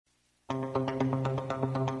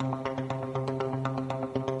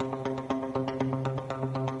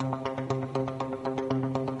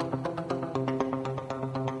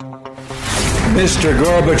Mr.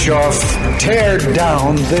 Gorbachev, tear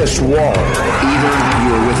down this wall. Either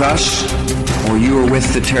you are with us or you are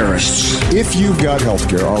with the terrorists. If you've got health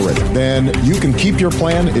care already, then you can keep your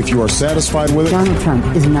plan if you are satisfied with it. Donald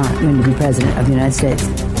Trump is not going to be president of the United States.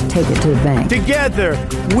 Take it to the bank. Together,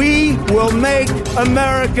 we will make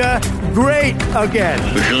America great again.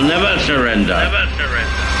 We shall never surrender. Never surrender.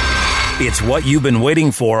 It's what you've been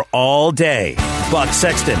waiting for all day. Buck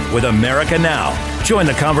Sexton with America Now. Join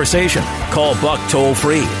the conversation. Call Buck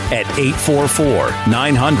toll-free at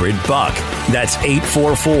 844-900-BUCK. That's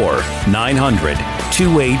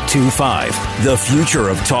 844-900-2825. The future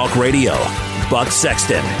of talk radio. Buck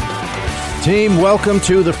Sexton. Team, welcome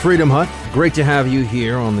to the Freedom Hut. Great to have you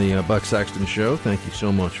here on the Buck Sexton Show. Thank you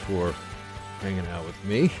so much for hanging out with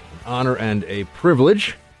me. An honor and a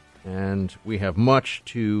privilege. And we have much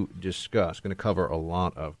to discuss. Going to cover a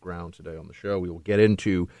lot of ground today on the show. We will get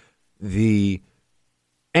into the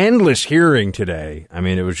endless hearing today. I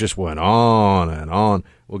mean, it was just went on and on.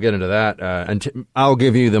 We'll get into that. And I'll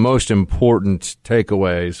give you the most important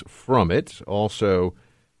takeaways from it. Also,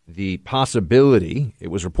 the possibility, it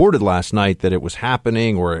was reported last night that it was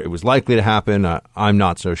happening or it was likely to happen. I'm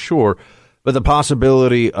not so sure. But the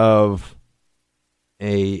possibility of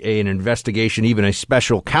an investigation, even a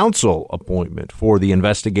special counsel appointment for the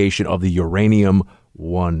investigation of the Uranium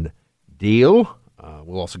One deal.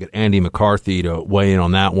 We'll also get Andy McCarthy to weigh in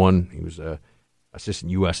on that one. He was an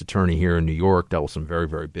assistant U.S. attorney here in New York, dealt with some very,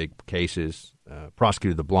 very big cases,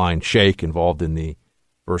 prosecuted the blind sheikh involved in the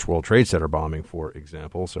First World Trade Center bombing, for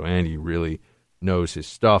example. So Andy really knows his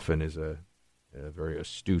stuff and is a very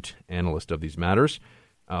astute analyst of these matters.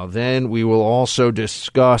 Then we will also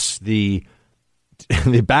discuss the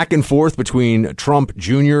back and forth between Trump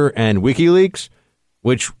Jr. and WikiLeaks,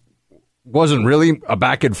 which wasn't really a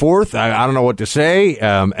back and forth. I don't know what to say.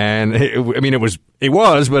 And it was,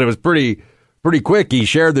 but it was pretty quick. He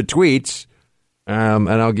shared the tweets, and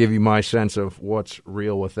I'll give you my sense of what's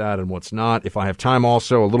real with that and what's not. If I have time,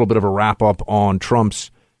 also a little bit of a wrap up on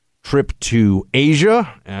Trump's trip to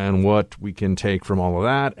Asia and what we can take from all of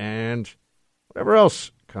that and whatever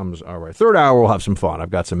else comes our way. Third hour, we'll have some fun.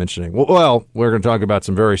 I've got some interesting. Well, we're going to talk about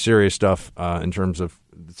some very serious stuff in terms of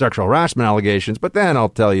sexual harassment allegations, but then I'll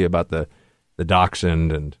tell you about the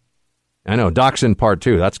dachshund, and I know dachshund part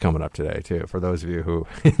 2. That's coming up today too. For those of you who,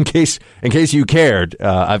 in case you cared,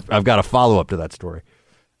 I've got a follow up to that story.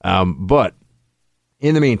 But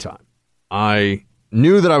in the meantime, I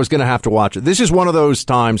knew that I was going to have to watch it. This is one of those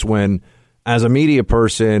times when, as a media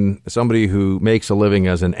person, somebody who makes a living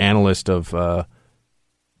as an analyst of the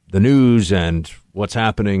news and what's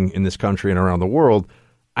happening in this country and around the world,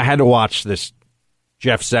 I had to watch this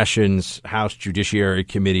Jeff Sessions House Judiciary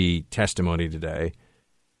Committee testimony today,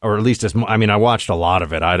 or at least I watched a lot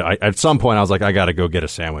of it. I at some point I was like, I got to go get a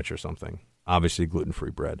sandwich or something. Obviously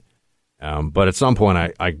gluten-free bread, but at some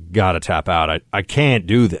point I got to tap out. I can't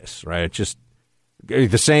do this, right? It's just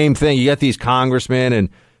the same thing. You get these congressmen, and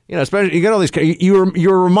especially you get all these.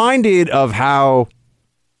 You're reminded of how.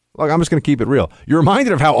 Look, I'm just going to keep it real. You're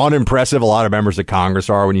reminded of how unimpressive a lot of members of Congress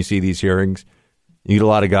are when you see these hearings. You get a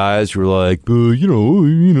lot of guys who are like, Russia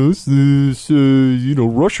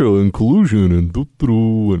and collusion and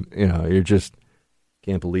you just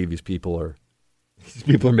can't believe these people are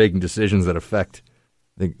making decisions that affect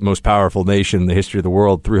the most powerful nation in the history of the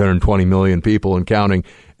world, 320 million people and counting,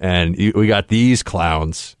 and we got these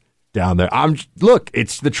clowns down there. Look,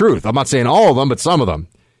 it's the truth. I'm not saying all of them, but some of them.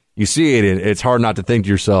 You see it, and it's hard not to think to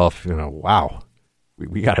yourself, wow,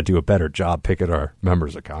 we got to do a better job picking our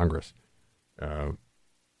members of Congress.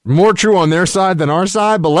 More true on their side than our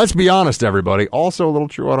side, but let's be honest, everybody. Also a little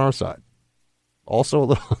true on our side. Also a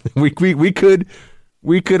little. We could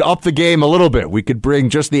up the game a little bit. We could bring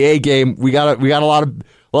just the A game. We got a lot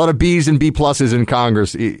of B's and B pluses in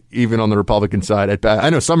Congress, even on the Republican side. I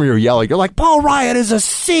know some of you are yelling. You're like, Paul Ryan is a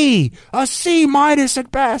C minus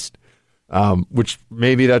at best. Which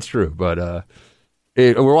maybe that's true, but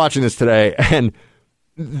we're watching this today, and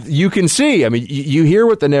you can see. I mean, you hear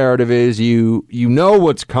what the narrative is. You know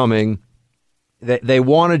what's coming. They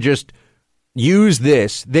want to just use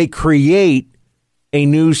this. They create a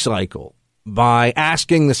news cycle by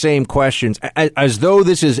asking the same questions as though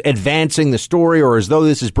this is advancing the story or as though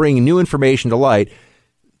this is bringing new information to light.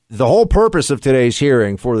 The whole purpose of today's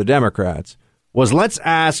hearing for the Democrats was let's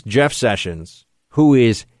ask Jeff Sessions, who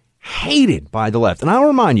is hated by the left. And I'll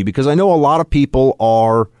remind you, because I know a lot of people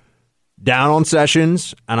are down on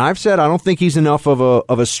Sessions, and I've said I don't think he's enough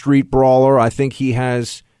of a street brawler. I think he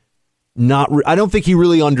has not. I don't think he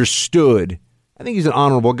really understood. I think he's an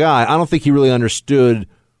honorable guy. I don't think he really understood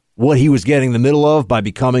what he was getting in the middle of by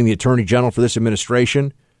becoming the attorney general for this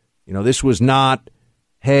administration. This was not,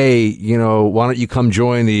 hey, why don't you come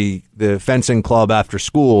join the fencing club after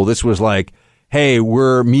school? This was like, hey,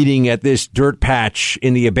 we're meeting at this dirt patch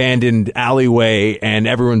in the abandoned alleyway and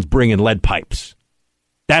everyone's bringing lead pipes.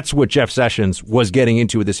 That's what Jeff Sessions was getting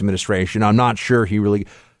into with this administration. I'm not sure he really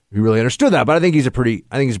understood that, but I think he's a pretty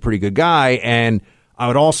good guy. And I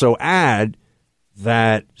would also add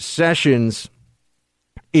that Sessions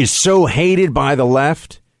is so hated by the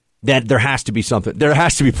left that there has to be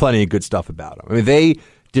plenty of good stuff about him. I mean, they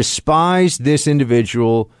despise this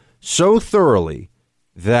individual so thoroughly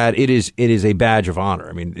that it is a badge of honor.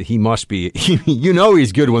 I mean, he must be,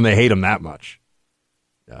 he's good when they hate him that much.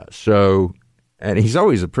 And he's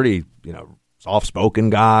always a pretty, soft-spoken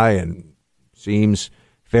guy and seems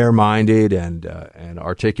fair-minded and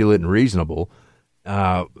articulate and reasonable.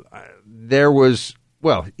 Here's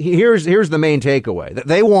the main takeaway.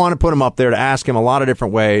 They want to put him up there to ask him a lot of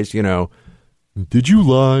different ways, Did you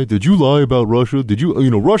lie? Did you lie about Russia? Did you,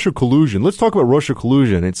 Russia collusion? Let's talk about Russia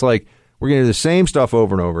collusion. It's like we're going to do the same stuff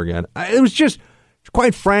over and over again. It was just,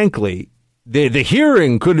 quite frankly, the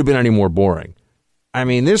hearing couldn't have been any more boring. I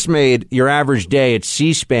mean, this made your average day at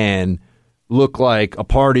C-SPAN look like a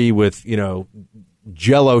party with,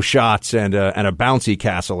 Jell-O shots and a bouncy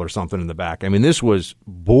castle or something in the back. I mean, this was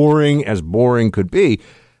boring as boring could be,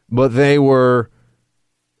 but they were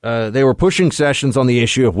pushing Sessions on the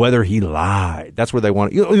issue of whether he lied. That's where they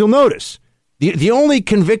want. You'll notice the only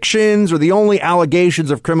convictions or the only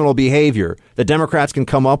allegations of criminal behavior that Democrats can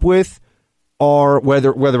come up with are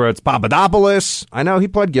whether it's Papadopoulos. I know he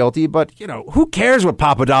pled guilty, but who cares what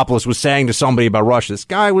Papadopoulos was saying to somebody about Russia? This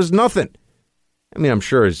guy was nothing. I mean, I'm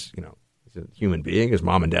sure he's a human being. His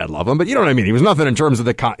mom and dad love him, but you know what I mean? He was nothing in terms of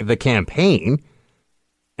the campaign.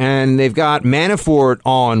 And they've got Manafort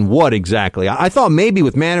on what exactly? I thought maybe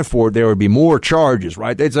with Manafort there would be more charges,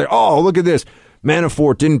 right? They'd say, oh, look at this.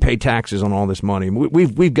 Manafort didn't pay taxes on all this money.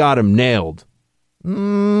 We've got him nailed.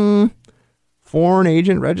 Foreign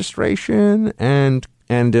agent registration and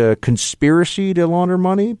conspiracy to launder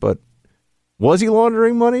money. But was he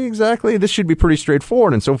laundering money exactly? This should be pretty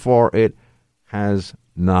straightforward. And so far it has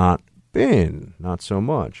not been, not so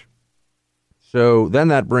much. So then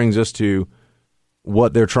that brings us to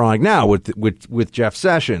what they're trying now with Jeff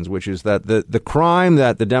Sessions, which is that the crime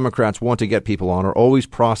that the Democrats want to get people on are always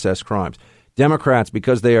process crimes. Democrats,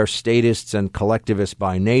 because they are statists and collectivists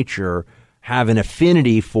by nature, have an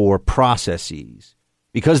affinity for processes.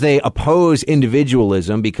 Because they oppose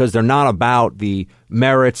individualism, because they're not about the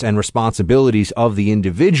merits and responsibilities of the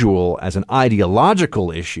individual as an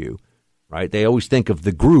ideological issue, right? They always think of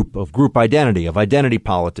the group, of group identity, of identity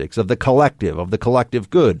politics, of the collective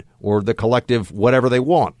good, or the collective whatever they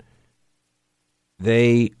want.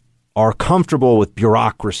 They are comfortable with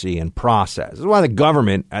bureaucracy and process. That's why the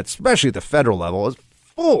government, especially at the federal level, is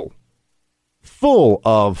full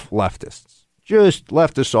of leftists. Just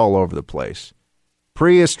leftists all over the place.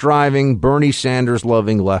 Prius driving, Bernie Sanders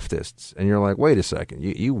loving leftists. And you're like, wait a second,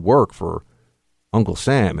 you work for Uncle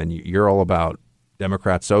Sam and you're all about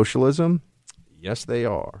Democrat socialism? Yes, they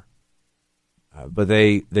are. But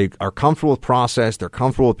they are comfortable with process, they're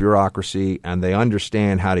comfortable with bureaucracy, and they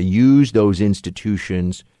understand how to use those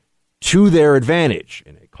institutions to their advantage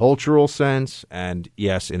in a cultural sense and,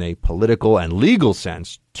 yes, in a political and legal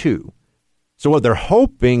sense, too. So what they're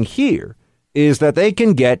hoping here is that they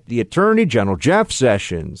can get the Attorney General, Jeff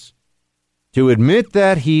Sessions, to admit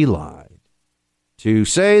that he lied, to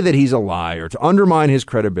say that he's a liar, to undermine his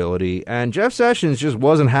credibility, and Jeff Sessions just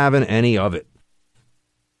wasn't having any of it.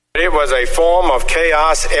 It was a form of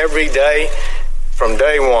chaos every day from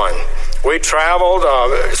day one. We traveled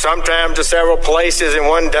sometimes to several places in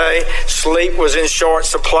one day. Sleep was in short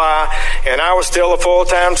supply, and I was still a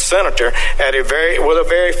full-time senator with a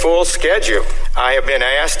very full schedule. I have been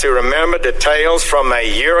asked to remember details from a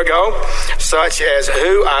year ago, such as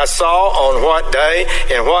who I saw on what day,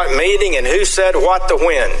 in what meeting, and who said what to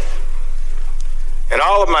when. In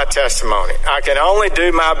all of my testimony, I can only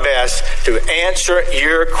do my best to answer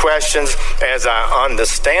your questions as I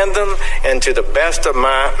understand them and to the best of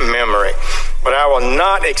my memory. But I will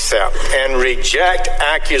not accept and reject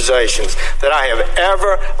accusations that I have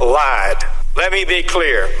ever lied. Let me be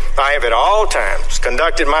clear. I have at all times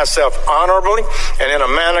conducted myself honorably and in a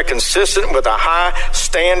manner consistent with the high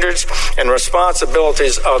standards and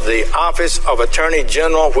responsibilities of the Office of Attorney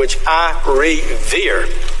General, which I revere.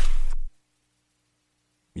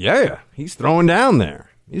 Yeah, he's throwing down there.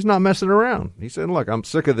 He's not messing around. He said, look, I'm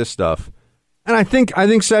sick of this stuff. And I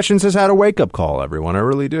think Sessions has had a wake-up call, everyone. I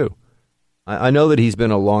really do. I know that he's been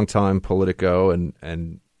a long-time politico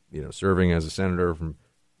and serving as a senator from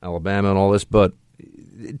Alabama and all this, but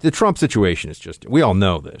the Trump situation is just, we all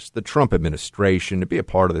know this, the Trump administration, to be a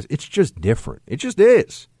part of this, it's just different. It just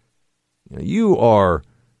is. You are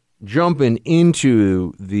jumping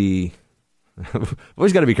into the, I've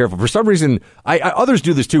always got to be careful. For some reason, others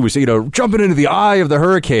do this too. We say, jumping into the eye of the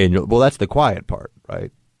hurricane. Well, that's the quiet part,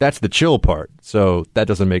 right? That's the chill part. So that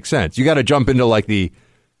doesn't make sense. You got to jump into like the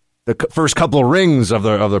first couple of rings of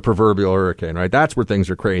the proverbial hurricane, right? That's where things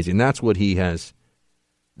are crazy. And that's what he has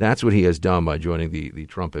done by joining the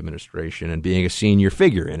Trump administration and being a senior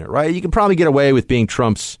figure in it, right? You can probably get away with being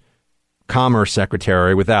Trump's commerce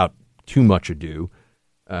secretary without too much ado.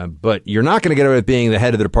 But you're not going to get away with being the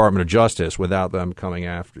head of the Department of Justice without them coming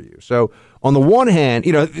after you. So on the one hand,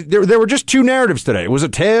 there were just two narratives today. It was a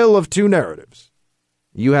tale of two narratives.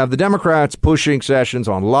 You have the Democrats pushing Sessions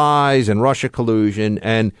on lies and Russia collusion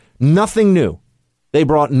and nothing new. They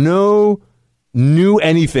brought no new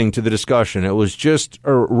anything to the discussion. It was just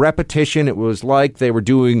a repetition. It was like they were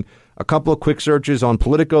doing a couple of quick searches on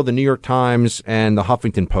Politico, the New York Times, and the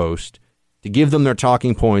Huffington Post to give them their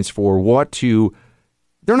talking points for what to...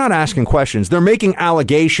 They're not asking questions. They're making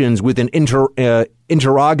allegations with an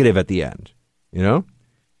interrogative at the end.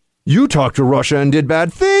 You talked to Russia and did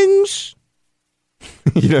bad things.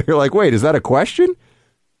 You're like, wait, is that a question?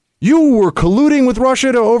 You were colluding with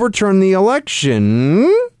Russia to overturn the election.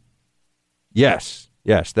 Yes,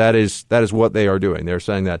 that is what they are doing. They're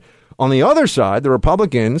saying that. On the other side, the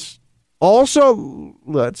Republicans also,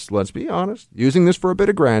 let's be honest, using this for a bit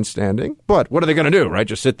of grandstanding. But what are they going to do, right?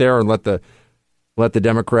 Just sit there and let the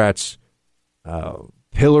Democrats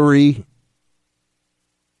pillory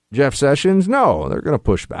Jeff Sessions? No, they're going to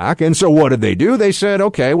push back. And so what did they do? They said,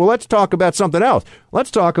 okay, well, let's talk about something else.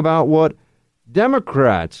 Let's talk about what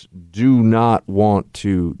Democrats do not want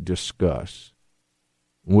to discuss,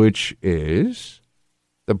 which is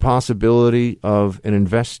the possibility of an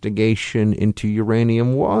investigation into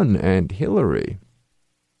Uranium One and Hillary.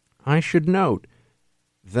 I should note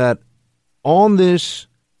that on this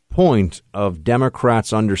point of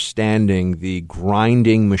Democrats understanding the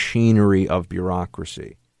grinding machinery of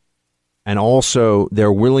bureaucracy and also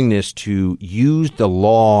their willingness to use the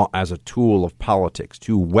law as a tool of politics,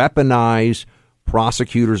 to weaponize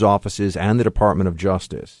prosecutors' offices and the Department of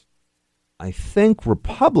Justice, I think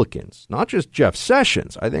Republicans, not just Jeff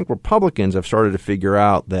Sessions, I think Republicans have started to figure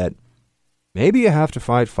out that maybe you have to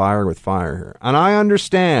fight fire with fire here. And I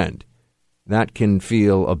understand that can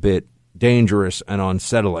feel a bit dangerous and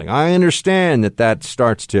unsettling. I understand that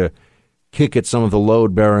starts to kick at some of the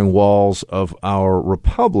load-bearing walls of our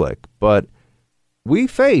republic, but we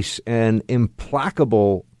face an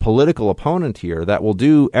implacable political opponent here that will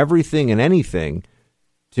do everything and anything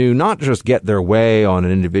to not just get their way on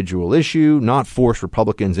an individual issue, not force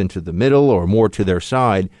Republicans into the middle or more to their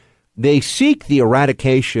side. They seek the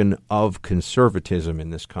eradication of conservatism in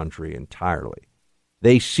this country entirely.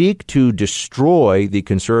 They seek to destroy the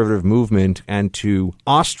conservative movement and to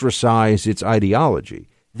ostracize its ideology.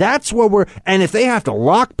 That's what and if they have to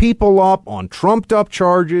lock people up on trumped up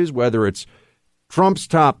charges, whether it's Trump's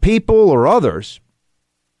top people or others,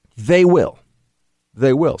 they will.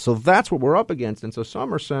 They will. So that's what we're up against. And so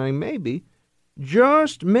some are saying maybe,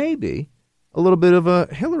 just maybe, a little bit of a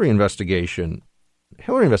Hillary investigation.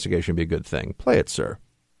 Hillary investigation would be a good thing. Play it, sir.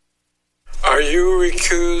 Are you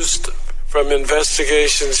recused from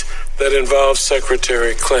investigations that involve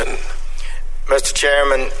Secretary Clinton? Mr.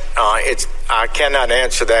 Chairman, I cannot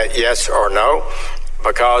answer that yes or no,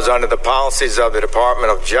 because under the policies of the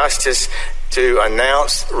Department of Justice, to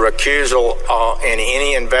announce recusal in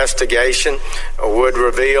any investigation would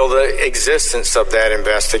reveal the existence of that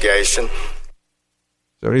investigation.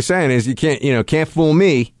 So what he's saying is you can't fool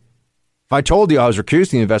me. If I told you I was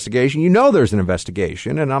recused in the investigation, there's an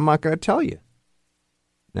investigation, and I'm not going to tell you.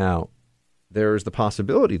 Now, there's the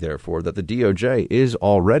possibility, therefore, that the DOJ is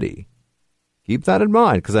already. Keep that in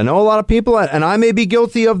mind, because I know a lot of people, and I may be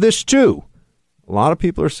guilty of this too. A lot of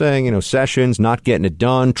people are saying, Sessions not getting it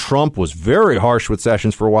done. Trump was very harsh with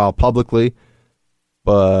Sessions for a while publicly,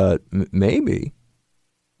 but maybe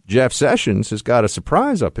Jeff Sessions has got a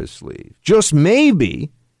surprise up his sleeve. Just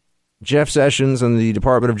maybe Jeff Sessions and the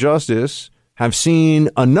Department of Justice have seen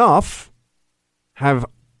enough, have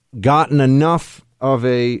gotten enough of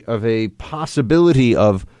a possibility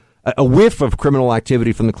of a whiff of criminal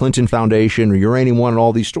activity from the Clinton Foundation or Uranium One and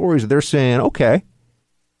all these stories. They're saying, okay,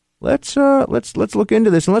 let's look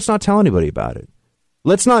into this and let's not tell anybody about it.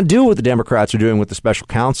 Let's not do what the Democrats are doing with the special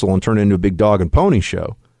counsel and turn it into a big dog and pony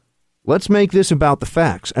show. Let's make this about the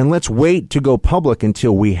facts and let's wait to go public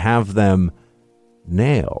until we have them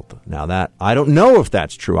nailed. Now that I don't know if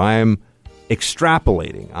that's true. I am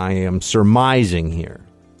extrapolating. I am surmising here,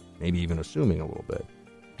 maybe even assuming a little bit.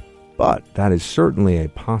 but that is certainly a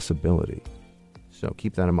possibility. So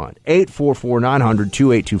keep that in mind.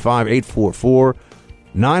 844-900-2825,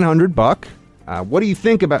 844-900-BUCK. What do you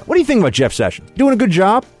think about Jeff Sessions? Doing a good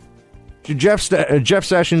job? Should Jeff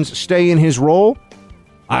Sessions stay in his role?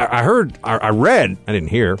 I read, I didn't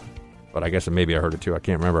hear, but I guess maybe I heard it too, I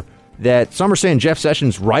can't remember, that some are saying Jeff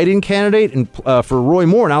Sessions write-in candidate for Roy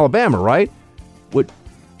Moore in Alabama, right?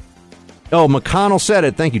 McConnell said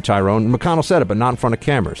it. Thank you, Tyrone. McConnell said it, but not in front of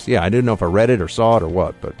cameras. Yeah, I didn't know if I read it or saw it or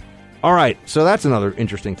what, but... All right, so that's another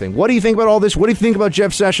interesting thing. What do you think about all this? What do you think about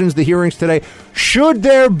Jeff Sessions, the hearings today? Should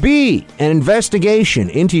there be an investigation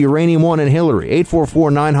into Uranium One and Hillary?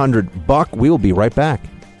 844-900-BUCK. We'll be right back.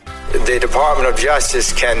 The Department of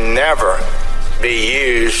Justice can never be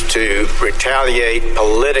used to retaliate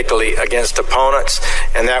politically against opponents,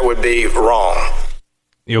 and that would be wrong.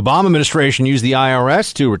 The Obama administration used the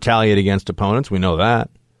IRS to retaliate against opponents. We know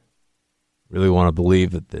that. Really want to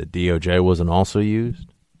believe that the DOJ wasn't also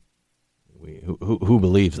used? Who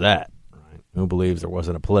believes that? Right? Who believes there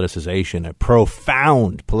wasn't a profound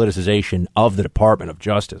politicization of the Department of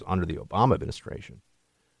Justice under the Obama administration?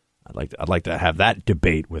 I'd like to have that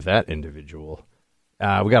debate with that individual. We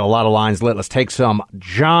got a lot of lines lit. Let's take some.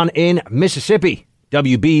 John in Mississippi,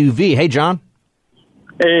 WBUV. Hey, John.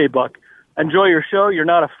 Hey, Buck. Enjoy your show. You're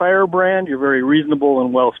not a firebrand. You're very reasonable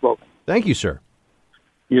and well-spoken. Thank you, sir.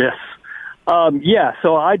 Yes.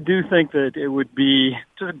 So I do think that it would be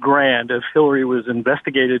just grand if Hillary was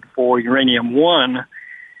investigated for Uranium One,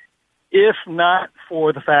 if not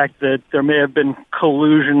for the fact that there may have been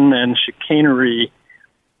collusion and chicanery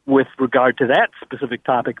with regard to that specific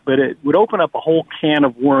topic, but it would open up a whole can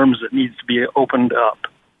of worms that needs to be opened up.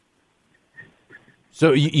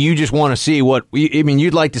 So you just want to see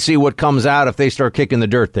you'd like to see what comes out if they start kicking the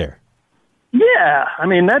dirt there? Yeah, I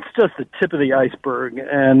mean, that's just the tip of the iceberg.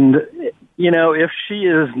 And,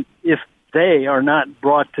 if they are not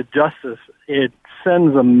brought to justice, it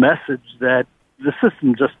sends a message that the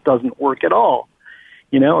system just doesn't work at all.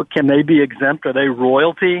 Can they be exempt? Are they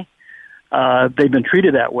royalty? They've been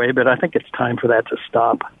treated that way, but I think it's time for that to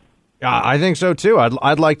stop. I think so, too.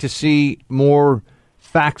 I'd like to see more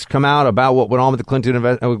facts come out about what went on with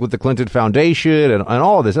the Clinton Foundation and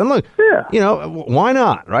all of this. And look, why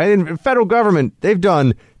not, right? In federal government,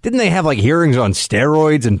 didn't they have hearings on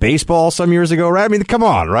steroids and baseball some years ago, right? I mean, come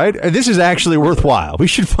on, right? This is actually worthwhile. We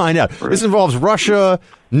should find out. This involves Russia,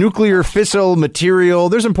 nuclear fissile material.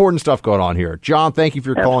 There's important stuff going on here. John, thank you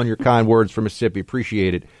for calling your kind words from Mississippi.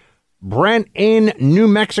 Appreciate it. Brent in New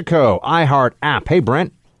Mexico, iHeart app. Hey,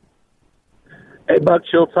 Brent. Hey, Buck,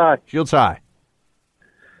 Shields High. Shields High.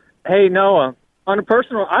 Hey, Noah, on a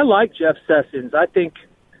personal, I like Jeff Sessions. I think,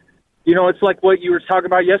 it's like what you were talking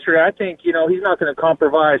about yesterday. I think, he's not going to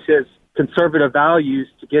compromise his conservative values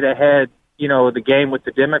to get ahead, of the game with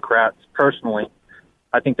the Democrats, personally.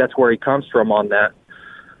 I think that's where he comes from on that.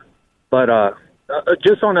 But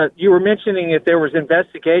you were mentioning if there was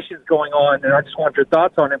investigations going on, and I just wanted your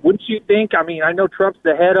thoughts on it. Wouldn't you think, I know Trump's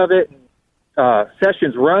the head of it, and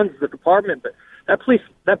Sessions runs the department, but that place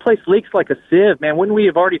leaks like a sieve, man. Wouldn't we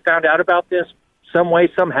have already found out about this some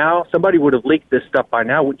way, somehow? Somebody would have leaked this stuff by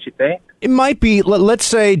now, wouldn't you think? It might be. Let's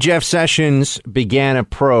say Jeff Sessions began a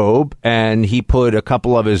probe and he put a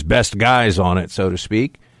couple of his best guys on it, so to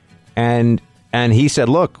speak. And he said,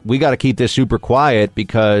 look, we got to keep this super quiet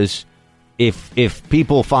because if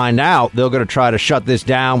people find out, they're going to try to shut this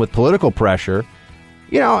down with political pressure.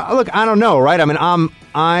 Look, I don't know, right? I mean,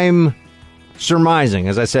 I'm surmising,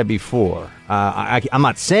 as I said before. I'm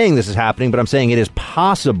not saying this is happening, but I'm saying it is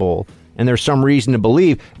possible, and there's some reason to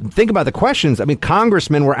believe. Think about the questions. I mean,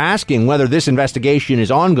 congressmen were asking whether this investigation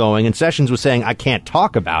is ongoing, and Sessions was saying, I can't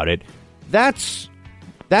talk about it. That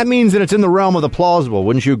means that it's in the realm of the plausible.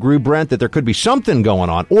 Wouldn't you agree, Brent, that there could be something going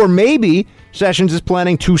on? Or maybe Sessions is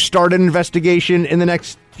planning to start an investigation in the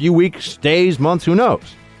next few weeks, days, months, who knows?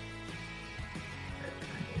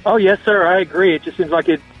 Oh, yes, sir, I agree. It just seems like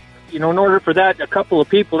it. In order for that, a couple of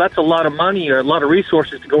people, that's a lot of money or a lot of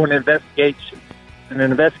resources to go and investigate an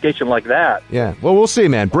investigation like that. Yeah, well, we'll see,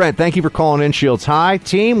 man. Brent, thank you for calling in, Shields High.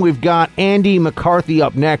 Team, we've got Andy McCarthy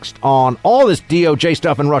up next on all this DOJ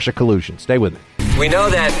stuff and Russia collusion. Stay with me. We know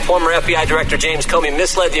that former FBI Director James Comey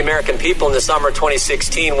misled the American people in the summer of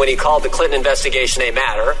 2016 when he called the Clinton investigation a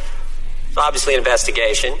matter. It's obviously an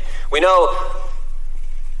investigation. We know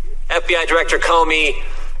FBI Director Comey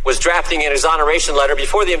was drafting an exoneration letter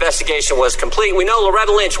before the investigation was complete. We know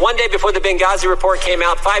Loretta Lynch, one day before the Benghazi report came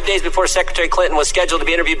out, 5 days before Secretary Clinton was scheduled to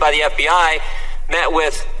be interviewed by the FBI, met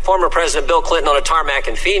with former President Bill Clinton on a tarmac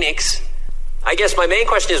in Phoenix. I guess my main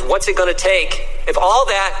question is, what's it going to take, if all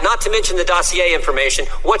that, not to mention the dossier information,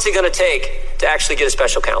 what's it going to take to actually get a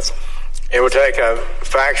special counsel? It will take a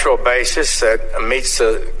factual basis that meets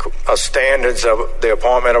the standards of the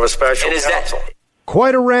appointment of a special counsel.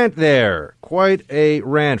 Quite a rant there. Quite a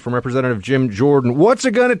rant from Representative Jim Jordan. What's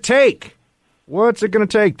it going to take? What's it going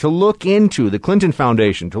to take to look into the Clinton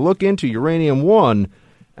Foundation, to look into Uranium One?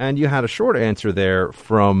 And you had a short answer there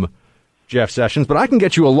from Jeff Sessions, but I can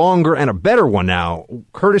get you a longer and a better one now,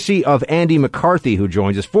 courtesy of Andy McCarthy, who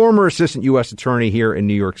joins us, former assistant U.S. attorney here in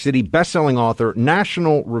New York City, best-selling author,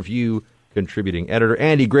 National Review contributing editor.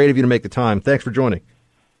 Andy, great of you to make the time. Thanks for joining.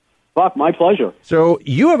 Buck, my pleasure. So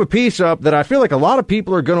you have a piece up that I feel like a lot of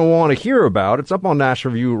people are going to want to hear about. It's up on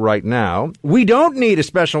National Review right now. We don't need a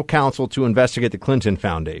special counsel to investigate the Clinton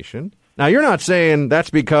Foundation. Now, you're not saying that's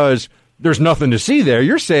because there's nothing to see there.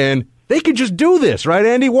 You're saying they could just do this, right,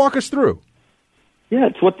 Andy? Walk us through. Yeah,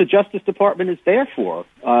 it's what the Justice Department is there for.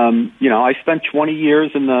 I spent 20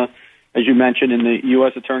 years as you mentioned, in the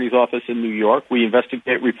U.S. Attorney's Office in New York. We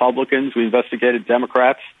investigate Republicans. We investigated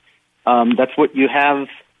Democrats. That's what you have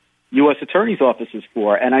U.S. Attorney's offices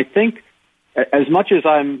for. And I think, as much as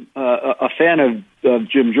I'm a fan of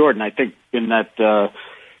Jim Jordan, I think in that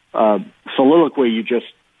soliloquy you just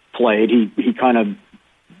played, he kind of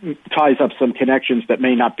ties up some connections that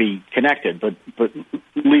may not be connected. But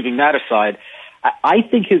leaving that aside, I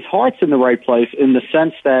think his heart's in the right place in the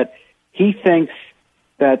sense that he thinks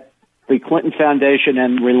that the Clinton Foundation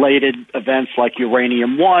and related events like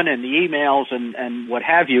Uranium One and the emails and what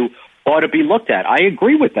have you ought to be looked at. I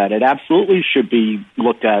agree with that. It absolutely should be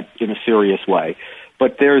looked at in a serious way.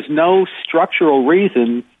 But there's no structural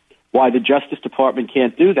reason why the Justice Department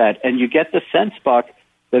can't do that. And you get the sense, Buck,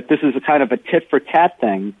 that this is a kind of a tit-for-tat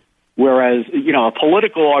thing, whereas, a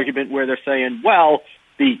political argument where they're saying, well,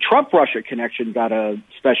 the Trump-Russia connection got a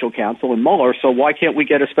special counsel in Mueller, so why can't we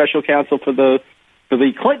get a special counsel for the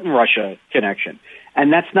Clinton-Russia connection?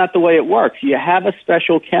 And that's not the way it works. You have a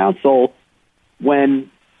special counsel when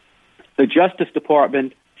the Justice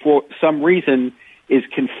Department, for some reason, is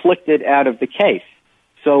conflicted out of the case.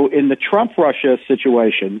 So in the Trump-Russia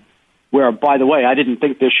situation, where, by the way, I didn't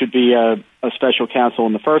think there should be a special counsel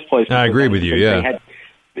in the first place. I agree with you, yeah.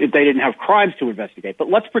 They didn't have crimes to investigate. But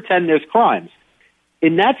let's pretend there's crimes.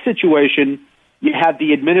 In that situation, you have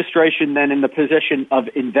the administration then in the position of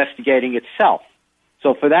investigating itself.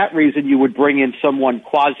 So for that reason, you would bring in someone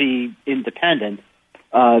quasi-independent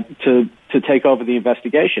to take over the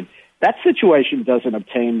investigation. That situation doesn't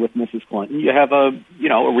obtain with Mrs. Clinton. You have a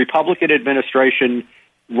Republican administration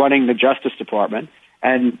running the Justice Department,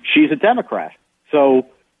 and she's a Democrat. So,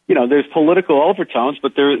 there's political overtones,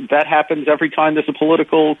 but that happens every time there's a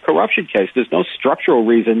political corruption case. There's no structural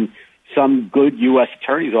reason some good U.S.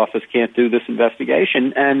 Attorney's Office can't do this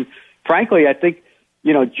investigation. And frankly, I think,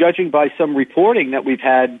 judging by some reporting that we've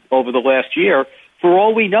had over the last year, for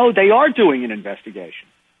all we know, they are doing an investigation.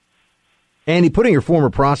 Andy, putting your former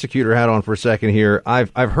prosecutor hat on for a second here,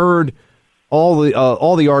 I've heard all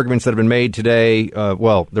the arguments that have been made today. There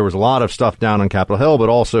was a lot of stuff down on Capitol Hill, but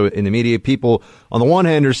also in the media. People, on the one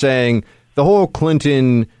hand, are saying the whole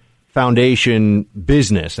Clinton Foundation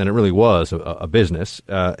business, and it really was a business,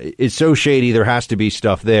 is so shady there has to be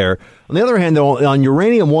stuff there. On the other hand, though, on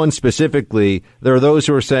Uranium One specifically, there are those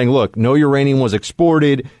who are saying, look, no uranium was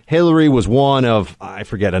exported. Hillary was one of, I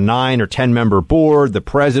forget, a 9 or 10 member board. The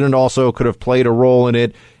president also could have played a role in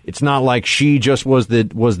it. It's not like she just was the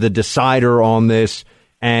decider on this,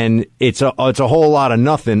 and it's a whole lot of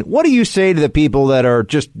nothing. What do you say to the people that are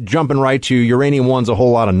just jumping right to Uranium One's a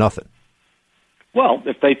whole lot of nothing? Well,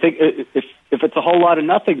 if they think if it's a whole lot of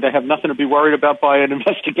nothing, they have nothing to be worried about by an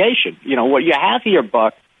investigation. What you have here,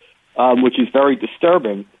 Buck, which is very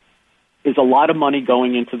disturbing, is a lot of money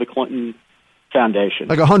going into the Clinton Foundation.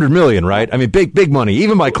 Like $100 million, right? I mean, big money,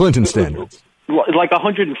 even by Clinton standards. Like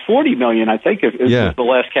 $140 million, I think, is the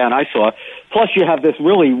last count I saw. Plus, you have this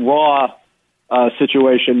really raw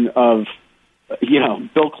situation of,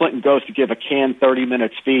 Bill Clinton goes to give a canned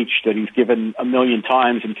 30-minute speech that he's given a million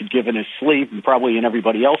times and could give in his sleep and probably in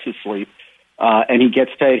everybody else's sleep, and he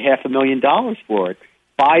gets paid $500,000 for it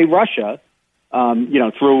by Russia,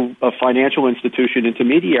 through a financial institution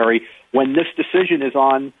intermediary when this decision is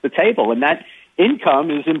on the table. And that income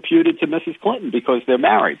is imputed to Mrs. Clinton because they're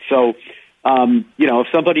married. So, if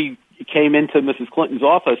somebody came into Mrs. Clinton's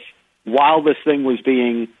office while this thing was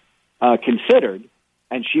being considered,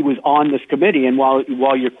 and she was on this committee, and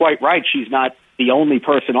while you're quite right, she's not the only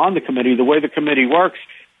person on the committee. The way the committee works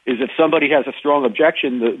is if somebody has a strong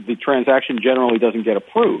objection, the transaction generally doesn't get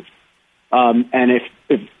approved. And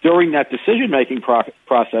if during that decision-making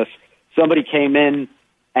process, somebody came in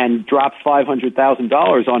and dropped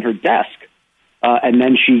 $500,000 on her desk, and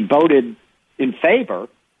then she voted in favor,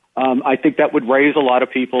 I think that would raise a lot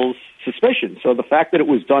of people's suspicion. So the fact that it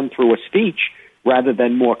was done through a speech rather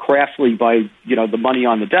than more crassly by, the money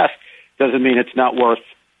on the desk doesn't mean it's not worth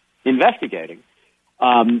investigating.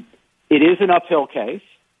 It is an uphill case.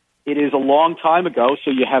 It is a long time ago,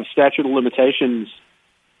 so you have statute of limitations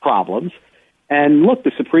problems. And look,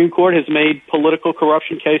 the Supreme Court has made political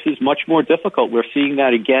corruption cases much more difficult. We're seeing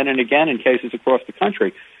that again and again in cases across the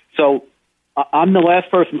country. So I'm the last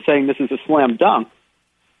person saying this is a slam dunk,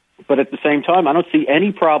 but at the same time, I don't see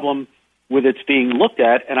any problem with its being looked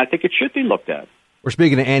at, and I think it should be looked at. We're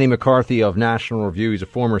speaking to Andy McCarthy of National Review. He's a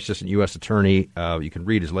former assistant U.S. attorney. You can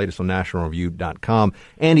read his latest on nationalreview.com.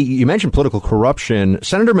 Andy, you mentioned political corruption.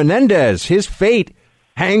 Senator Menendez, his fate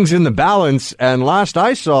hangs in the balance, and last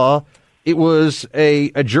I saw, it was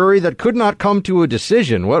a jury that could not come to a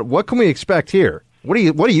decision. What can we expect here? What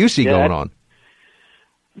do you see going on?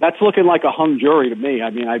 That's looking like a hung jury to me.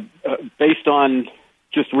 I mean, based on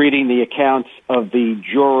just reading the accounts of the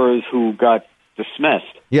jurors who got dismissed.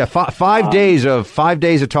 Yeah, 5 days of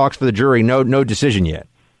talks for the jury, no decision yet.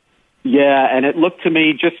 Yeah, and it looked to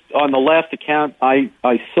me, just on the last account I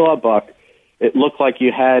saw, Buck, it looked like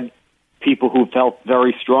you had people who felt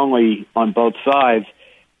very strongly on both sides.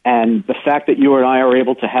 And the fact that you and I are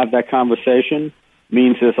able to have that conversation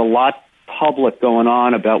means there's a lot public going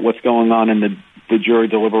on about what's going on in the jury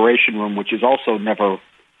deliberation room, which is also never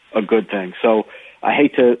a good thing. So I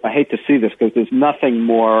hate to see this, because there's nothing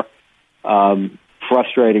more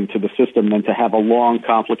frustrating to the system than to have a long,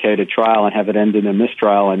 complicated trial and have it end in a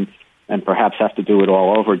mistrial and perhaps have to do it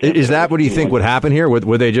all over again. Is that what you think would happen here?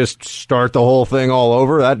 Would they just start the whole thing all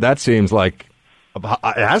over? That seems like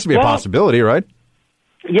it has to be a possibility, right?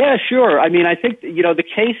 Yeah, sure. I mean, I think, the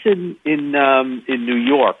case in New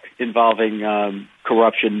York involving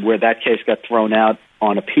corruption, where that case got thrown out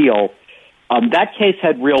on appeal, that case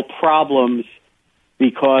had real problems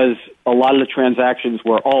because a lot of the transactions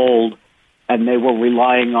were old and they were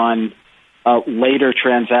relying on later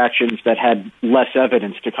transactions that had less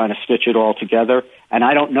evidence to kind of stitch it all together. And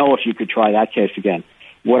I don't know if you could try that case again.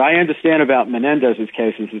 What I understand about Menendez's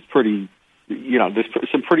cases is pretty, there's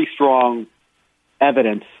some pretty strong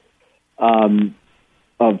evidence of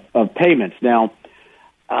payments. Now,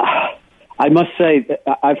 I must say,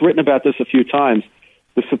 I've written about this a few times.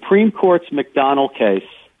 The Supreme Court's McDonnell case,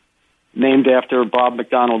 named after Bob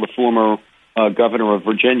McDonnell, the former governor of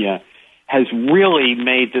Virginia, has really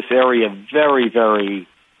made this area very, very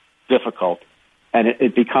difficult. And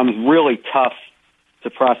it becomes really tough to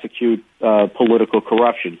prosecute political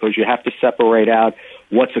corruption, because you have to separate out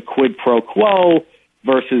what's a quid pro quo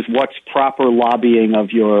versus what's proper lobbying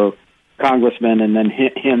of your congressman, and then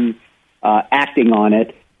him acting on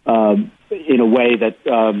it in a way that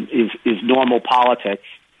is normal politics.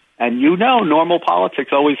 And normal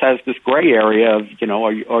politics always has this gray area of,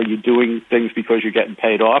 are you doing things because you're getting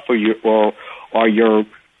paid off, or are your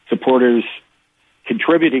supporters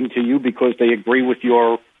contributing to you because they agree with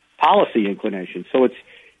your policy inclinations? So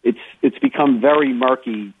it's become very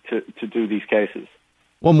murky to do these cases.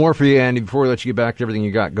 One more for you, Andy, before we let you get back to everything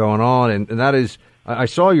you got going on, and that is, I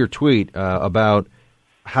saw your tweet about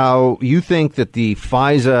how you think that the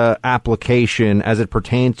FISA application, as it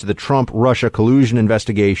pertains to the Trump-Russia collusion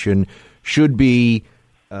investigation, should be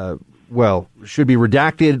redacted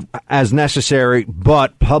as necessary,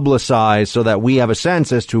 but publicized so that we have a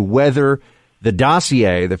sense as to whether the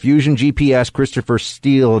dossier, the Fusion GPS Christopher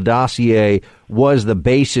Steele dossier, was the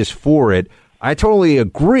basis for it. I totally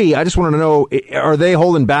agree. I just want to know, are they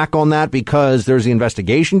holding back on that because there's the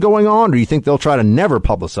investigation going on, or do you think they'll try to never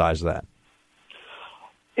publicize that?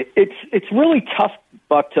 It's really tough,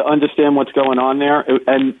 Buck, to understand what's going on there.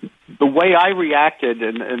 And the way I reacted,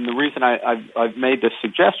 and the reason I've made this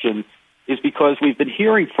suggestion, is because we've been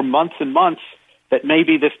hearing for months and months that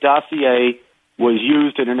maybe this dossier was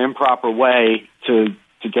used in an improper way to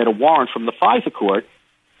get a warrant from the FISA court.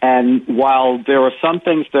 And while there are some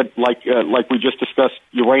things that, like we just discussed,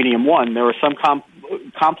 Uranium One, there are some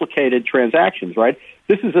complicated transactions, right?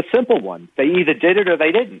 This is a simple one. They either did it or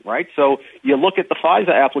they didn't, right? So you look at the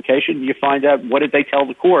FISA application and you find out what did they tell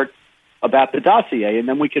the court about the dossier, and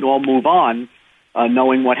then we can all move on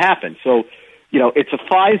knowing what happened. So, it's a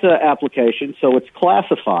FISA application, so it's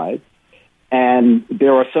classified, and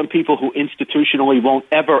there are some people who institutionally won't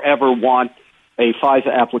ever want a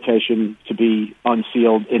FISA application to be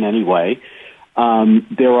unsealed in any way.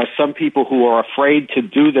 There are some people who are afraid to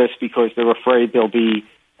do this because they're afraid they'll be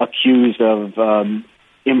accused of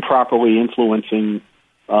improperly influencing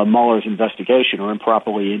Mueller's investigation or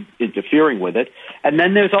improperly interfering with it. And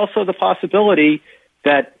then there's also the possibility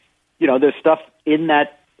that, there's stuff in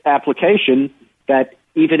that application that,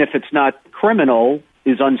 even if it's not criminal,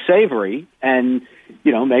 is unsavory. And,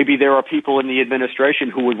 maybe there are people in the administration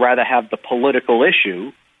who would rather have the political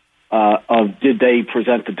issue of did they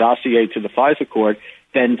present the dossier to the FISA court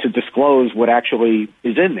than to disclose what actually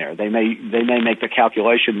is in there. They may make the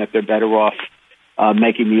calculation that they're better off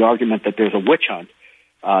making the argument that there's a witch hunt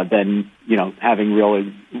than having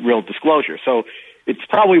real disclosure. So it's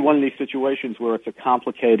probably one of these situations where it's a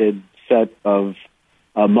complicated set of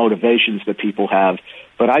motivations that people have.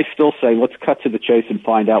 But I still say let's cut to the chase and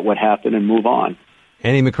find out what happened and move on.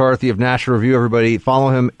 Andy McCarthy of National Review, everybody. Follow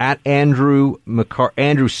him at Andrew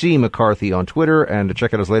C. McCarthy on Twitter, and to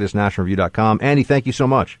check out his latest, nationalreview.com. Andy, thank you so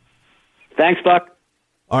much. Thanks, Buck.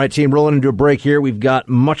 All right, team, rolling into a break here. We've got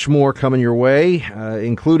much more coming your way,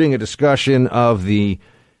 including a discussion of the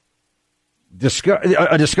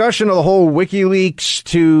whole WikiLeaks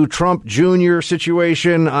to Trump Jr.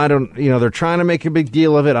 situation. They're trying to make a big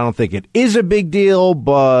deal of it. I don't think it is a big deal,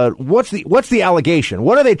 but what's the allegation?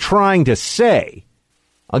 What are they trying to say?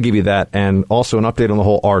 I'll give you that, and also an update on the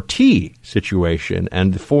whole RT situation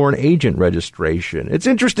and the foreign agent registration. It's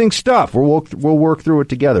interesting stuff. We'll work through it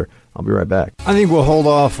together. I'll be right back. I think we'll hold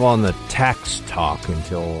off on the tax talk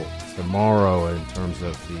until tomorrow in terms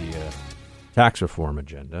of the tax reform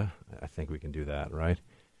agenda. I think we can do that, right?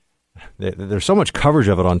 There's so much coverage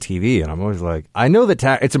of it on TV, and I'm always like, I know that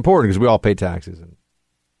it's important because we all pay taxes, and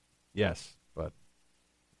yes, but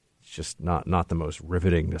it's just not the most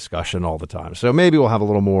riveting discussion all the time. So maybe we'll have a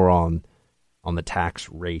little more on the tax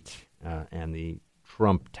rate and the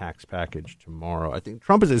Trump tax package tomorrow. I think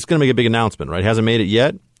Trump is going to make a big announcement, right? Hasn't made it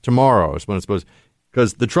yet. Tomorrow is when it's supposed,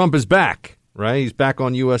 because the Trump is back, right? He's back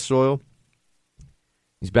on U.S. soil.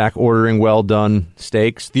 He's back ordering well-done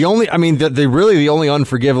steaks. The only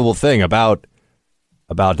unforgivable thing about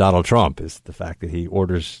Donald Trump is the fact that he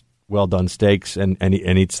orders well-done steaks and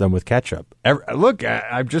eats them with ketchup. Look,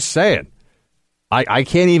 I'm just saying, I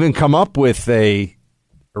can't even come up with a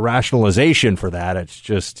rationalization for that. It's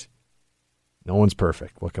just, no one's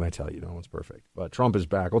perfect. What can I tell you? No one's perfect. But Trump is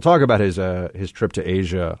back. We'll talk about his trip to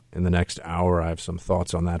Asia in the next hour. I have some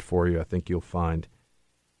thoughts on that for you. I think you'll find,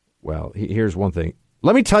 well, here's one thing.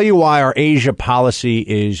 Let me tell you why our Asia policy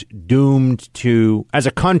is doomed to, as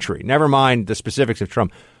a country, never mind the specifics of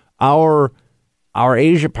Trump, our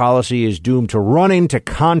Asia policy is doomed to run into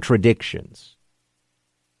contradictions.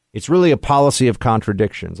 It's really a policy of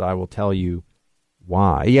contradictions. I will tell you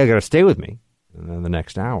why. You got to stay with me. And then the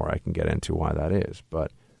next hour I can get into why that is.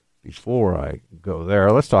 But before I go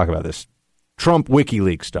there, let's talk about this Trump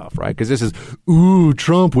WikiLeaks stuff, right? Because this is,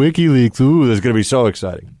 Trump WikiLeaks. This is going to be so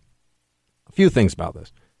exciting. A few things about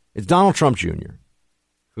this. It's Donald Trump Jr.,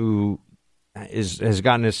 who has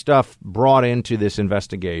gotten his stuff brought into this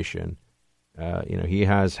investigation. He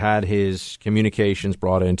has had his communications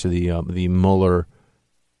brought into the Mueller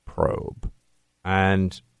probe.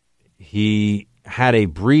 And he had a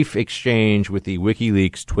brief exchange with the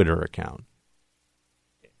WikiLeaks Twitter account.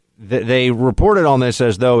 They reported on this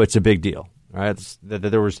as though it's a big deal, right? That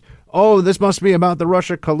there was, this must be about the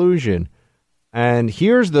Russia collusion. And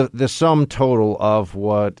here's the sum total of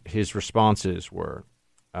what his responses were.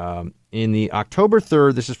 In the October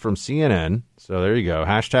 3rd, this is from CNN, so there you go,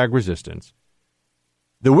 #resistance.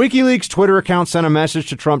 The WikiLeaks Twitter account sent a message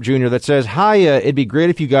to Trump Jr. that says, "Hiya, it'd be great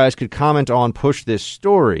if you guys could comment on push this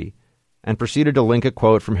story," and proceeded to link a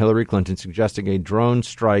quote from Hillary Clinton suggesting a drone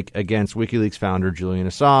strike against WikiLeaks founder Julian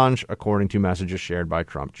Assange, according to messages shared by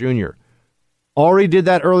Trump Jr. "Already did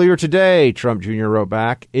that earlier today," Trump Jr. wrote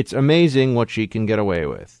back. "It's amazing what she can get away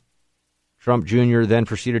with." Trump Jr. then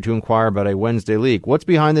proceeded to inquire about a Wednesday leak. "What's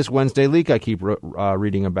behind this Wednesday leak I keep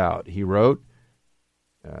reading about?" he wrote.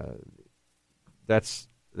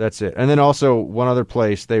 That's it. And then also one other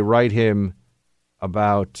place, they write him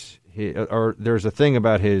about there's a thing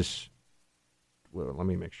about his. Well, let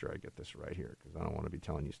me make sure I get this right here because I don't want to be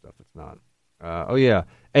telling you stuff that's not.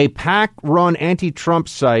 A PAC-run anti-Trump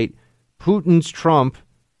site,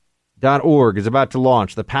 PutinsTrump.org, is about to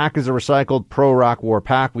launch. The PAC is a recycled pro-Iraq war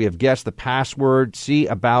PAC. We have guessed the password. See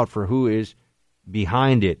about for who is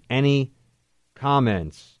behind it. Any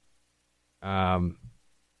comments?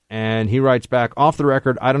 And he writes back, "Off the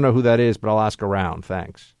record, I don't know who that is, but I'll ask around.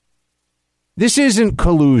 Thanks." This isn't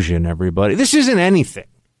collusion, everybody. This isn't anything.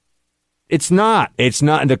 It's not. This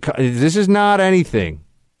is not anything.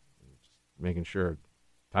 Just making sure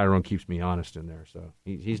Tyrone keeps me honest in there. So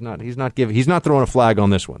he's not throwing a flag on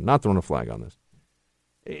this one. Not throwing a flag on this.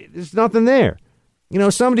 There's nothing there.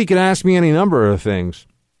 Somebody could ask me any number of things.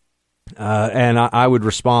 And I would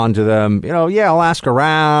respond to them, I'll ask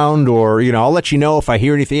around, or, I'll let you know if I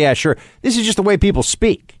hear anything. Yeah, sure. This is just the way people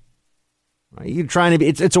speak. Right? You're trying to be,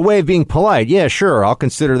 it's a way of being polite. Yeah, sure. I'll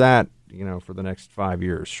consider that, for the next 5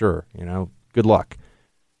 years. Sure, good luck.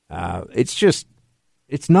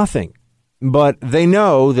 It's nothing. But they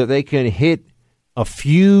know that they can hit a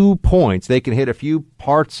few points. They can hit a few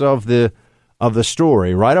parts of the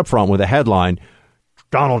story right up front with a headline: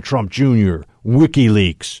 Donald Trump Jr.,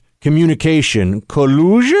 WikiLeaks, communication,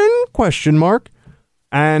 collusion? ?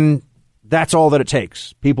 And that's all that it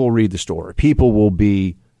takes. People read the story. People will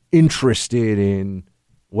be interested in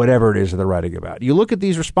whatever it is that they're writing about. You look at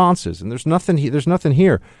these responses, and there's nothing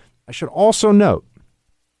here. I should also note,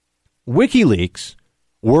 WikiLeaks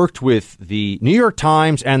worked with the New York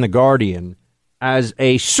Times and The Guardian as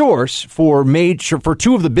a source for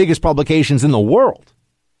two of the biggest publications in the world.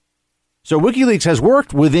 So WikiLeaks has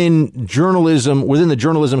worked within the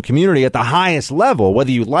journalism community at the highest level,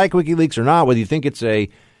 whether you like WikiLeaks or not, whether you think it's a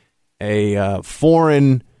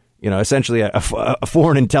foreign, essentially a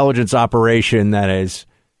foreign intelligence operation that is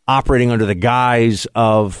operating under the guise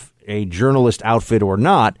of a journalist outfit or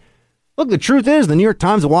not. Look, the truth is the New York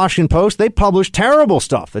Times, the Washington Post, they publish terrible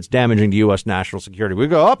stuff that's damaging to U.S. national security. We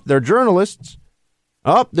go, they're journalists.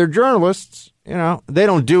 They're journalists. They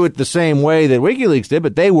don't do it the same way that WikiLeaks did,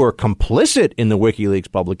 but they were complicit in the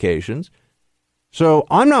WikiLeaks publications. So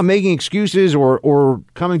I'm not making excuses or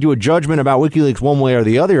coming to a judgment about WikiLeaks one way or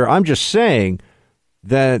the other. I'm just saying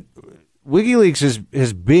that WikiLeaks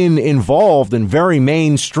has been involved in very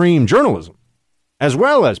mainstream journalism, as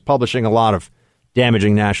well as publishing a lot of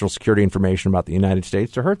damaging national security information about the United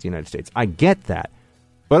States to hurt the United States. I get that.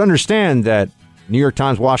 But understand that New York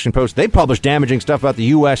Times, Washington Post, they publish damaging stuff about the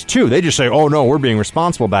U.S. too. They just say, oh, no, we're being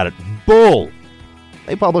responsible about it. Bull.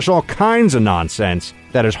 They publish all kinds of nonsense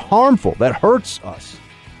that is harmful, that hurts us,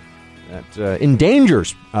 that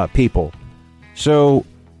endangers people. So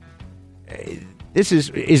this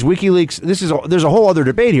is WikiLeaks. There's a whole other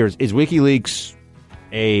debate here. Is WikiLeaks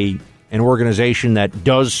an organization that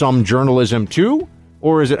does some journalism too?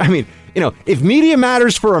 Or is it, if Media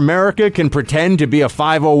Matters for America can pretend to be a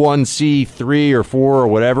 501c3 or 4 or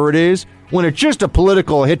whatever it is, when it's just a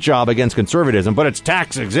political hit job against conservatism, but it's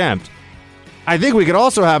tax exempt, I think we could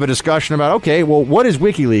also have a discussion about, okay, well, what is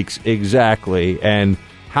WikiLeaks exactly, and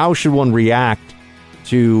how should one react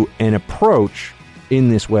to an approach in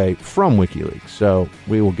this way from WikiLeaks? So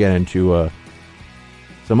we will get into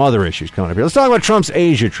some other issues coming up here. Let's talk about Trump's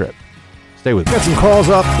Asia trip. Stay with me. Got some calls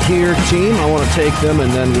up here, team. I want to take them,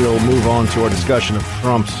 and then we'll move on to our discussion of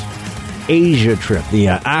Trump's Asia trip, the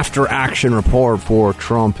after-action report for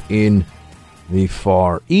Trump in the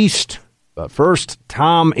Far East. But first,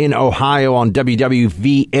 Tom in Ohio on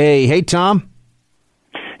WWVA. Hey, Tom.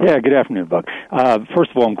 Yeah, good afternoon, Buck. First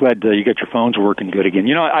of all, I'm glad you got your phones working good again.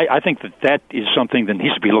 I think that is something that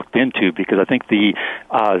needs to be looked into, because I think the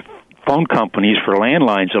phone companies, for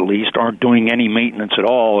landlines at least, aren't doing any maintenance at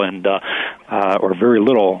all, and or very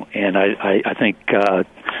little. And I think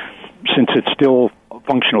since it's still a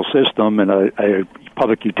functional system and a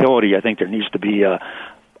public utility, I think there needs to be a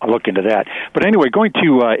look into that. But anyway, going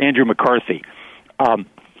to Andrew McCarthy.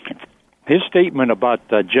 His statement about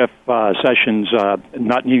Jeff Sessions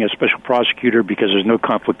not needing a special prosecutor because there's no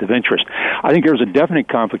conflict of interest. I think there's a definite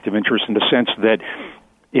conflict of interest in the sense that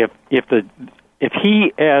if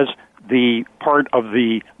he, as the part of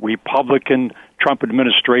the Republican Trump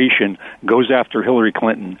administration, goes after Hillary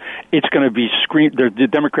Clinton, it's going to be the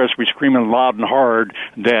Democrats will be screaming loud and hard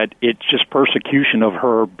that it's just persecution of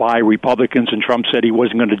her by Republicans, and Trump said he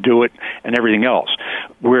wasn't going to do it and everything else.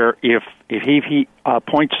 Where if he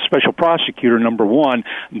appoints a special prosecutor, number one,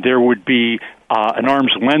 there would be an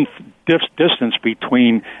arm's length distance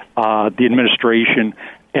between the administration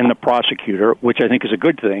and the prosecutor, which I think is a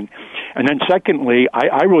good thing. And then secondly,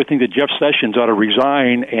 I really think that Jeff Sessions ought to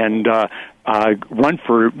resign and run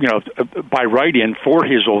for, by write-in for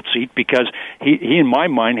his old seat, because he in my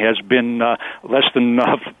mind has been less than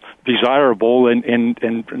desirable and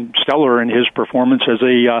stellar in his performance as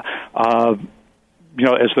as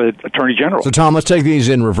the Attorney General. So, Tom, let's take these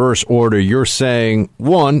in reverse order. You're saying,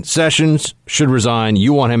 one, Sessions should resign.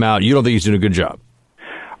 You want him out. You don't think he's doing a good job.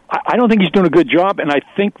 I don't think he's doing a good job, and I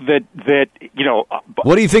think that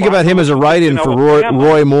what do you think about him as a write-in for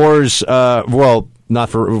Roy Moore's? Not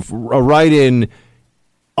for a write-in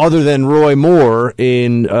other than Roy Moore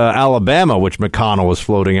in Alabama, which McConnell was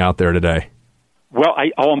floating out there today. Well,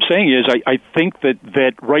 all I'm saying is I think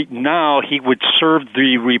that right now he would serve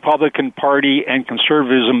the Republican Party and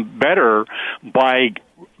conservatism better by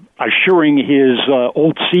assuring his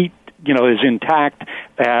old seat is intact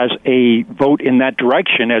as a vote in that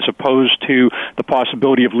direction, as opposed to the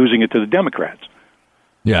possibility of losing it to the Democrats.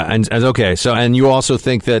 Yeah, and okay, so and you also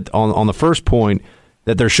think that on the first point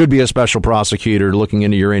that there should be a special prosecutor looking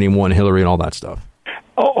into Uranium One, Hillary, and all that stuff.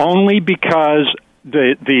 Only because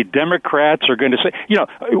the Democrats are going to say,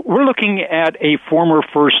 we're looking at a former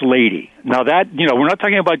first lady. Now that, we're not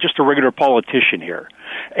talking about just a regular politician here.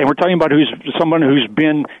 And we're talking about someone who's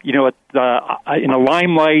been, in the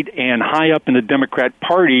limelight and high up in the Democrat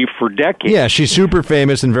Party for decades. Yeah, she's super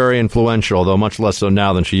famous and very influential, though much less so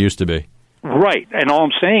now than she used to be. Right. And all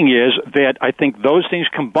I'm saying is that I think those things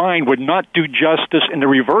combined would not do justice in the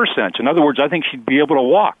reverse sense. In other words, I think she'd be able to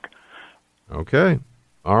walk. Okay.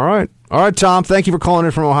 All right, Tom. Thank you for calling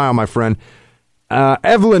in from Ohio, my friend.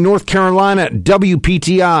 Evelyn, North Carolina,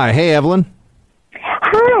 WPTI. Hey, Evelyn.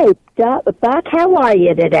 Hi, Buck. How are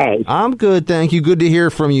you today? I'm good, thank you. Good to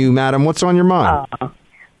hear from you, madam. What's on your mind?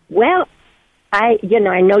 Well, I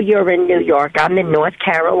know you're in New York. I'm in North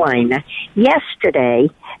Carolina. Yesterday,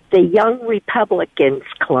 the Young Republicans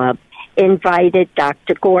Club invited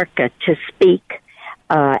Dr. Gorka to speak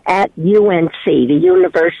at UNC, the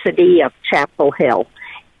University of Chapel Hill,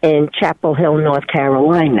 in Chapel Hill, North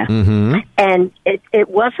Carolina. Mm-hmm. And it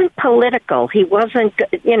wasn't political. He wasn't,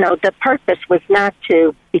 the purpose was not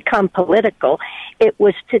to become political. It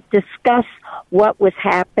was to discuss what was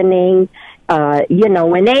happening,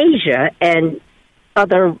 in Asia and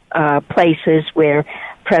other places where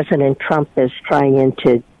President Trump is trying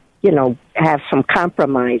to, have some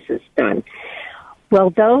compromises done. Well,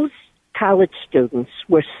 those college students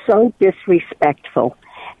were so disrespectful.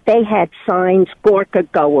 They had signs, Gorka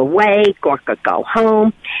go away, Gorka go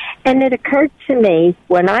home. And it occurred to me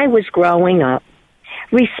when I was growing up,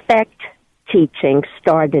 respect teaching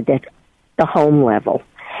started at the home level.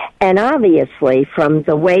 And obviously, from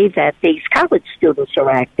the way that these college students are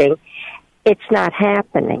acting, it's not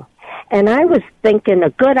happening. And I was thinking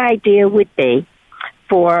a good idea would be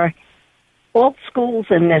for all schools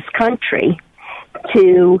in this country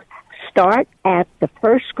to start at the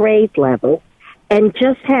first grade level and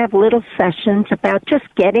just have little sessions about just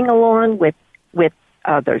getting along with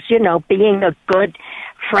others, being a good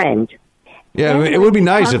friend. Yeah, it would be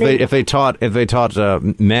nice if they taught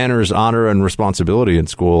manners, honor, and responsibility in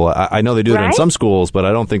school. I know they do that in some schools, but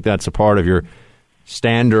I don't think that's a part of your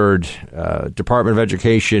standard Department of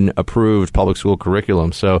Education approved public school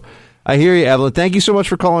curriculum. So I hear you, Evelyn. Thank you so much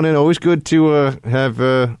for calling in. Always good to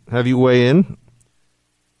have you weigh in.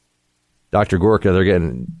 Dr. Gorka,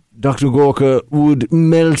 Dr. Gorka would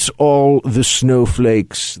melt all the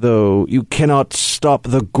snowflakes, though. You cannot stop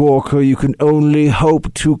the Gorka. You can only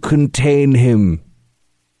hope to contain him.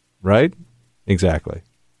 Right? Exactly.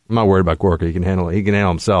 I'm not worried about Gorka. He can handle it. He can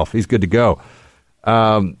handle himself. He's good to go.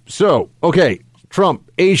 Okay,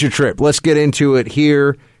 Trump, Asia trip. Let's get into it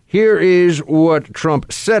here. Here is what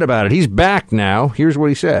Trump said about it. He's back now. Here's what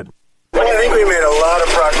he said. I think we made a lot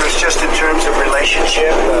of progress just in terms of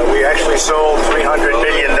relationship. We actually sold $300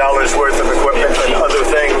 million worth of equipment and other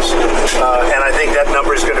things, and I think that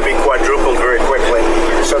number is going to be quadrupled very quickly.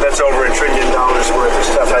 So that's over $1 trillion worth of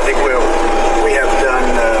stuff. I think we have done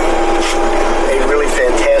a really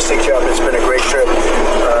fantastic job. It's been a great trip.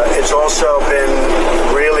 It's also been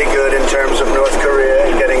really good in terms of North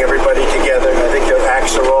Korea and getting everybody together. I think their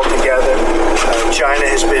acts are all together. China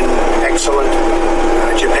has been excellent.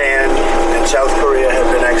 Japan and South Korea have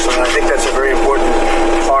been excellent. I think that's a very important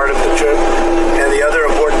part of the trip. And the other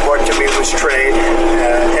important part to me was trade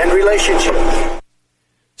and relationships.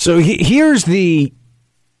 So here's the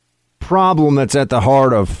problem that's at the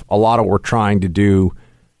heart of a lot of what we're trying to do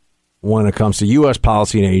when it comes to U.S.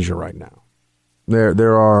 policy in Asia right now.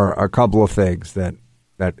 There are a couple of things that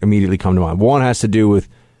immediately come to mind. One has to do with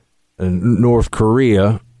North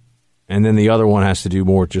Korea, and then the other one has to do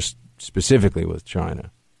more just specifically with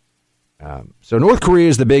China. So North Korea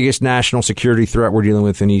is the biggest national security threat we're dealing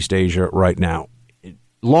with in East Asia right now.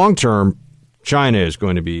 Long term, China is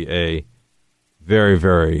going to be a very,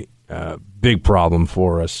 very big problem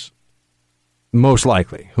for us. Most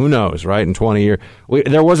likely. Who knows, right? In 20 years.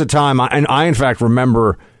 There was a time, and I in fact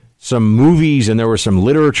remember some movies and there was some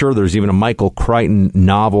literature. There's even a Michael Crichton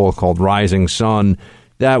novel called Rising Sun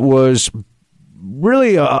that was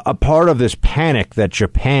really a part of this panic that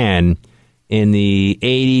Japan in the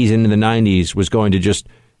 80s into the 90s was going to just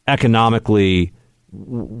economically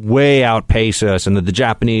way outpace us, and that the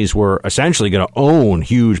Japanese were essentially going to own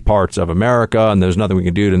huge parts of America, and there's nothing we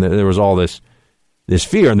could do. And there was all this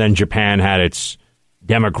fear. And then Japan had its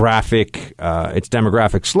demographic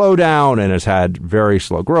slowdown and has had very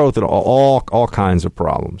slow growth and all kinds of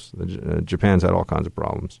problems. Japan's had all kinds of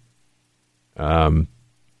problems.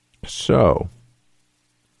 So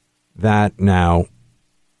that now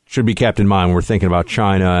should be kept in mind when we're thinking about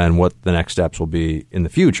China and what the next steps will be in the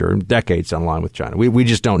future, decades down the line with China. We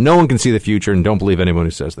just don't. No one can see the future, and don't believe anyone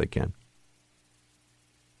who says they can.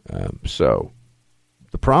 So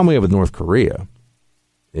problem we have with North Korea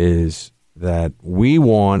is that we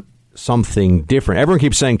want something different. Everyone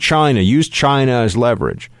keeps saying China, use China as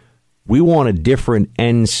leverage. We want a different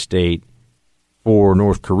end state for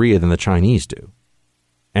North Korea than the Chinese do.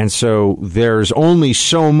 And so there's only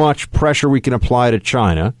so much pressure we can apply to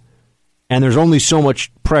China, and there's only so much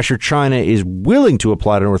pressure China is willing to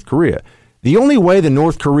apply to North Korea. The only way the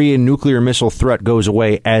North Korean nuclear missile threat goes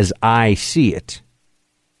away, as I see it,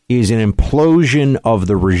 is an implosion of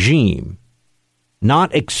the regime.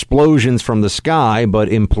 Not explosions from the sky, but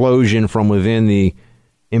implosion from within the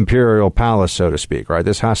imperial palace, so to speak, right?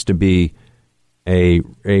 This has to be a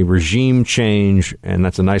regime change, and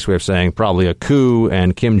that's a nice way of saying probably a coup,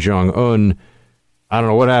 and Kim Jong-un, I don't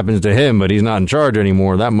know what happens to him, but he's not in charge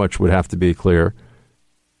anymore. That much would have to be clear.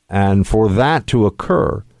 And for that to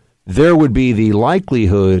occur, there would be the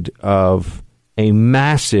likelihood of a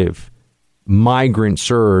massive immigrant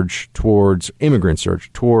surge towards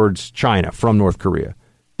China from North Korea.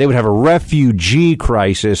 They would have a refugee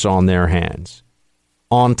crisis on their hands.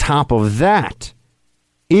 On top of that,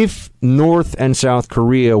 if North and South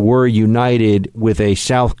Korea were united with a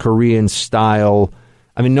South Korean style,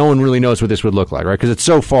 I mean, no one really knows what this would look like, right? Because it's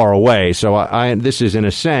so far away. So this is, in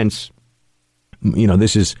a sense,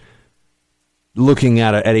 this is looking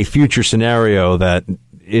at a future scenario that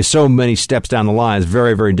is so many steps down the line. It's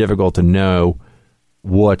very, very difficult to know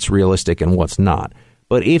what's realistic and what's not.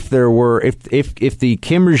 But if the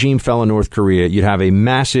Kim regime fell in North Korea, you'd have a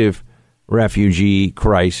massive refugee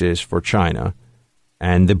crisis for China.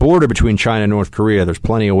 And the border between China and North Korea, there's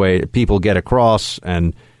plenty of ways people get across,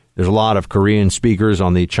 and there's a lot of Korean speakers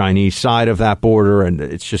on the Chinese side of that border, and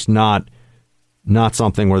it's just not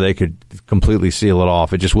something where they could completely seal it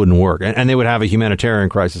off. It just wouldn't work. And they would have a humanitarian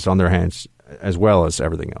crisis on their hands as well as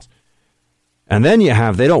everything else. And then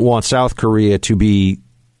they don't want South Korea to be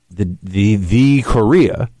the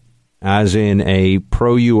Korea, as in a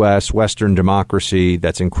pro-U.S. Western democracy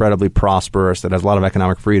that's incredibly prosperous, that has a lot of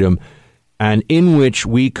economic freedom, and in which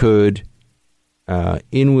we could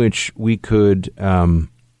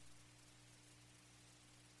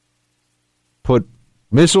put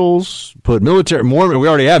missiles, put military more. We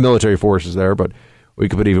already have military forces there, but we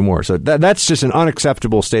could put even more. So that's just an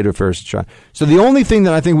unacceptable state of affairs to China. So the only thing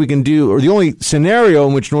that I think we can do, or the only scenario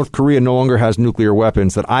in which North Korea no longer has nuclear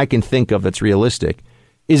weapons that I can think of that's realistic,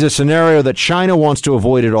 is a scenario that China wants to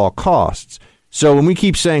avoid at all costs. So when we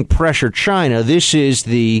keep saying pressure China, this is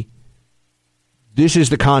the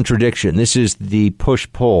contradiction. This is the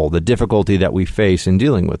push-pull, the difficulty that we face in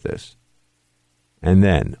dealing with this. And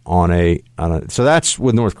then so that's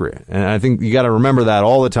with North Korea. And I think you got to remember that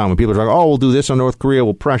all the time when people are talking, we'll do this on North Korea,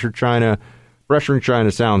 we'll pressure China. Pressuring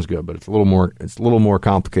China sounds good, but it's a little more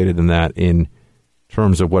complicated than that in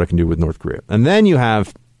terms of what it can do with North Korea. And then you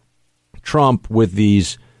have Trump with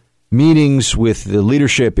these meetings with the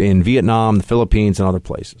leadership in Vietnam, the Philippines, and other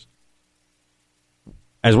places,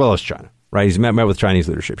 as well as China. Right, he's met with Chinese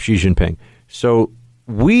leadership, Xi Jinping. So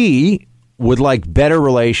we would like better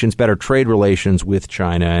relations, better trade relations with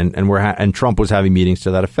China, and Trump was having meetings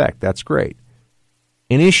to that effect. That's great.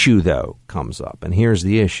 An issue, though, comes up, and here's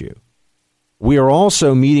the issue. We are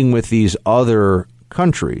also meeting with these other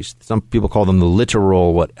countries. Some people call them the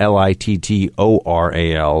littoral, LITTORAL,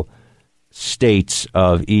 states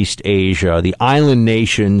of East Asia, the island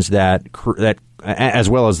nations that as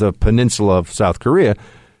well as the peninsula of South Korea.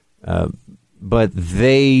 But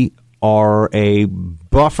they are a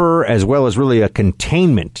buffer as well as really a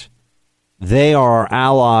containment. They are our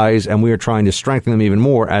allies, and we are trying to strengthen them even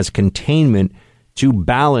more as containment to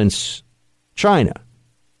balance China,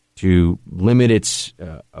 to limit its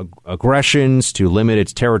aggressions, to limit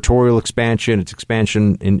its territorial expansion, its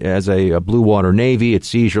expansion as a blue water navy, its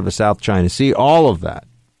seizure of the South China Sea, all of that.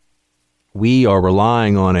 We are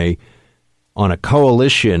relying on a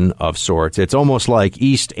coalition of sorts. It's almost like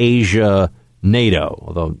East Asia NATO,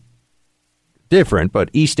 although different, but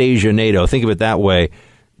East Asia NATO. Think of it that way.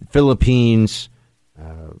 Philippines,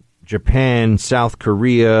 Japan, South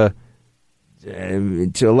Korea,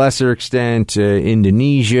 to a lesser extent,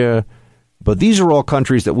 Indonesia. But these are all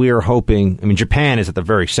countries that we are hoping, Japan is at the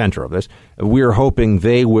very center of this. We are hoping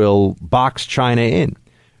they will box China in.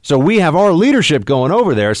 So we have our leadership going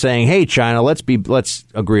over there saying, hey, China, let's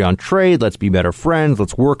agree on trade. Let's be better friends.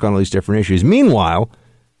 Let's work on all these different issues. Meanwhile,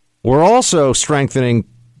 we're also strengthening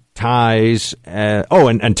ties.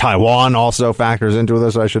 And Taiwan also factors into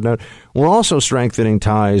this, I should note. We're also strengthening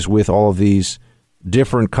ties with all of these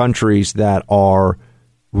different countries that are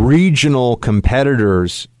regional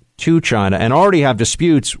competitors to China and already have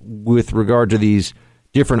disputes with regard to these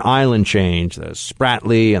different island chains, the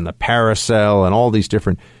Spratly and the Paracel and all these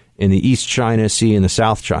different in the East China Sea and the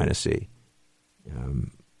South China Sea.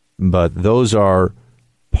 But those are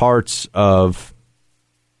parts of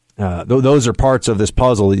this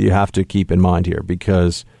puzzle that you have to keep in mind here,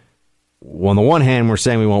 because on the one hand, we're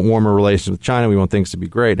saying we want warmer relations with China, we want things to be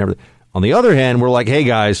great and everything. On the other hand, we're like, hey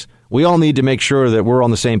guys, we all need to make sure that we're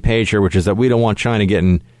on the same page here, which is that we don't want China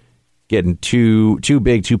getting too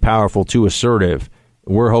big, too powerful, too assertive.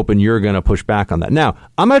 We're hoping you're going to push back on that. Now,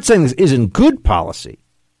 I'm not saying this isn't good policy.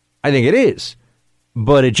 I think it is.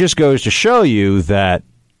 But it just goes to show you that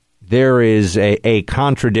there is a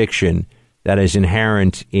contradiction that is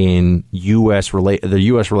inherent in the U.S.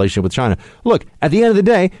 relationship with China. Look, at the end of the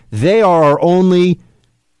day, they are our only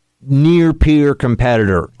near-peer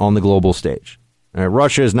competitor on the global stage.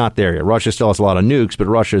 Russia is not there yet. Russia still has a lot of nukes, but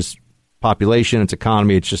Russia's population, its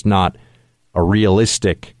economy, it's just not a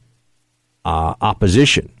realistic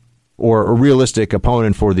opposition or a realistic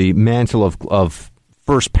opponent for the mantle of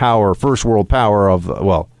first world power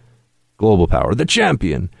of, global power, the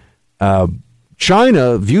champion.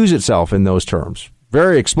 China views itself in those terms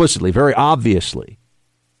very explicitly, very obviously.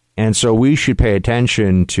 And so we should pay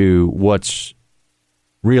attention to what's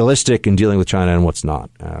realistic in dealing with China and what's not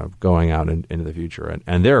going out into the future.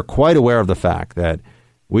 And they're quite aware of the fact that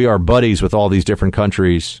we are buddies with all these different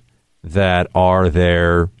countries that are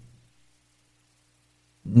their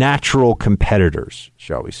natural competitors,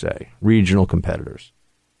 shall we say, regional competitors.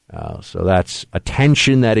 So that's a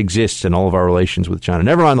tension that exists in all of our relations with China.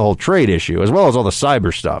 Never mind the whole trade issue, as well as all the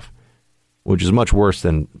cyber stuff, which is much worse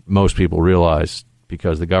than most people realize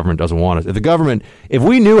because the government doesn't want it. If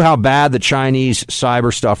we knew how bad the Chinese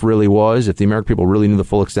cyber stuff really was, if the American people really knew the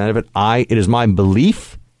full extent of it, it is my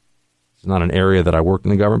belief, it's not an area that I worked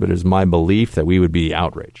in the government, but it is my belief that we would be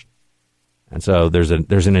outraged. And so there's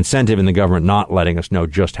an incentive in the government not letting us know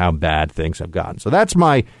just how bad things have gotten. So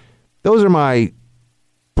those are my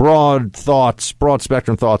broad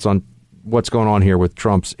spectrum thoughts on what's going on here with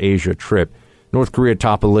Trump's Asia trip. North Korea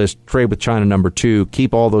top of the list, trade with China number 2.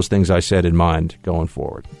 Keep all those things I said in mind going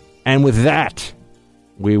forward. And with that,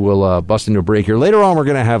 we will bust into a break here. Later on, we're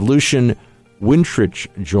going to have Lucian Wintrich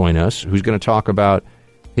join us, who's going to talk about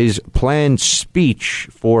his planned speech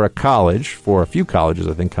for a few colleges,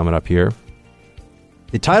 I think, coming up here.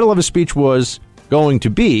 The title of his speech was going to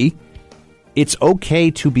be, "It's Okay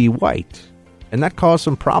to Be White." And that caused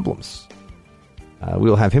some problems.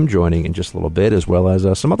 We'll have him joining in just a little bit, as well as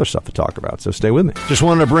some other stuff to talk about. So stay with me. Just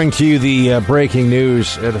wanted to bring to you the breaking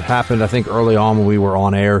news. It happened, I think, early on when we were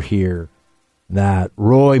on air here, that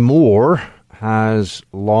Roy Moore has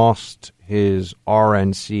lost his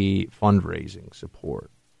RNC fundraising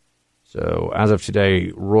support. So as of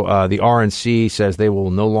today, the RNC says they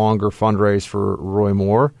will no longer fundraise for Roy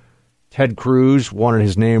Moore. Ted Cruz wanted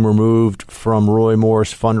his name removed from Roy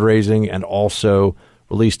Moore's fundraising and also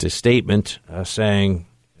released a statement saying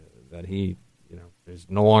that he is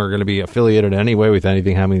no longer going to be affiliated in any way with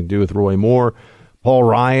anything having to do with Roy Moore. Paul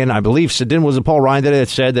Ryan, I believe, was it Paul Ryan that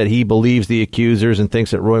said that he believes the accusers and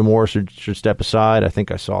thinks that Roy Moore should step aside? I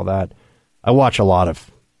think I saw that. I watch a lot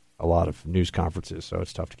of news conferences, so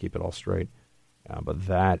it's tough to keep it all straight. But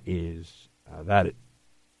that is that.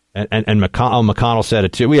 And McConnell said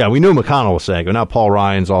it too. Yeah, we knew McConnell was saying it, but now Paul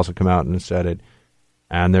Ryan's also come out and said it.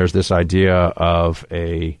 And there's this idea of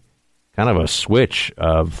a kind of a switch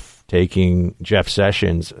of taking Jeff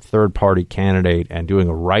Sessions, a third-party candidate, and doing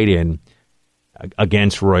a write-in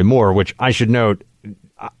against Roy Moore, which I should note,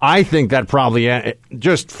 I think that probably,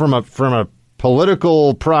 just from a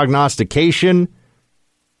political prognostication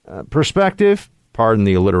perspective, pardon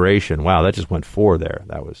the alliteration. Wow, that just went 4 there.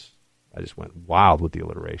 I just went wild with the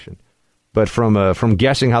alliteration. But from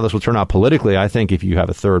guessing how this will turn out politically, I think if you have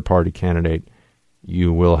a third-party candidate,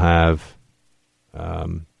 you will have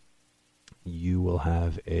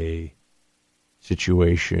a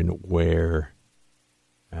situation where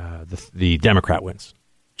the Democrat wins,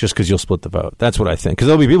 just because you'll split the vote. That's what I think. Because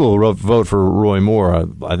there'll be people who will vote for Roy Moore.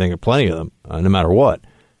 I think plenty of them, no matter what,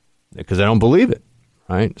 because they don't believe it.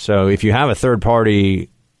 Right. So if you have a third party.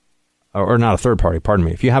 Or not a third party, pardon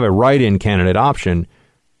me. If you have a write-in candidate option,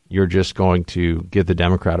 you're just going to give the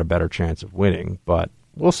Democrat a better chance of winning. But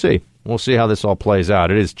we'll see. We'll see how this all plays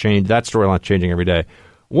out. It is changed. That storyline's changing every day.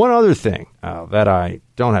 One other thing that I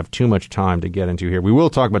don't have too much time to get into here. We will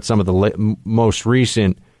talk about some of the most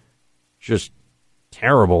recent, just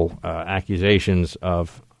terrible accusations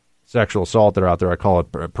of sexual assault that are out there. I call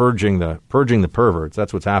it purging the perverts.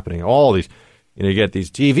 That's what's happening. All these. You get these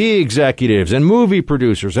TV executives and movie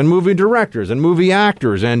producers and movie directors and movie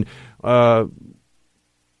actors and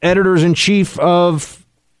editors-in-chief of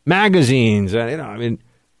magazines. And,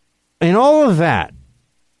 in all of that,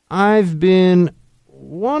 I've been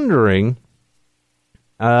wondering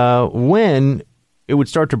when it would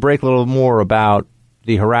start to break a little more about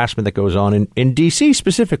the harassment that goes on in D.C.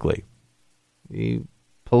 specifically, the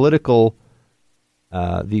political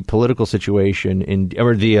situation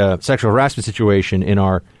or the sexual harassment situation in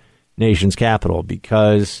our nation's capital.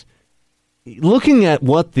 Because looking at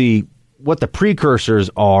what the precursors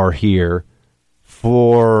are here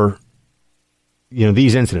for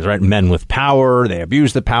these incidents, right? Men with power, they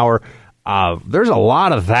abuse the power. There's a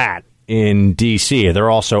lot of that in D.C. They're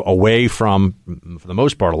also away from, for the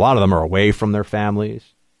most part, a lot of them are away from their families.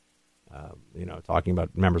 Talking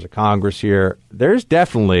about members of Congress here, there's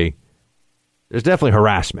definitely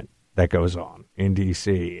harassment that goes on in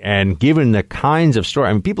D.C. And given the kinds of stories,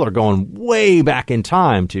 I mean, people are going way back in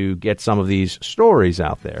time to get some of these stories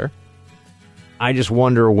out there. I just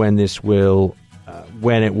wonder when this will,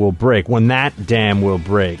 when it will break, when that dam will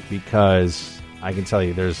break, because I can tell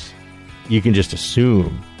you you can just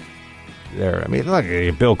assume there. I mean, look,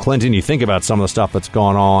 Bill Clinton, you think about some of the stuff that's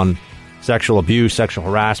gone on, sexual abuse, sexual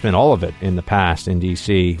harassment, all of it in the past in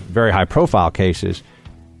D.C., very high-profile cases.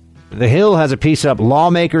 The Hill has a piece up,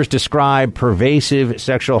 lawmakers describe pervasive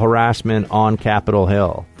sexual harassment on Capitol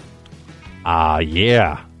Hill.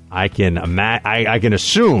 Yeah, I can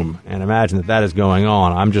assume and imagine that is going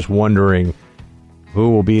on. I'm just wondering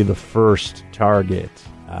who will be the first target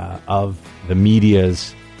of the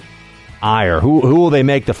media's ire. Who will they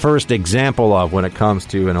make the first example of when it comes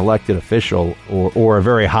to an elected official or a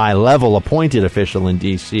very high-level appointed official in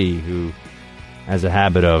D.C. who has a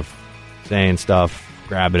habit of saying stuff,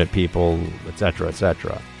 grabbing at people, etc.,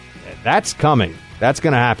 etc. That's coming. That's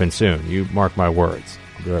going to happen soon. You mark my words.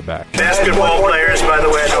 I'll be right back. Basketball players, by the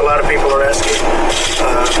way, I know a lot of people are asking.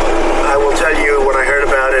 I will tell you when I heard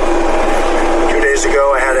about it 2 days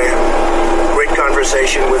ago, I had a great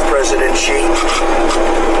conversation with President Xi.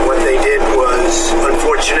 What they did was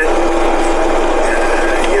unfortunate.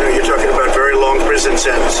 You're talking about very long prison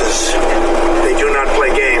sentences. They do not play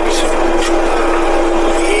games.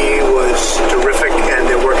 He was terrific, and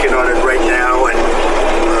they're working on it right now, and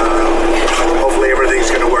hopefully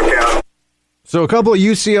everything's going to work out. So a couple of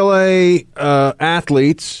UCLA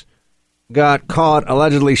athletes got caught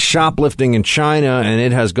allegedly shoplifting in China, and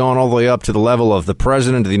it has gone all the way up to the level of the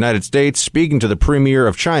President of the United States speaking to the Premier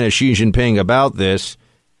of China, Xi Jinping, about this.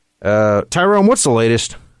 Tyrone, what's the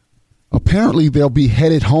latest? Apparently, they'll be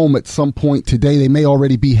headed home at some point today. They may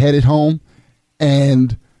already be headed home,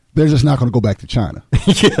 and they're just not going to go back to China.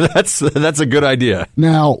 Yeah, that's a good idea.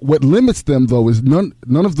 Now, what limits them, though, is none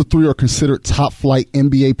of the three are considered top-flight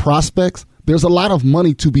NBA prospects. There's a lot of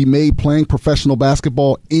money to be made playing professional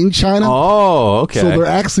basketball in China. Oh, okay. So there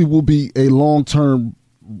actually will be a long-term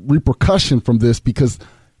repercussion from this, because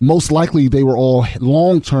most likely they were all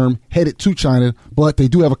long-term headed to China, but they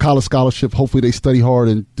do have a college scholarship. Hopefully they study hard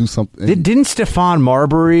and do something. Didn't Stephon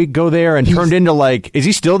Marbury go there and turned into, is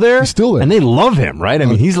he still there? He's still there. And they love him, right? I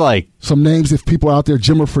mean, he's like... Some names, if people are out there,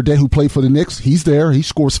 Jimmer Fredette, who played for the Knicks, he's there. He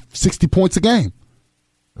scores 60 points a game.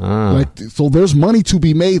 So there's money to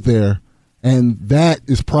be made there, and that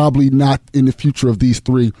is probably not in the future of these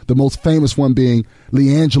three, the most famous one being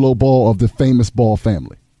LiAngelo Ball of the famous Ball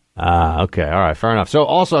family. Okay. All right. Fair enough. So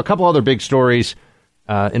also a couple other big stories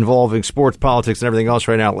involving sports, politics, and everything else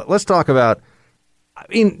right now. Let's talk about,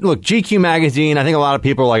 look, GQ magazine, I think a lot of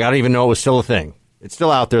people are like, I don't even know it was still a thing. It's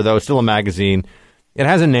still out there, though. It's still a magazine. It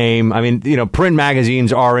has a name. I mean, print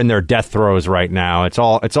magazines are in their death throes right now. It's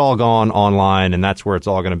all gone online, and that's where it's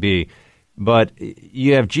all going to be. But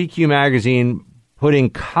you have GQ magazine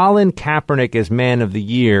putting Colin Kaepernick as Man of the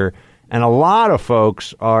Year, and a lot of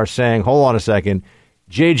folks are saying, hold on a second,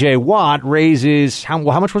 J.J. Watt raises, how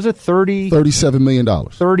much was it? $37 million.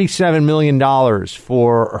 $37 million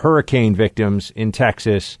for hurricane victims in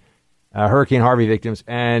Texas, Hurricane Harvey victims,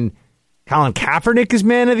 and Colin Kaepernick is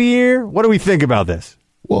Man of the Year? What do we think about this?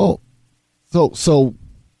 Well, so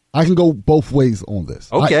I can go both ways on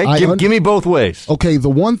this. Okay, give me both ways. Okay, the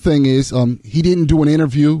one thing is he didn't do an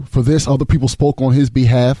interview for this. Other people spoke on his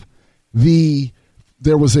behalf.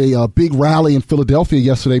 There was a big rally in Philadelphia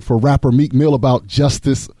yesterday for rapper Meek Mill about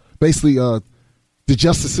justice, basically the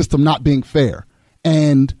justice system not being fair.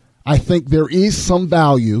 And I think there is some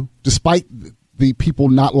value, despite the people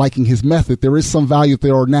not liking his method, there is some value.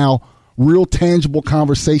 There are now real tangible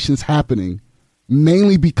conversations happening,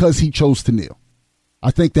 mainly because he chose to kneel. I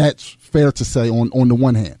think that's fair to say on the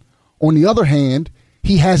one hand. On the other hand,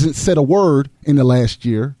 he hasn't said a word in the last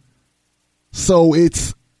year. So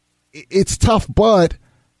it's tough, but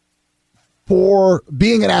for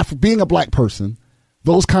being a black person,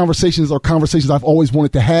 those conversations are conversations I've always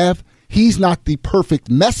wanted to have. He's not the perfect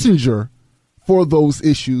messenger for those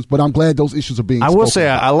issues, but I'm glad those issues are being spoken I will say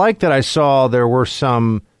about. I like that I saw there were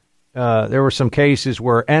some cases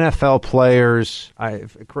where NFL players, I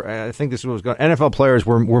think this was going, NFL players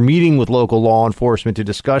were meeting with local law enforcement to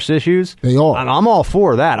discuss issues. They are. And I'm all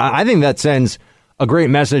for that. I think that sends a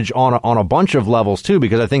great message on a bunch of levels, too,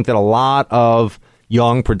 because I think that a lot of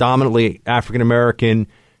young, predominantly African-American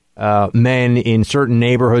men in certain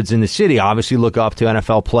neighborhoods in the city obviously look up to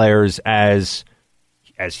NFL players as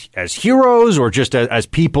heroes or just as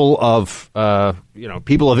people of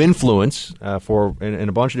people of influence in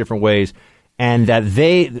a bunch of different ways, and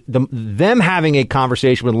that them having a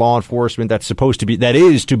conversation with law enforcement that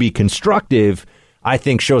is to be constructive, I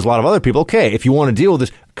think shows a lot of other people, okay, if you want to deal with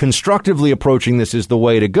this, constructively approaching this is the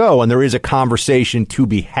way to go, and there is a conversation to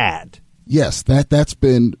be had. Yes, that's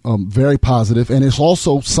been very positive, and it's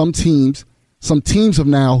also some teams of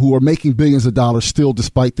now who are making billions of dollars still,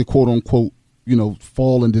 despite the quote unquote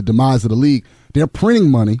fall and the demise of the league. They're printing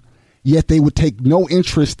money, yet they would take no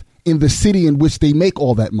interest in the city in which they make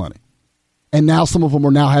all that money. And now some of them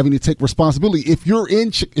are now having to take responsibility. If you're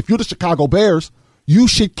the Chicago Bears, you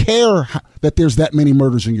should care that there's that many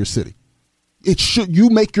murders in your city. You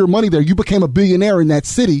make your money there. You became a billionaire in that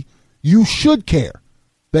city. You should care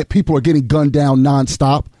that people are getting gunned down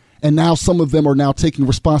nonstop. And now some of them are now taking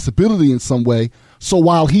responsibility in some way. So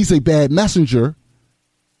while he's a bad messenger,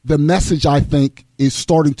 the message, I think, is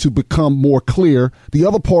starting to become more clear. The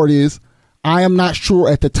other part is, I am not sure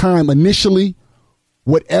at the time, initially,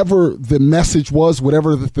 whatever the message was,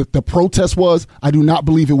 whatever the protest was, I do not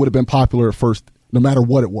believe it would have been popular at first, no matter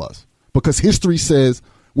what it was. Because history says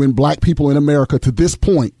when black people in America, to this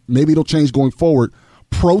point, maybe it'll change going forward,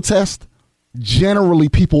 protest, generally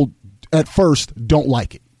people at first don't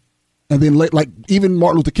like it. And then, like even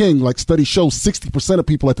Martin Luther King, like studies show 60% of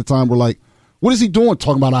people at the time were like, what is he doing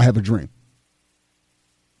talking about I have a dream?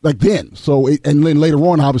 Like then. And then later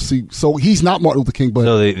on, obviously, so he's not Martin Luther King, but.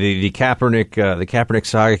 So the Kaepernick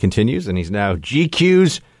saga continues, and he's now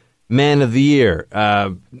GQ's Man of the Year.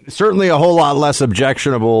 Certainly a whole lot less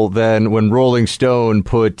objectionable than when Rolling Stone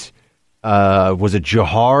put, was it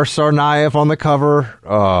Jahar Tsarnaev on the cover?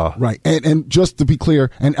 Right. And just to be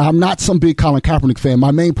clear, and I'm not some big Colin Kaepernick fan,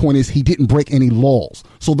 my main point is he didn't break any laws.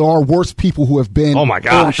 So there are worse people who have been on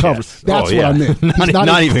covers. Yes. That's what I meant. He's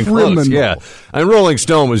not even criminal. close. Yeah. And Rolling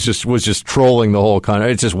Stone was just trolling the whole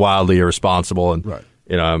country. It's just wildly irresponsible. And,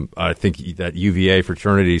 I think that UVA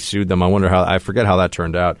fraternity sued them. I forget how that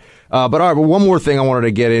turned out. But all right, one more thing I wanted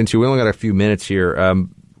to get into. We only got a few minutes here.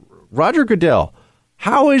 Roger Goodell.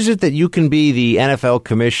 How is it that you can be the NFL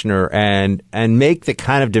commissioner and make the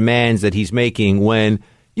kind of demands that he's making when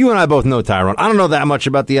you and I both know, Tyrone? I don't know that much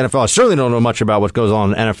about the NFL. I certainly don't know much about what goes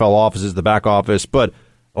on in NFL offices, the back office, but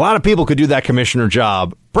a lot of people could do that commissioner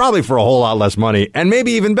job probably for a whole lot less money and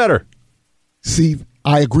maybe even better. See,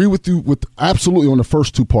 I agree with you absolutely on the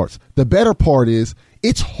first two parts. The better part is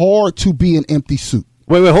it's hard to be an empty suit.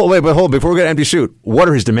 Wait, before we get an empty suit, what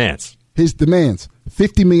are his demands? His demands,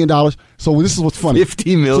 $50 million. So this is what's funny.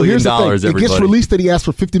 $50 million, so here's the thing. everybody. It gets released that he asked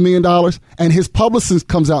for $50 million, and his publicist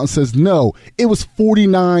comes out and says, no, it was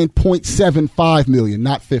 $49.75 million,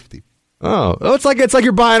 not $50. Oh, it's like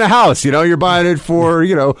you're buying a house. You're buying it for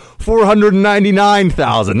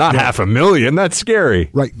 $499,000, not $500,000. That's scary.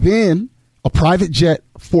 Right. Then a private jet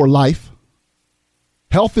for life,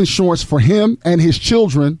 health insurance for him and his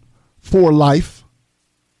children for life,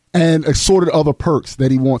 and assorted other perks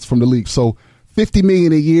that he wants from the league. So $50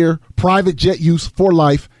 million a year, private jet use for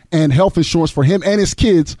life, and health insurance for him and his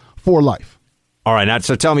kids for life. All right, now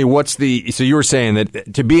so tell me so you were saying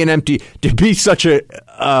that to be such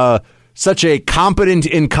a competent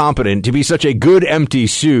incompetent, to be such a good empty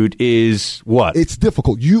suit is what? It's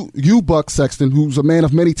difficult. You Buck Sexton, who's a man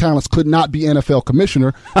of many talents, could not be NFL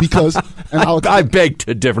commissioner because I beg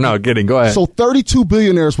to differ. No, kidding. Go ahead. So 32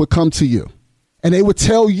 billionaires would come to you. And they would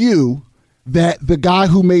tell you that the guy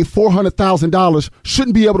who made $400,000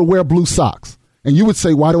 shouldn't be able to wear blue socks. And you would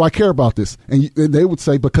say, why do I care about this? And they would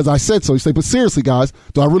say, because I said so. You say, but seriously, guys,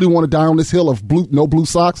 do I really want to die on this hill of no blue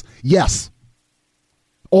socks? Yes.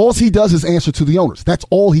 All he does is answer to the owners. That's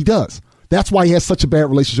all he does. That's why he has such a bad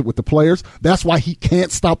relationship with the players. That's why he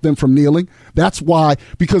can't stop them from kneeling. That's why,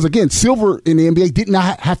 because again, Silver in the NBA did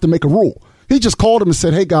not have to make a rule. He just called them and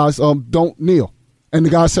said, hey, guys, don't kneel. And the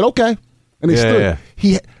guy said, okay. And they stood.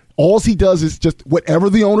 Yeah. All he does is just whatever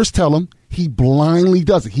the owners tell him, he blindly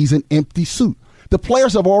does it. He's an empty suit. The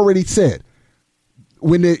players have already said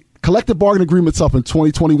when the collective bargaining agreement's up in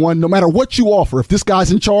 2021, no matter what you offer, if this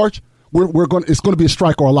guy's in charge, it's going to be a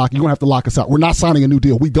strike or a lock. You're going to have to lock us out. We're not signing a new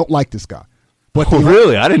deal. We don't like this guy. But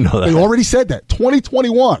really? I didn't know that. They already said that.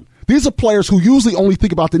 2021. These are players who usually only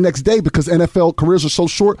think about the next day because NFL careers are so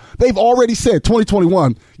short. They've already said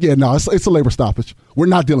 2021, it's a labor stoppage. We're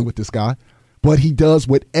not dealing with this guy. But he does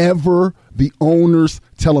whatever the owners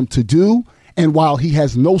tell him to do. And while he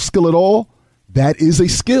has no skill at all, that is a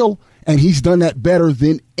skill. And he's done that better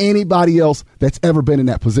than anybody else that's ever been in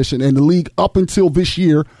that position. And the league, up until this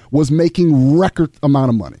year, was making record amount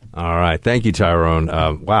of money. All right. Thank you, Tyrone.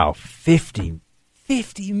 Wow. $50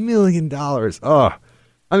 million. Oh,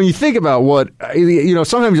 I mean, you think about what,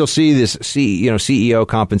 sometimes you'll see this CEO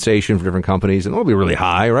compensation for different companies, and it'll be really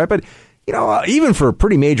high, right? But, even for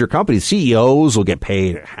pretty major companies, CEOs will get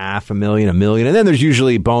paid $500,000, $1 million, and then there's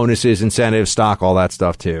usually bonuses, incentives, stock, all that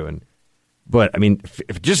stuff too. But I mean,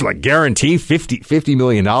 if just like guarantee $50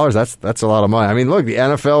 million, that's a lot of money. I mean, look, the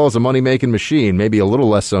NFL is a money making machine. Maybe a little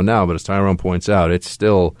less so now, but as Tyrone points out, it's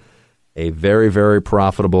still a very, very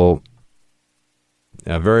profitable,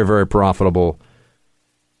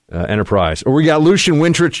 enterprise. We got Lucian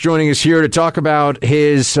Wintrich joining us here to talk about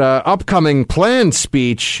his upcoming planned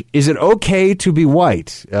speech. Is it okay to be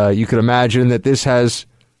white? You can imagine that this has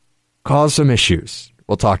caused some issues.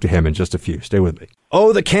 We'll talk to him in just a few. Stay with me.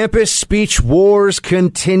 Oh, the campus speech wars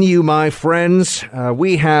continue, my friends.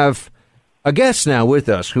 We have a guest now with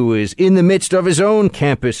us who is in the midst of his own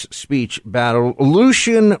campus speech battle.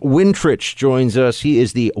 Lucian Wintrich joins us. He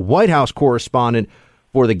is the White House correspondent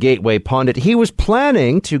for the Gateway Pundit. He was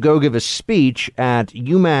planning to go give a speech at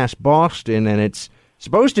UMass Boston, and was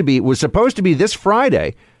supposed to be this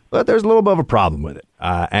Friday, but there's a little bit of a problem with it,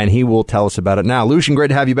 and he will tell us about it now. Lucian, great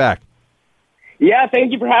to have you back. Yeah,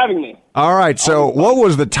 thank you for having me. All right, so what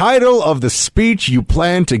was the title of the speech you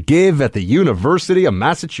planned to give at the University of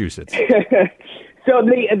Massachusetts? So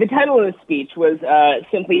the title of the speech was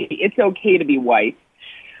simply, "It's Okay to Be White,"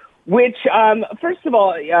 which, first of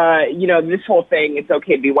all, this whole thing, "It's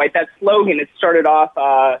okay to be white," that slogan, it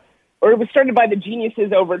was started by the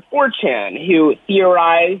geniuses over at 4chan, who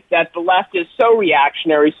theorized that the left is so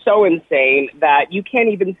reactionary, so insane, that you can't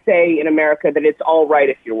even say in America that it's all right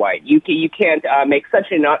if you're white. You can't make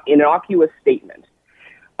such an innocuous statement.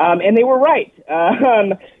 And they were right.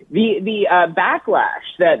 The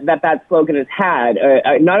backlash that slogan has had,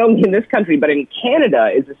 not only in this country, but in Canada,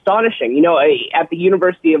 is astonishing. At the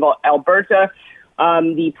University of Alberta,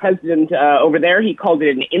 the president over there, he called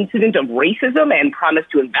it an incident of racism and promised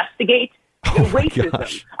to investigate racism.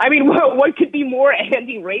 Gosh. I mean, what could be more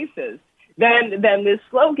anti-racist than this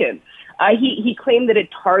slogan? He claimed that it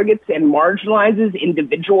targets and marginalizes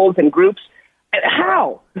individuals and groups.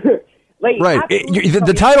 How? Right.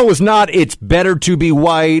 The title was not "It's better to be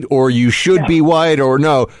white" or "You should be white" or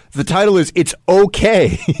no. The title is "It's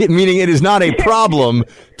okay," meaning it is not a problem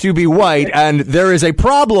to be white, and there is a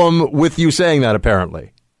problem with you saying that,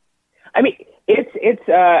 apparently. I mean, it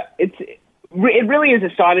really is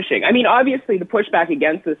astonishing. I mean, obviously, the pushback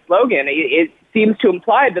against this slogan, it seems to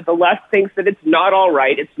imply that the left thinks that it's not all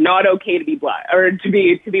right, it's not okay to be black or to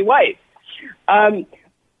be white. I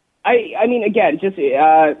mean, again, just.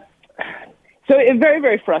 So it's very,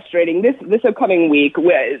 very frustrating. This upcoming week,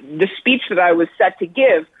 the speech that I was set to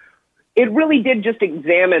give, it really did just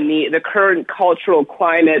examine the current cultural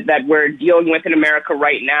climate that we're dealing with in America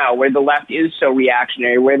right now, where the left is so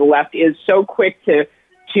reactionary, where the left is so quick to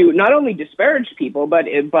not only disparage people, but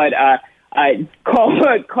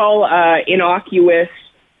call innocuous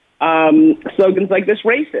slogans like this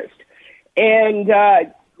racist. And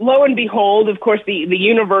lo and behold, of course, the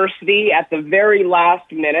university, at the very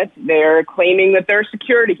last minute, they're claiming that there are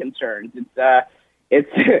security concerns.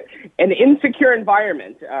 It's an insecure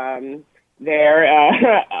environment there.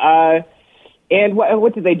 And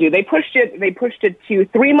what did they do? They pushed it to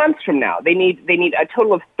 3 months from now. They need a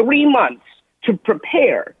total of 3 months to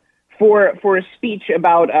prepare for a speech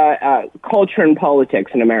about culture and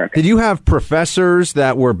politics in America. Did you have professors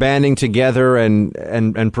that were banding together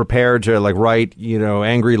and prepared to write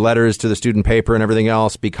angry letters to the student paper and everything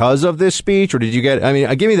else because of this speech, or did you get? I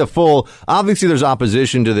mean, give me the full. Obviously, there's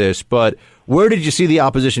opposition to this, but where did you see the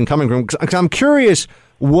opposition coming from? 'Cause I'm curious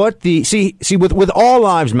what the see with All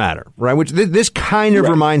Lives Matter, right? Which this kind of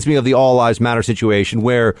reminds me of the All Lives Matter situation,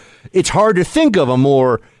 where it's hard to think of a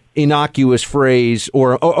more innocuous phrase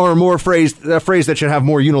or more phrase that should have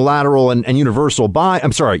more unilateral and universal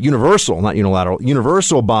universal, not unilateral,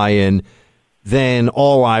 universal buy-in than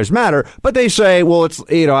All Lives Matter. But they say, well, it's,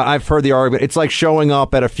 I've heard the argument. It's like showing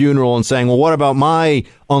up at a funeral and saying, well, what about my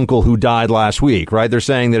uncle who died last week, right? They're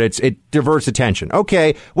saying that it diverts attention.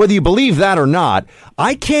 Okay, whether you believe that or not,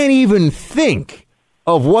 I can't even think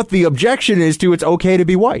of what the objection is to "It's okay to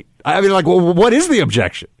be white." I mean, what is the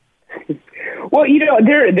objection? Well,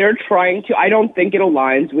 they're trying to. I don't think it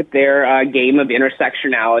aligns with their game of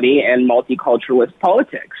intersectionality and multiculturalist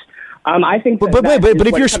politics. I think. But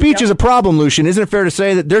if your speech is a problem, Lucian, isn't it fair to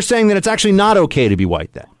say that they're saying that it's actually not okay to be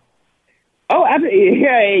white then? Oh, absolutely.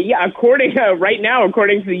 Yeah. According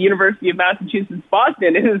to the University of Massachusetts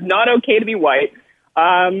Boston, it is not okay to be white.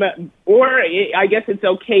 Or I guess it's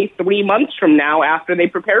okay 3 months from now after they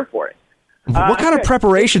prepare for it. What kind of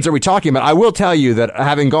preparations are we talking about? I will tell you that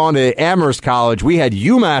having gone to Amherst College, we had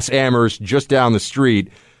UMass Amherst just down the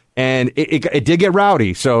street, and it did get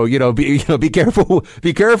rowdy. So be careful.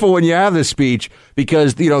 Be careful when you have this speech,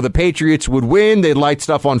 because the Patriots would win, they'd light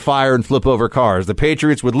stuff on fire and flip over cars. The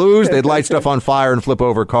Patriots would lose, they'd light stuff on fire and flip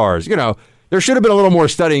over cars. There should have been a little more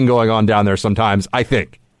studying going on down there sometimes, I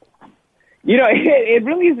think. It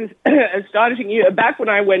really is astonishing. Back when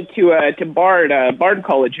I went to Bard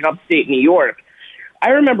College in upstate New York, I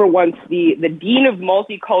remember once the dean of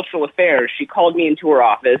multicultural affairs, she called me into her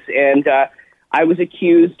office, and I was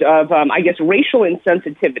accused of, racial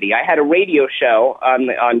insensitivity. I had a radio show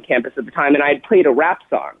on campus at the time, and I had played a rap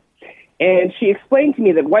song. And she explained to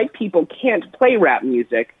me that white people can't play rap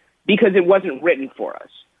music because it wasn't written for us.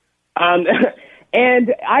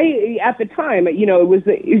 And I, at the time, it was,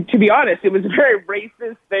 to be honest, it was a very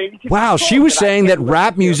racist thing. Wow, she was saying that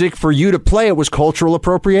rap music, for you to play it, was cultural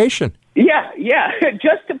appropriation. Yeah,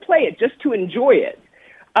 just to play it, just to enjoy it.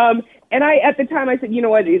 And at the time, I said, you know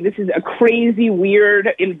what, this is a crazy, weird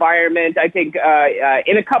environment. I think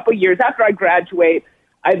in a couple years after I graduate,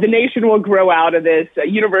 the nation will grow out of this.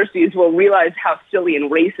 Universities will realize how silly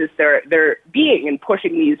and racist they're being and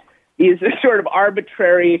pushing these sort of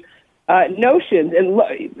arbitrary notions. And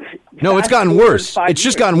no, it's gotten worse. It's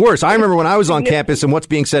just gotten worse. I remember when I was on campus and what's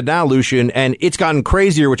being said now, Lucian, and it's gotten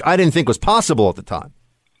crazier, which I didn't think was possible at the time.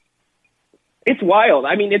 It's wild.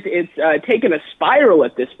 I mean, it's taken a spiral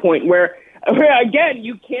at this point where, again,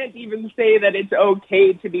 you can't even say that it's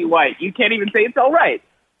okay to be white. You can't even say it's all right.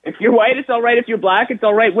 If you're white, it's all right. If you're black, it's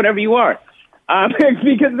all right, whatever you are.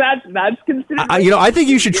 Because that's considered. I think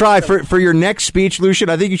you should try for your next speech, Lucian.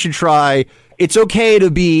 I think you should try. It's okay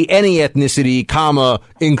to be any ethnicity,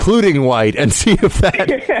 including white, and see if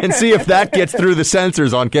that gets through the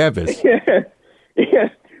censors on campus. Yeah.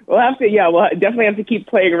 We'll definitely have to keep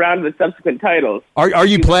playing around with subsequent titles. Are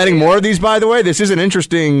you planning more of these, by the way? This is an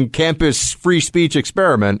interesting campus free speech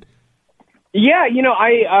experiment. Yeah,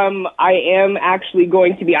 I am actually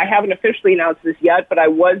going to be. I haven't officially announced this yet, but I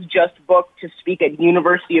was just booked to speak at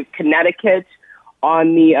University of Connecticut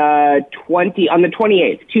on the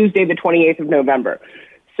 28th, Tuesday, the 28th of November.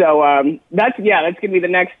 So that's going to be the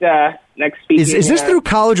next speaking. Is this through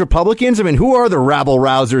college Republicans? I mean, who are the rabble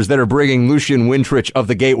rousers that are bringing Lucian Wintrich of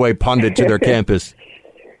the Gateway Pundit to their campus?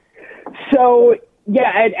 So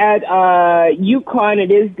at UConn,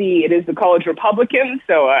 it is the college Republicans.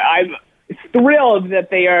 So I'm thrilled that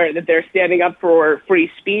they're standing up for free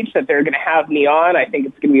speech, that they're going to have me on. I think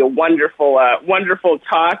it's going to be a wonderful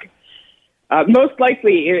talk. Most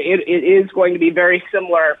likely, it is going to be very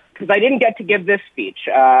similar, because I didn't get to give this speech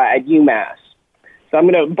at UMass, so I'm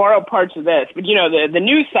going to borrow parts of this. But the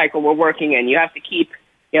news cycle we're working in, you have to keep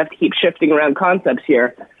shifting around concepts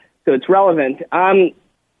here, so it's relevant.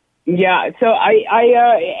 So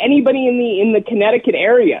I anybody in the Connecticut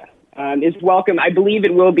area is welcome. I believe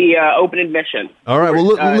it will be open admission. All right.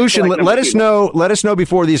 Well, Lucian, let us know. Let us know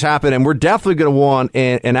before these happen, and we're definitely going to want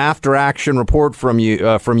an after action report from you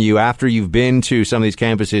after you've been to some of these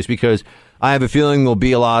campuses, because I have a feeling there'll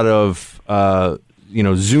be a lot of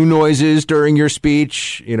zoo noises during your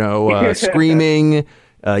speech. Screaming,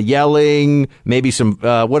 yelling, maybe some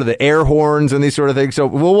what are the air horns and these sort of things. So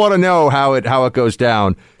we'll want to know how it goes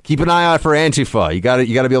down. Keep an eye out for Antifa. You got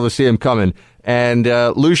to be able to see him coming. And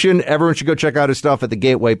Lucian, everyone should go check out his stuff at the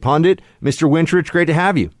Gateway Pundit. Mr. Wintrich, great to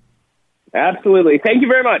have you. Absolutely. Thank you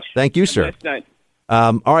very much. Thank you, sir. Nice night.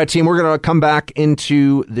 All right, team, we're going to come back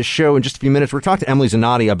into the show in just a few minutes. We're talking to Emily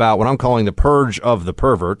Zanotti about what I'm calling the purge of the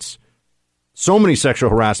perverts. So many sexual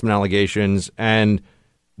harassment allegations, and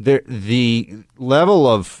the level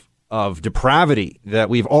of depravity that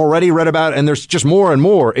we've already read about, and there's just more and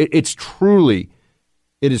more. It is truly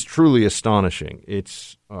astonishing.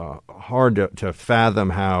 It's hard to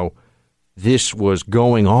fathom how this was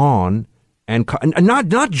going on, and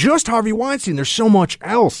not just Harvey Weinstein. There's so much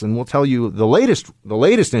else, and we'll tell you the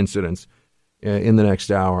latest incidents in the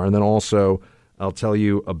next hour, and then also I'll tell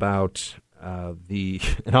you about an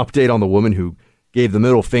update on the woman who gave the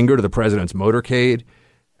middle finger to the president's motorcade.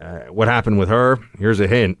 What happened with her? Here's a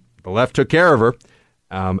hint: the left took care of her.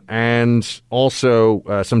 And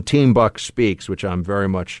also some Team Buck Speaks, which I'm very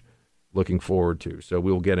much looking forward to. So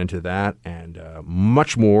we'll get into that and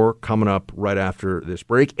much more coming up right after this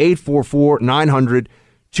break. 844-900-2825,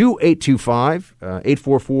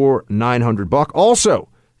 844-900-BUCK. Also,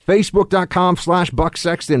 Facebook.com/Buck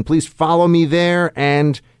Sexton. Please follow me there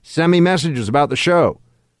and send me messages about the show.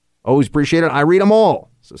 Always appreciate it. I read them all.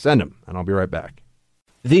 So send them, and I'll be right back.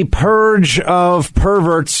 The purge of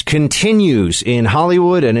perverts continues in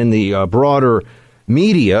Hollywood and in the broader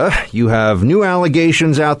media. You have new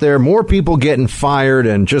allegations out there, more people getting fired,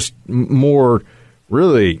 and just more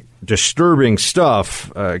really disturbing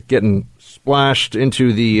stuff getting splashed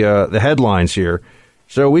into the headlines here.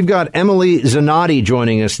 So we've got Emily Zanotti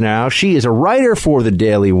joining us now. She is a writer for the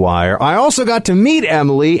Daily Wire. I also got to meet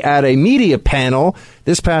Emily at a media panel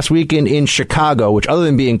this past weekend in Chicago, which, other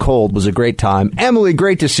than being cold, was a great time. Emily,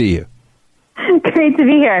 great to see you. Great to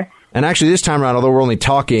be here. And actually, this time around, although we're only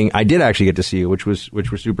talking, I did actually get to see you, which was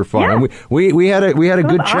super fun. Yeah. And we had a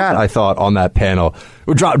good chat, I thought, on that panel.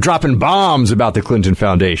 We're dropping bombs about the Clinton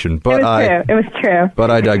Foundation, but it was true.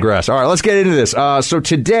 But I digress. All right, let's get into this. So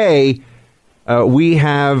today, we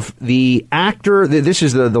have the actor. This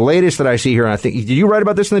is the latest that I see here. And I think, did you write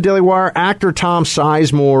about this in the Daily Wire? Actor Tom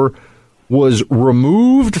Sizemore was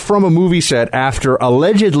removed from a movie set after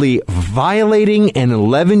allegedly violating an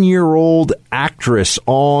 11-year-old actress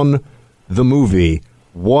on the movie.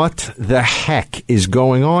 What the heck is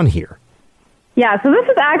going on here? Yeah, so this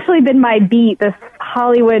has actually been my beat, this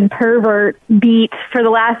Hollywood pervert beat for the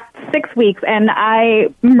last 6 weeks, and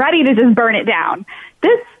I'm ready to just burn it down.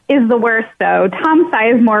 This is the worst, though. Tom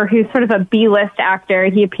Sizemore, who's sort of a B-list actor,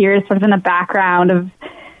 he appears sort of in the background of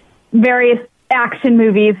various action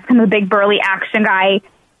movies, kind of a big burly action guy.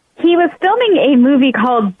 He was filming a movie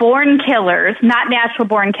called Born Killers, not Natural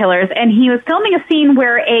Born Killers, and he was filming a scene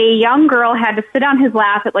where a young girl had to sit on his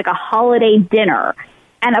lap at like a holiday dinner.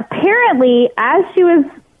 And apparently, as she was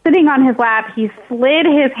sitting on his lap, he slid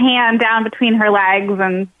his hand down between her legs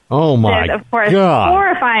and did, of course,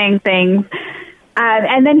 horrifying things.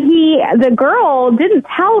 And then the girl didn't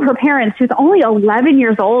tell her parents. She was only 11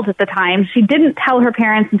 years old at the time. She didn't tell her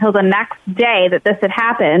parents until the next day that this had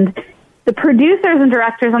happened. The producers and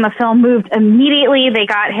directors on the film moved immediately. They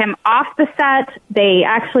got him off the set. They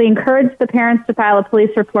actually encouraged the parents to file a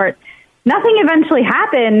police report. Nothing eventually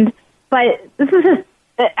happened, but this is just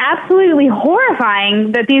absolutely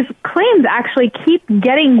horrifying that these claims actually keep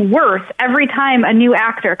getting worse every time a new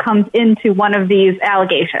actor comes into one of these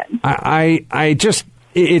allegations. I just,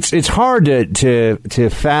 it's hard to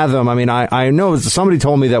fathom. I mean, I know somebody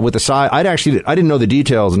told me that with the side, I didn't know the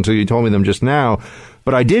details until you told me them just now.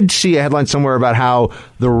 But I did see a headline somewhere about how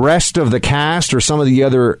the rest of the cast, or some of the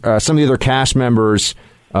other cast members,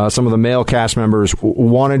 some of the male cast members,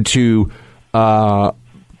 wanted to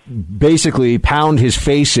basically pound his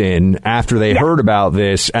face in after they heard about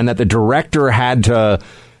this, and that the director had to.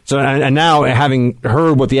 So, and now, having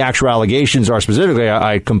heard what the actual allegations are specifically,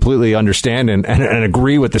 I completely understand and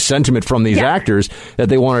agree with the sentiment from these actors that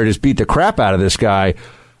they wanted to just beat the crap out of this guy.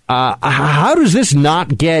 How does this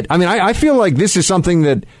not get? I mean, I feel like this is something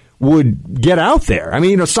that would get out there. I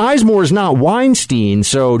mean, Sizemore is not Weinstein,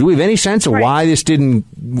 so do we have any sense of why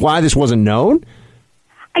this wasn't known?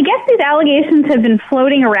 I guess these allegations have been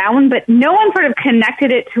floating around, but no one sort of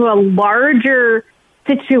connected it to a larger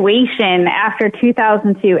situation after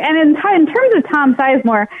 2002. And in terms of Tom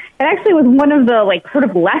Sizemore, it actually was one of the sort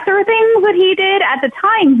of lesser things that he did. At the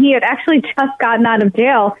time, he had actually just gotten out of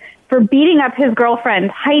jail for beating up his girlfriend,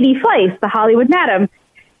 Heidi Fleiss, the Hollywood Madam.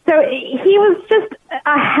 So he was just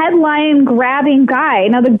a headline-grabbing guy.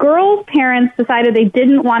 Now, the girl's parents decided they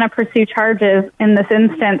didn't want to pursue charges in this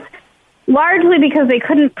instance, largely because they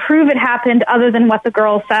couldn't prove it happened other than what the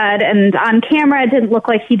girl said, and on camera it didn't look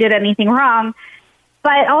like he did anything wrong,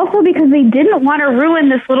 but also because they didn't want to ruin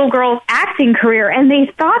this little girl's acting career, and they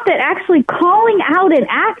thought that actually calling out an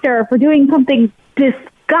actor for doing something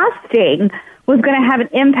disgusting was going to have an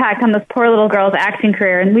impact on this poor little girl's acting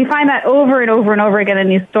career. And we find that over and over and over again in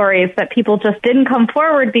these stories, that people just didn't come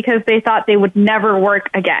forward because they thought they would never work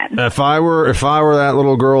again. If I were that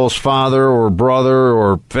little girl's father or brother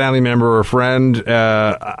or family member or friend,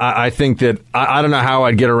 I think that I don't know how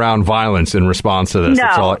I'd get around violence in response to this. No,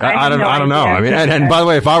 That's all. I don't know. I mean, and by the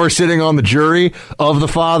way, if I were sitting on the jury of the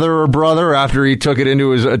father or brother after he took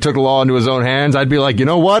the law into his own hands, I'd be like, you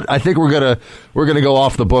know what? I think we're gonna go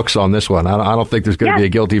off the books on this one. I don't think there's going to be a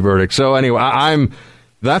guilty verdict. So anyway,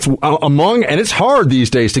 that's among, and it's hard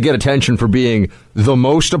these days to get attention for being the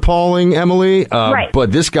most appalling, Emily. Right.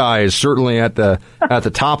 But this guy is certainly at the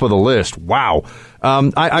top of the list. Wow.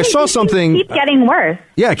 I saw something. It keeps getting worse.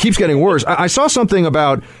 Yeah, it keeps getting worse. I saw something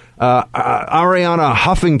about Ariana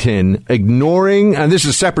Huffington ignoring, and this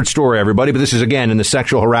is a separate story, everybody, but this is, again, in the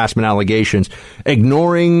sexual harassment allegations,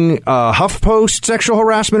 ignoring HuffPost sexual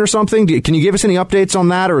harassment or something. Can you give us any updates on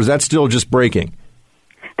that, or is that still just breaking?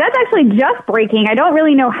 That's actually just breaking. I don't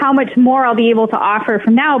really know how much more I'll be able to offer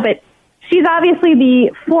from now, but she's obviously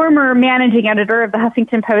the former managing editor of the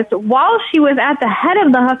Huffington Post. While she was at the head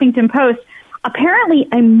of the Huffington Post, apparently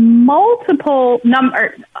a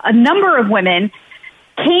number of women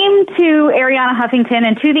came to Ariana Huffington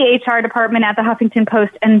and to the HR department at the Huffington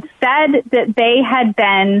Post and said that they had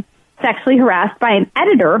been sexually harassed by an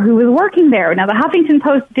editor who was working there. Now, the Huffington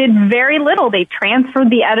Post did very little. They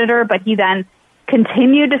transferred the editor, but he then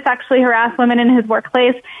continued to sexually harass women in his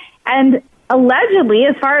workplace. And allegedly,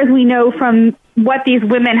 as far as we know from what these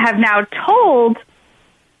women have now told,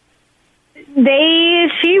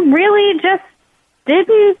 she really just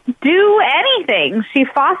didn't do anything. She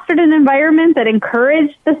fostered an environment that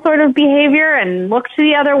encouraged this sort of behavior and looked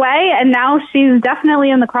the other way, and now she's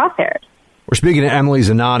definitely in the crosshairs. We're speaking to Emily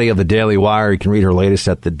Zanotti of the Daily Wire. You can read her latest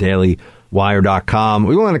at thedailywire.com.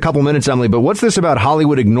 We only have a couple minutes, Emily, but what's this about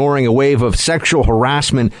Hollywood ignoring a wave of sexual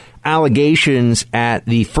harassment allegations at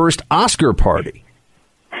the first Oscar party?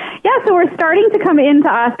 Yeah, so we're starting to come into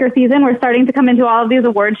Oscar season. We're starting to come into all of these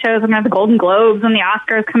award shows. We're going to have the Golden Globes and the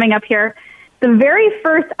Oscars coming up here. The very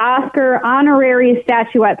first Oscar honorary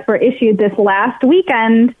statuettes were issued this last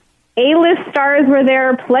weekend. A-list stars were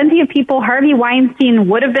there, plenty of people. Harvey Weinstein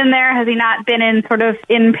would have been there had he not been in sort of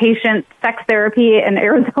inpatient sex therapy in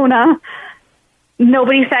Arizona.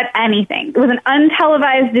 Nobody said anything. It was an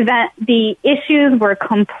untelevised event. The issues were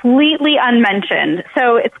completely unmentioned.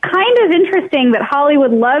 So it's kind of interesting that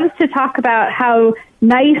Hollywood loves to talk about how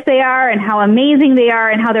nice they are and how amazing they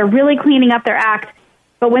are and how they're really cleaning up their act.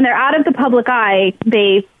 But when they're out of the public eye,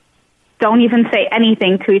 they don't even say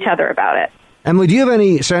anything to each other about it. Emily, do you have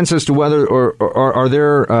any sense as to whether, or are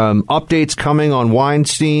there updates coming on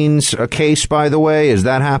Weinstein's case, by the way? Is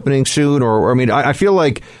that happening soon? Or I mean, I feel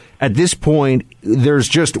like at this point,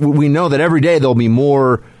 we know that every day there'll be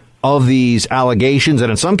more of these allegations,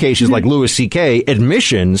 and in some cases, like Louis C.K.,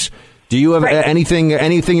 admissions. Do you have anything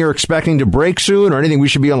you're expecting to break soon, or anything we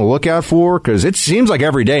should be on the lookout for? Because it seems like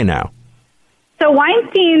every day now. So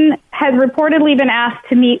Weinstein has reportedly been asked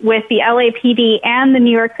to meet with the LAPD and the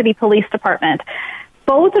New York City Police Department.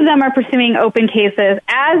 Both of them are pursuing open cases,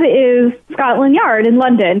 as is Scotland Yard in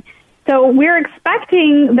London. So we're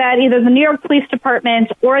expecting that either the New York Police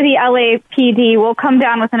Department or the LAPD will come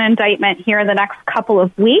down with an indictment here in the next couple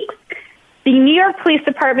of weeks. The New York Police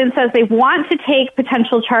Department says they want to take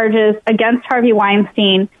potential charges against Harvey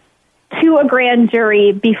Weinstein to a grand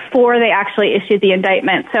jury before they actually issued the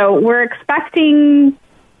indictment. So we're expecting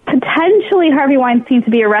potentially Harvey Weinstein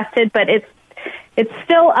to be arrested, but it's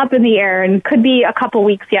still up in the air and could be a couple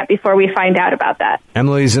weeks yet before we find out about that.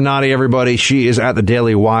 Emily Zanotti, everybody. She is at the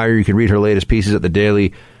Daily Wire. You can read her latest pieces at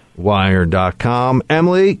thedailywire.com.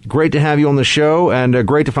 Emily, great to have you on the show, and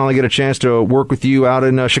great to finally get a chance to work with you out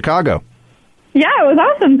in Chicago. Yeah, it was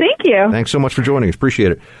awesome. Thank you. Thanks so much for joining us.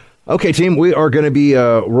 Appreciate it. Okay, team, we are going to be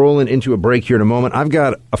rolling into a break here in a moment. I've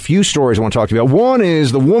got a few stories I want to talk to you about. One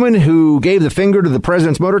is the woman who gave the finger to the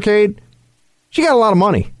president's motorcade. She got a lot of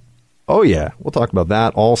money. Oh, yeah. We'll talk about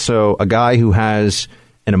that. Also, a guy who has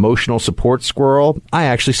an emotional support squirrel. I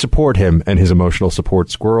actually support him and his emotional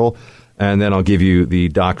support squirrel. And then I'll give you the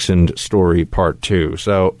dachshund story part 2.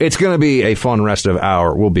 So it's going to be a fun rest of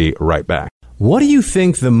hour. We'll be right back. What do you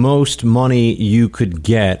think the most money you could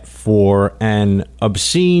get for an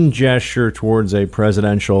obscene gesture towards a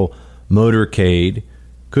presidential motorcade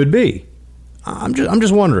could be? I'm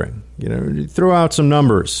just wondering. You know, throw out some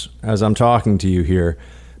numbers as I'm talking to you here,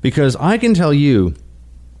 because I can tell you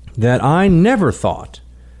that I never thought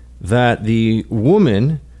that the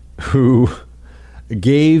woman who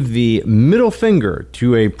gave the middle finger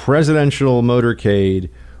to a presidential motorcade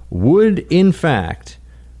would, in fact,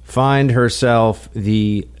 find herself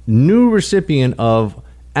the new recipient of,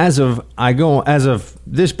 as of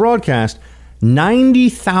this broadcast,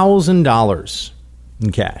 $90,000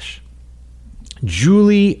 in cash.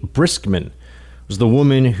 Julie Briskman was the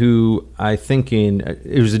woman who, I think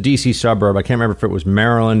it was a D.C. suburb. I can't remember if it was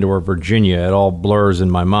Maryland or Virginia. It all blurs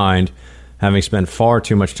in my mind, having spent far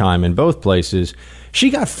too much time in both places. She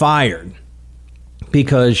got fired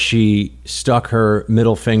because she stuck her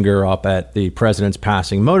middle finger up at the president's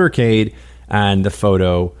passing motorcade, and the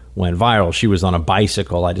photo went viral. She was on a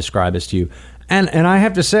bicycle. I described this to you. And I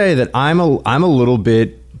have to say that I'm a little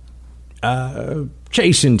bit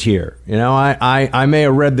chastened here. You know, I may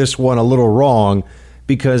have read this one a little wrong,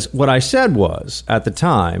 because what I said was, at the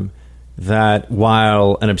time, that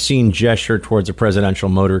while an obscene gesture towards a presidential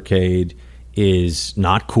motorcade is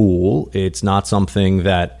not cool, it's not something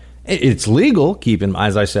that it's legal,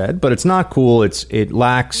 as I said, but it's not cool. It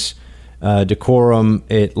lacks decorum,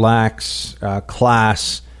 it lacks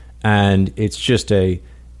class, and it's just an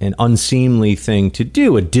unseemly thing to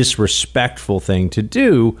do, a disrespectful thing to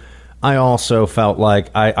do. I also felt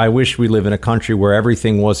like I wish we live in a country where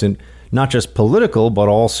everything wasn't not just political, but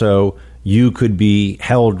also you could be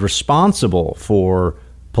held responsible for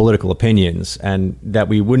political opinions, and that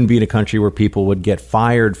we wouldn't be in a country where people would get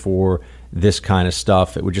fired for this kind of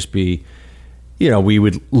stuff. It would just be, we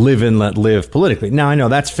would live and let live politically. Now, I know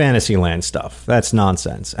that's fantasyland stuff. That's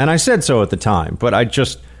nonsense. And I said so at the time, but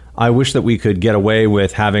I wish that we could get away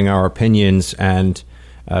with having our opinions and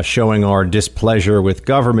showing our displeasure with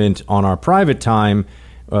government on our private time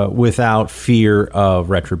without fear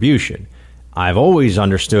of retribution. I've always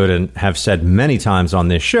understood and have said many times on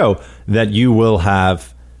this show that you will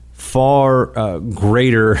have far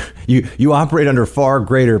greater, you operate under far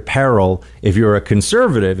greater peril if you're a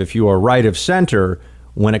conservative, if you are right of center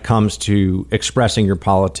when it comes to expressing your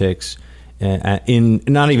politics in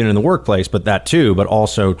not even in the workplace, but that too, but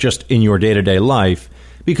also just in your day-to-day life,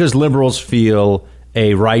 because liberals feel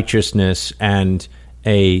a righteousness and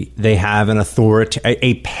they have an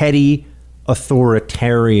a petty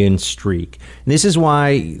authoritarian streak. And this is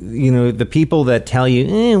why, the people that tell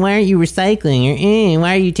you, why aren't you recycling? Or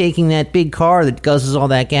why are you taking that big car that guzzles all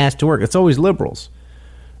that gas to work? It's always liberals.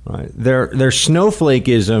 Right? Their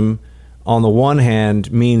snowflakeism, on the one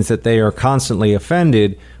hand, means that they are constantly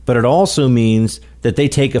offended, but it also means that they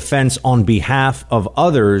take offense on behalf of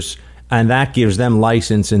others, and that gives them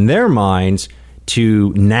license in their minds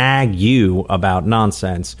to nag you about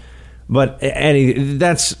nonsense. But Eddie,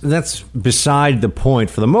 that's beside the point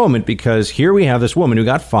for the moment, because here we have this woman who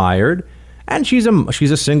got fired, and she's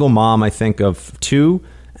a single mom, I think, of 2,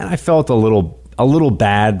 and I felt a little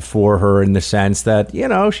bad for her in the sense that,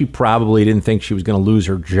 she probably didn't think she was going to lose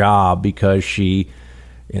her job because she,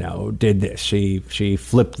 did this. She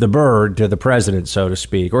flipped the bird to the president, so to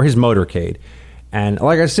speak, or his motorcade. And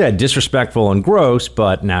like I said, disrespectful and gross,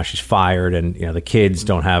 but now she's fired, and the kids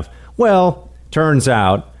don't have. Well, turns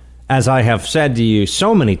out, as I have said to you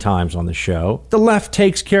so many times on the show, the left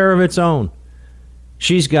takes care of its own.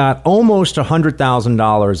 She's got almost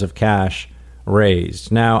 $100,000 of cash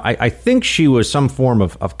raised. Now, I think she was some form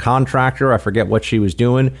of contractor. I forget what she was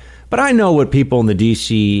doing, but I know what people in the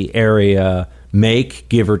D.C. area make,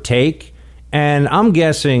 give or take, and I'm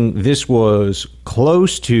guessing this was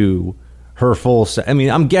close to her full.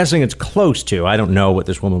 I'm guessing it's close to. I don't know what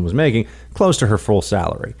this woman was making. Close to her full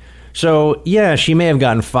salary. So, yeah, she may have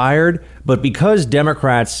gotten fired, but because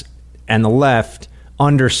Democrats and the left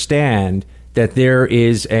understand that there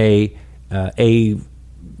is an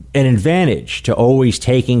advantage to always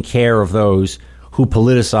taking care of those who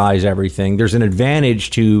politicize everything, there's an advantage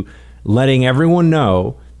to letting everyone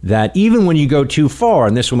know that even when you go too far,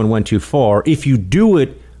 and this woman went too far, if you do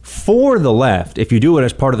it for the left, if you do it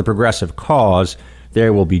as part of the progressive cause,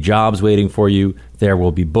 there will be jobs waiting for you, there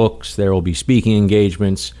will be books, there will be speaking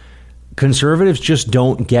engagements. Conservatives just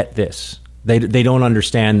don't get this. They don't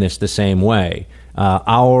understand this the same way.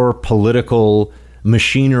 Our political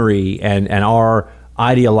machinery and our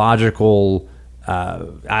ideological,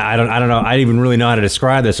 I don't know, I don't even really know how to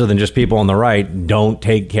describe this other than just people on the right don't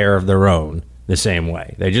take care of their own the same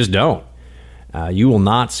way. They just don't. You will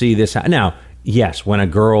not see this. Now, yes, when a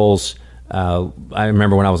girl's, I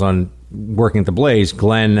remember when I was working at the Blaze,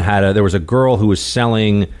 Glenn there was a girl who was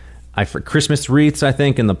selling for Christmas wreaths, I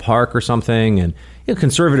think, in the park or something, and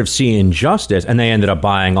conservatives see injustice, and they ended up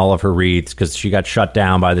buying all of her wreaths because she got shut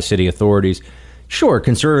down by the city authorities. Sure,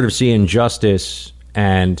 conservatives see injustice,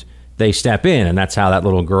 and they step in, and that's how that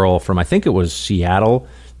little girl from, I think it was Seattle,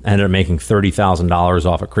 ended up making $30,000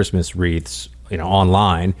 off of Christmas wreaths,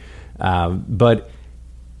 online. But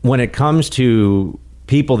when it comes to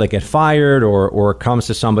people that get fired, or it comes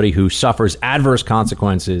to somebody who suffers adverse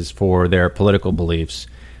consequences for their political beliefs,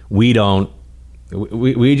 we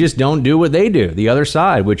just don't do what they do, the other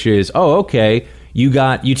side, which is, oh, okay,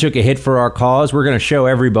 you took a hit for our cause. We're going to show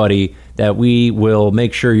everybody that we will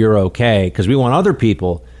make sure you're okay, because we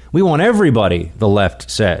want everybody, the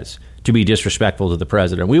left says, to be disrespectful to the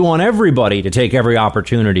president. We want everybody to take every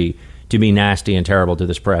opportunity to be nasty and terrible to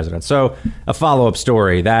this president. So a follow-up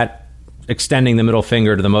story, that extending the middle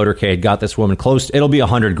finger to the motorcade got this woman close. It'll be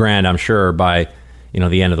 $100,000, I'm sure, by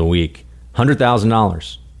the end of the week.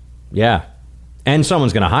 $100,000. Yeah. And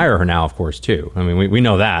someone's going to hire her now, of course, too. I mean, we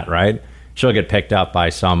know that, right? She'll get picked up by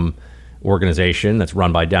some organization that's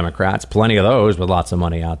run by Democrats. Plenty of those with lots of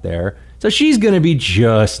money out there. So she's going to be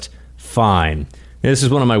just fine. This is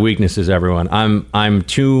one of my weaknesses, everyone. I'm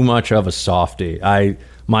too much of a softie.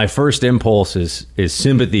 My first impulse is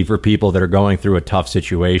sympathy for people that are going through a tough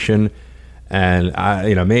situation. And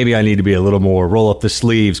maybe I need to be a little more roll up the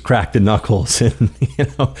sleeves, crack the knuckles, and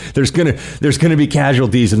there's gonna be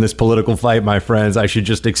casualties in this political fight, my friends. I should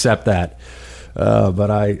just accept that.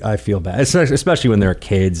 But I feel bad, especially when they're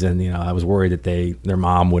kids, and I was worried that their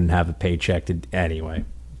mom wouldn't have a paycheck anyway.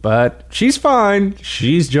 But she's fine.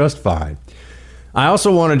 She's just fine. I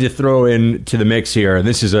also wanted to throw into the mix here, and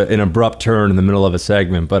this is an abrupt turn in the middle of a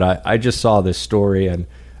segment, but I just saw this story and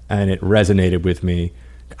it resonated with me.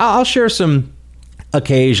 I'll share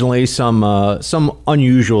occasionally some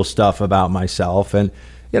unusual stuff about myself, and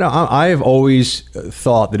I have always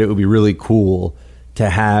thought that it would be really cool to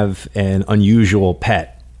have an unusual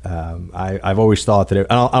pet. I've always thought that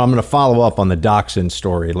I'm going to follow up on the dachshund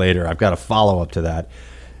story later. I've got a follow up to that,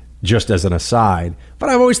 just as an aside. But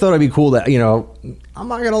I've always thought it'd be cool that, I'm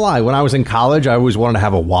not going to lie. When I was in college, I always wanted to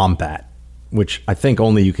have a wombat, which I think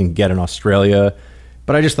only you can get in Australia.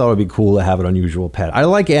 But I just thought it'd be cool to have an unusual pet. I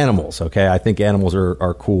like animals, okay? I think animals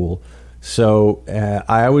are cool. So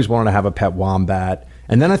I always wanted to have a pet wombat.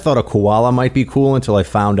 And then I thought a koala might be cool until I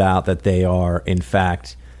found out that they are, in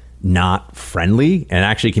fact, not friendly and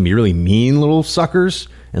actually can be really mean little suckers.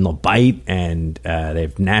 And they'll bite, and they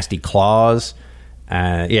have nasty claws. But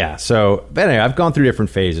anyway, I've gone through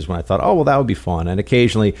different phases when I thought, oh, well, that would be fun. And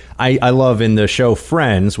occasionally, I love in the show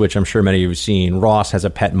Friends, which I'm sure many of you have seen, Ross has a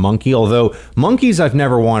pet monkey. Although monkeys I've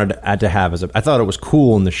never wanted to have I thought it was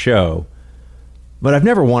cool in the show, but I've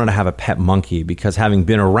never wanted to have a pet monkey because having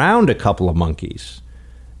been around a couple of monkeys,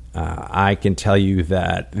 I can tell you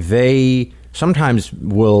that they sometimes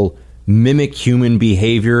will mimic human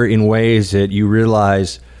behavior in ways that you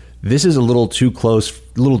realize this is a little too close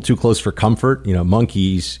for comfort.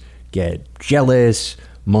 Monkeys get jealous.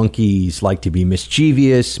 Monkeys like to be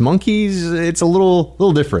mischievous. Monkeys, it's a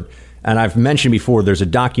little different. And I've mentioned before, there's a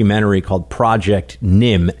documentary called Project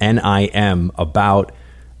NIM, N-I-M, about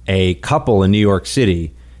a couple in New York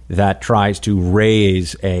City that tries to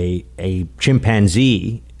raise a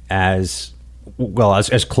chimpanzee as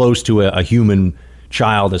close to a human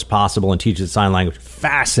child as possible and teaches sign language.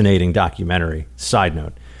 Fascinating documentary. Side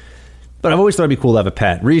note. But I've always thought it'd be cool to have a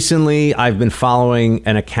pet. Recently, I've been following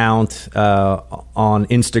an account on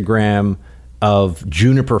Instagram of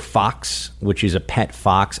Juniper Fox, which is a pet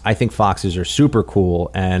fox. I think foxes are super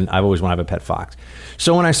cool, and I've always wanted to have a pet fox.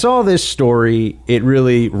 So when I saw this story, it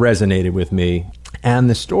really resonated with me. And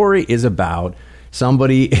the story is about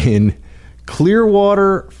somebody in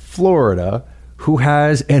Clearwater, Florida, who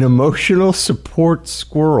has an emotional support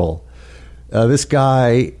squirrel. This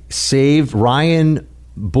guy Ryan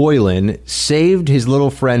Boylan saved his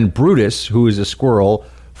little friend Brutus, who is a squirrel,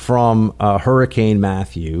 from Hurricane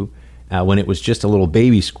Matthew when it was just a little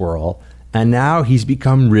baby squirrel. And now he's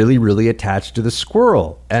become really, really attached to the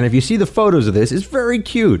squirrel. And if you see the photos of this, it's very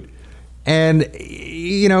cute. And,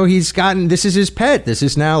 this is his pet. This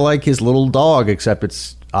is now like his little dog, except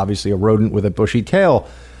it's obviously a rodent with a bushy tail.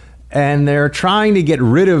 And they're trying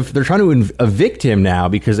to evict him now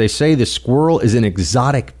because they say the squirrel is an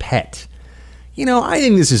exotic pet. I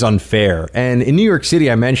think this is unfair. And in New York City,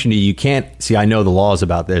 I mentioned to you, I know the laws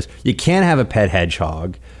about this. You can't have a pet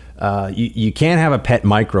hedgehog. You can't have a pet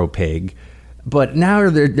micro pig. But now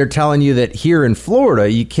they're telling you that here in Florida,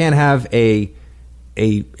 you can't have a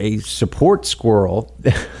support squirrel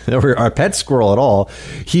or a pet squirrel at all.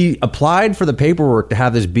 He applied for the paperwork to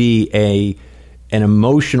have this be an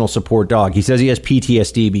emotional support dog. He says he has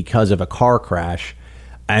PTSD because of a car crash.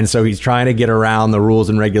 And so he's trying to get around the rules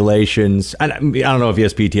and regulations. And I don't know if he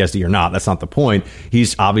has PTSD or not. That's not the point.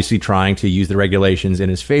 He's obviously trying to use the regulations in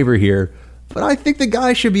his favor here. But I think the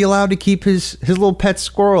guy should be allowed to keep his little pet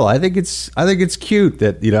squirrel. I think it's cute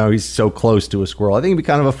that he's so close to a squirrel. I think it'd be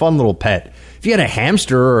kind of a fun little pet. If you had a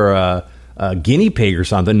hamster or a guinea pig or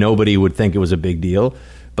something, nobody would think it was a big deal.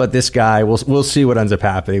 But this guy, we'll see what ends up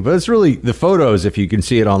happening. But it's really the photos. If you can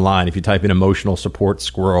see it online, if you type in emotional support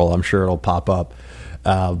squirrel, I'm sure it'll pop up.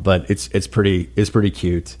 But it's pretty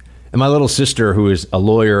cute. And my little sister, who is a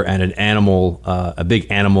lawyer and a big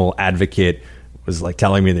animal advocate, was like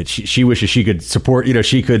telling me that she wishes she could support,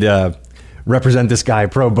 she could represent this guy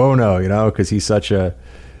pro bono, because he's such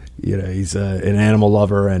he's an animal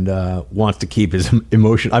lover and wants to keep his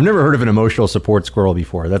emotion. I've never heard of an emotional support squirrel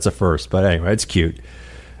before. That's a first, but anyway, it's cute.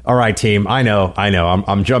 All right, team. I know.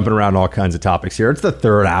 I'm jumping around all kinds of topics here. It's the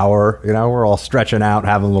third hour. We're all stretching out,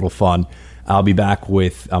 having a little fun. I'll be back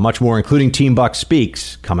with much more, including Team Buck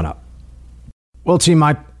Speaks, coming up. Well, team,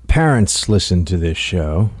 my parents listen to this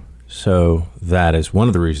show, so that is one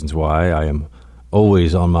of the reasons why I am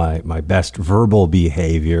always on my best verbal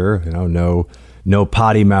behavior. No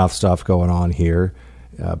potty mouth stuff going on here.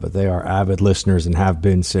 But they are avid listeners and have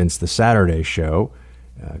been since the Saturday show,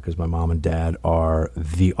 because my mom and dad are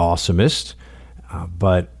the awesomest.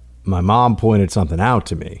 But my mom pointed something out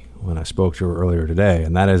to me when I spoke to her earlier today,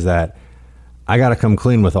 and that is that I got to come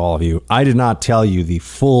clean with all of you. I did not tell you the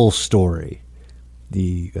full story,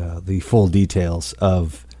 the full details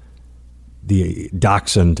of the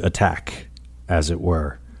Dachshund attack, as it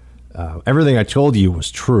were. Everything I told you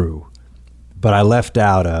was true, but I left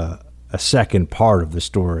out a second part of the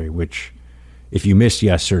story, which, if you missed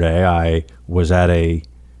yesterday, I was at a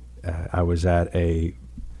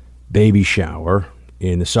baby shower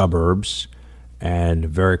in the suburbs, and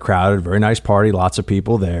very crowded, very nice party, lots of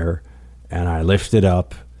people there, and I lifted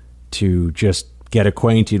up to just get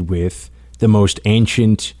acquainted with the most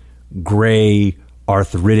ancient, gray,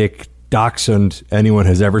 arthritic dachshund anyone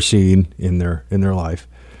has ever seen in their life,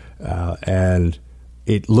 and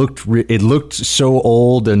it looked so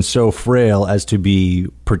old and so frail as to be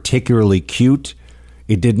particularly cute.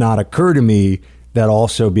 It did not occur to me that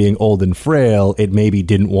also being old and frail, it maybe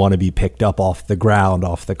didn't want to be picked up off the ground,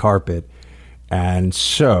 off the carpet. And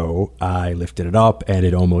so I lifted it up, and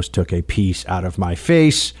it almost took a piece out of my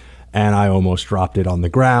face, and I almost dropped it on the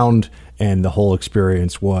ground. And the whole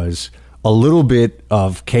experience was a little bit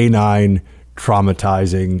of canine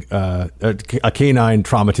traumatizing, a canine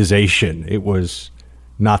traumatization. It was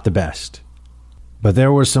not the best. But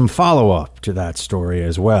there was some follow-up to that story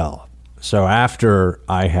as well. So after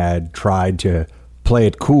I had tried to play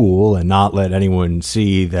it cool and not let anyone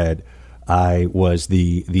see that I was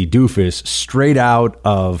the doofus straight out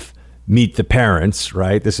of Meet the Parents,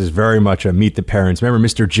 right? This is very much a Meet the Parents. Remember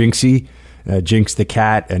Mr. Jinxie? Jinx the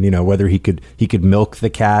cat, and whether he could milk the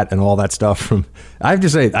cat and all that stuff from. I have to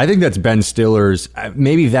say, I think that's Ben Stiller's.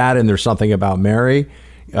 Maybe that, and There's Something About Mary.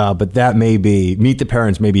 But that may be Meet the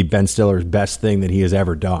Parents, may be Ben Stiller's best thing that he has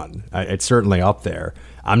ever done. It's certainly up there.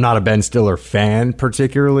 I'm not a Ben Stiller fan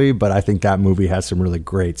particularly, but I think that movie has some really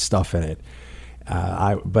great stuff in it.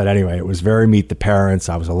 But anyway, it was very Meet the Parents.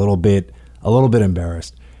 I was a little bit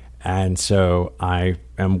embarrassed. And so I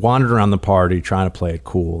am wandering around the party trying to play it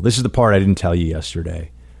cool. This is the part I didn't tell you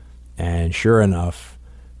yesterday. And sure enough,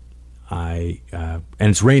 and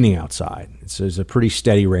it's raining outside. There's a pretty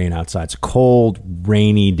steady rain outside. It's a cold,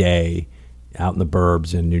 rainy day out in the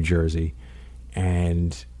burbs in New Jersey.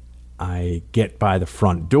 And I get by the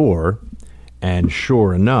front door, and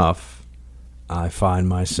sure enough, I find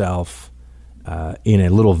myself in a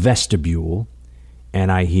little vestibule,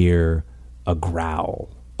 and I hear a growl.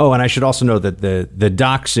 Oh, and I should also know that the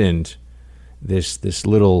dachshund, this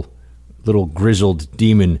little grizzled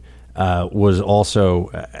demon, was also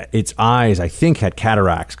its eyes, I think, had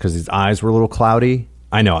cataracts because its eyes were a little cloudy.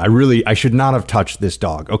 I know, I should not have touched this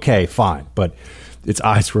dog. Okay, fine, but its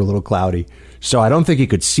eyes were a little cloudy. So I don't think he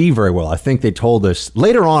could see very well. I think they told us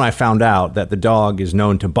later on. I found out that the dog is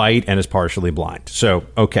known to bite and is partially blind. So,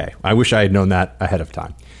 okay, I wish I had known that ahead of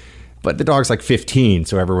time. But the dog's like 15,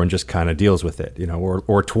 so everyone just kind of deals with it,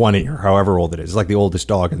 or 20, or however old it is. It's like the oldest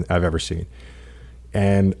dog I've ever seen.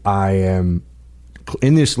 And I am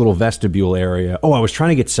in this little vestibule area. Oh, I was trying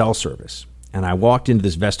to get cell service. And I walked into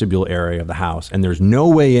this vestibule area of the house, and there's no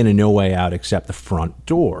way in and no way out except the front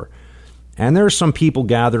door. And there are some people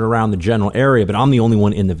gathered around the general area, but I'm the only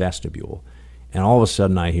one in the vestibule. And all of a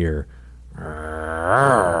sudden I hear,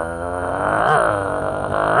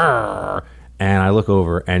 and I look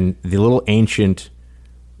over, and the little ancient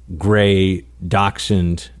gray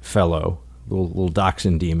dachshund fellow, little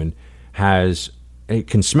dachshund demon,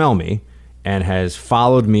 can smell me and has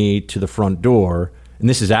followed me to the front door. And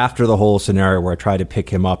this is after the whole scenario where I tried to pick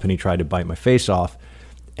him up and he tried to bite my face off.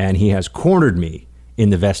 And he has cornered me in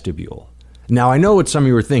the vestibule. Now, I know what some of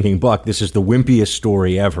you were thinking, Buck, this is the wimpiest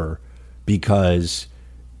story ever because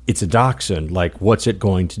it's a dachshund. Like, what's it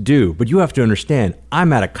going to do? But you have to understand,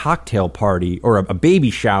 I'm at a cocktail party or a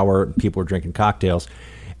baby shower. People are drinking cocktails.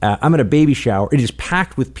 I'm at a baby shower. It is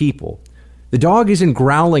packed with people. The dog isn't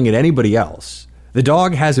growling at anybody else. The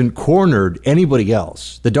dog hasn't cornered anybody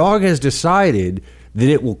else. The dog has decided that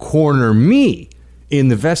it will corner me in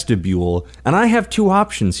the vestibule. And I have two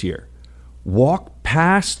options here. Walk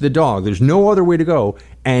past the dog. There's no other way to go,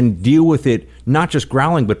 and deal with it, not just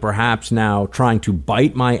growling, but perhaps now trying to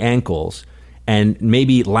bite my ankles and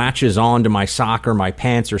maybe latches on to my sock or my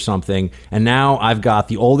pants or something. And now I've got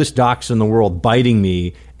the oldest dachshund in the world biting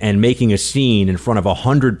me and making a scene in front of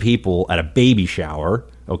 100 people at a baby shower.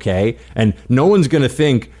 Okay. And no one's going to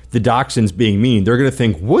think the dachshund's being mean. They're going to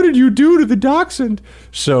think, what did you do to the dachshund?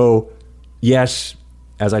 So yes,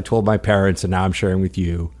 as I told my parents, and now I'm sharing with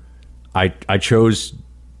you, I chose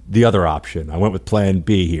the other option. I went with plan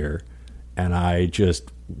B here, and I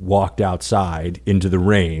just walked outside into the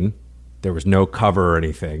rain. There was no cover or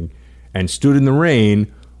anything, and stood in the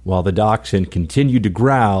rain while the dachshund continued to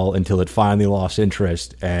growl until it finally lost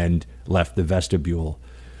interest and left the vestibule.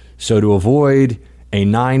 So to avoid a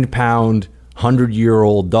 9-pound,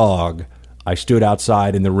 100-year-old dog, I stood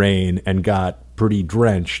outside in the rain and got pretty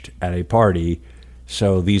drenched at a party.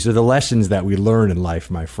 So these are the lessons that we learn in life,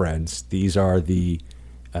 my friends. These are the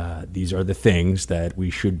things that we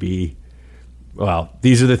should be. Well,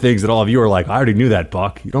 these are the things that all of you are like, I already knew that,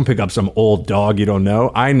 Buck. You don't pick up some old dog you don't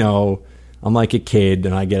know. I know. I'm like a kid,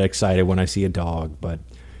 and I get excited when I see a dog, but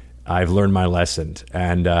I've learned my lesson.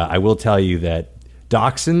 And I will tell you that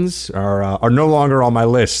dachshunds are no longer on my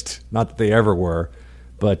list. Not that they ever were,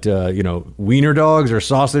 but wiener dogs or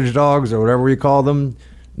sausage dogs or whatever you call them,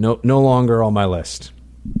 no longer on my list.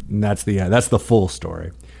 And that's the full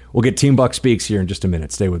story. We'll get Team Buck Speaks here in just a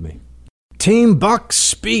minute. Stay with me. Team Buck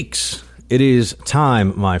Speaks. It is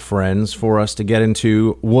time, my friends, for us to get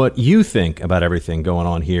into what you think about everything going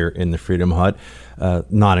on here in the Freedom Hut,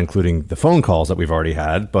 not including the phone calls that we've already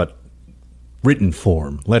had, but written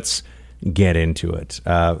form. Let's get into it.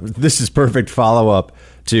 This is perfect follow-up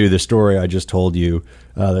to the story I just told you.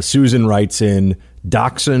 Susan writes in,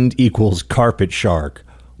 dachshund equals carpet shark.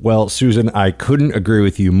 Well, Susan, I couldn't agree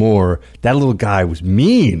with you more. That little guy was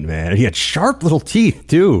mean, man. He had sharp little teeth,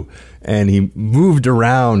 too, and he moved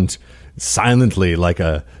around silently like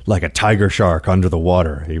a tiger shark under the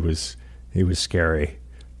water. He was scary.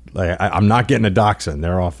 I'm not getting a dachshund.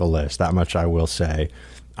 They're off the list. That much I will say.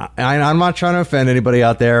 I'm not trying to offend anybody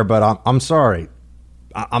out there, but I'm sorry.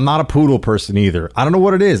 I'm not a poodle person either. I don't know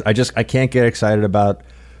what it is. I can't get excited about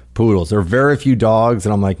poodles. There are very few dogs,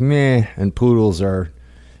 and I'm like, meh, and poodles are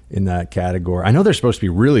in that category. I know they're supposed to be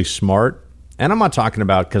really smart, and I'm not talking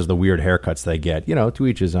about because of the weird haircuts they get. To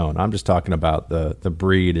each his own. I'm just talking about the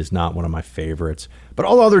breed is not one of my favorites. But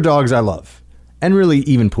all other dogs I love, and really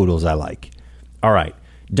even poodles I like. All right.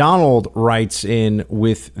 Donald writes in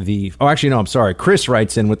with Chris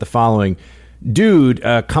writes in with the following. Dude,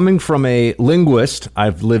 coming from a linguist,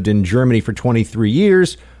 I've lived in Germany for 23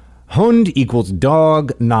 years. Hund equals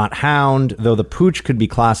dog, not hound, though the pooch could be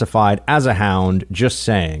classified as a hound. Just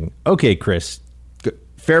saying. Okay, Chris,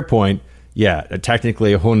 fair point. Yeah,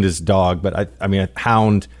 technically a hund is dog, but I mean,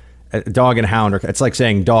 a dog and hound, it's like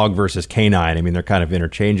saying dog versus canine. I mean, they're kind of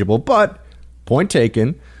interchangeable, but point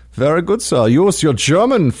taken. Very good, sir. Use your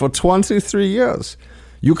German for 23 years.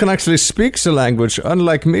 You can actually speak the language,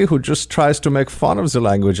 unlike me, who just tries to make fun of the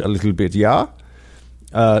language a little bit, yeah?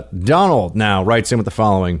 Donald now writes in with the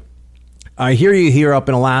following. I hear you here up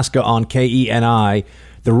in Alaska on KENI.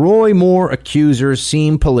 The Roy Moore accusers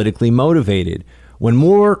seem politically motivated. When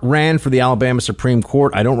Moore ran for the Alabama Supreme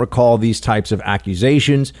Court, I don't recall these types of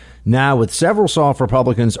accusations. Now, with several soft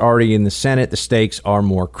Republicans already in the Senate, the stakes are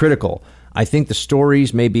more critical. I think the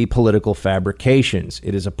stories may be political fabrications.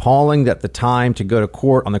 It is appalling that the time to go to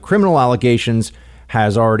court on the criminal allegations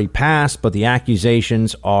has already passed, but the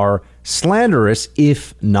accusations are slanderous,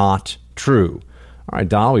 if not true. All right,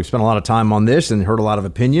 Donald, we've spent a lot of time on this and heard a lot of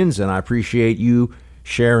opinions, and I appreciate you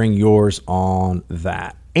sharing yours on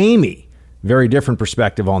that. Amy, very different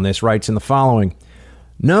perspective on this, writes in the following.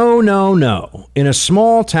 No. In a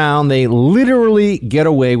small town, they literally get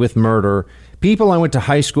away with murder. People I went to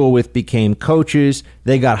high school with became coaches.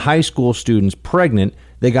 They got high school students pregnant.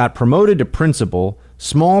 They got promoted to principal.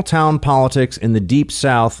 Small town politics in the deep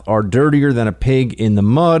South are dirtier than a pig in the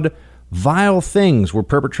mud. Vile things were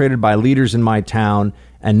perpetrated by leaders in my town,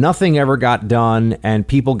 and nothing ever got done, and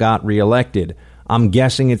people got reelected. I'm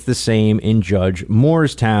guessing it's the same in Judge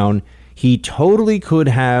Moore's town. He totally could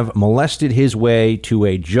have molested his way to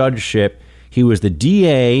a judgeship. He was the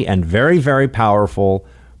DA and very, very powerful.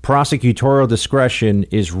 Prosecutorial discretion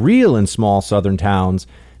is real in small southern towns.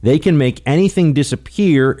 They can make anything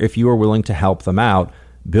disappear if you are willing to help them out.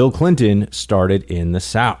 Bill Clinton started in the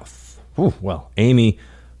South. Ooh, well, Amy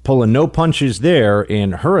pulling no punches there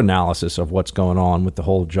in her analysis of what's going on with the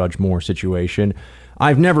whole Judge Moore situation.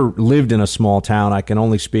 I've never lived in a small town. I can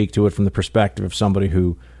only speak to it from the perspective of somebody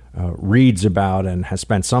who reads about and has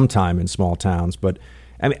spent some time in small towns. But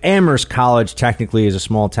I mean, Amherst College technically is a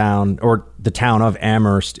small town, or the town of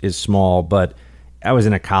Amherst is small, but I was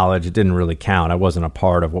in a college. It didn't really count. I wasn't a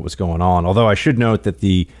part of what was going on. Although I should note that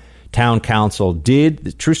the town council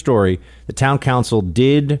did, true story, the town council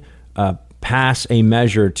did pass a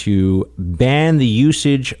measure to ban the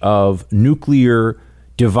usage of nuclear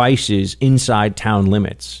devices inside town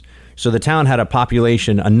limits. So the town had a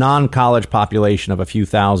population, a non-college population of a few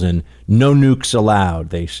thousand, no nukes allowed,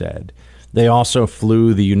 they said. They also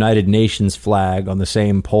flew the United Nations flag on the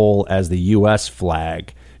same pole as the U.S.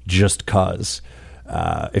 flag, just 'cause,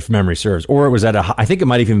 if memory serves. Or it was I think it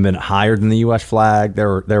might have even been higher than the U.S. flag.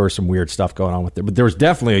 There were some weird stuff going on with it. But there was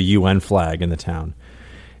definitely a UN flag in the town.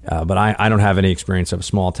 But I don't have any experience of a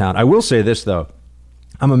small town. I will say this, though.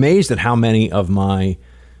 I'm amazed at how many of my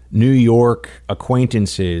New York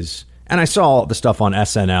acquaintances, and I saw the stuff on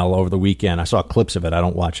SNL over the weekend. I saw clips of it. I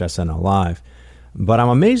don't watch SNL live. But I'm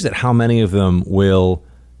amazed at how many of them will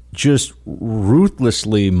just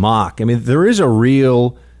ruthlessly mock. I mean, there is a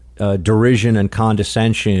real derision and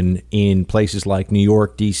condescension in places like New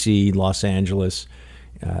York, D.C., Los Angeles,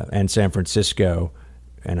 and San Francisco,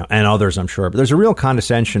 and others, I'm sure. But there's a real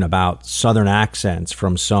condescension about Southern accents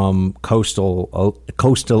from some coastal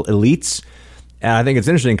elites. And I think it's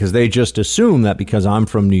interesting because they just assume that because I'm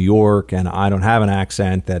from New York and I don't have an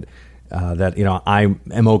accent that I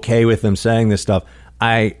am okay with them saying this stuff.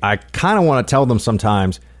 I kind of want to tell them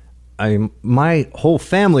sometimes, my whole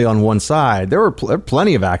family on one side, there were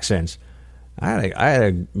plenty of accents. I had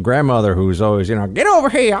a grandmother who was always, get over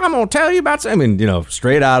here, I'm going to tell you about something,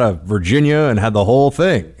 straight out of Virginia, and had the whole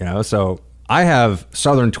thing, so I have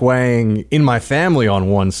Southern twang in my family on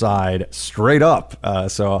one side, straight up.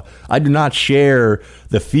 So I do not share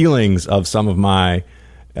the feelings of some of my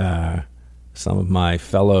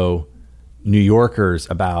fellow New Yorkers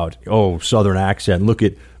about Southern accent. Look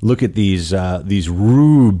at these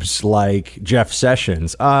rubes like Jeff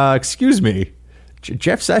Sessions. Excuse me,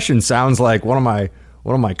 Jeff Sessions sounds like one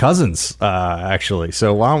of my cousins actually.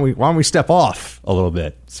 So why don't we step off a little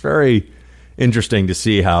bit? It's very interesting to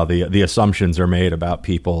see how the assumptions are made about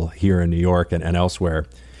people here in New York and elsewhere,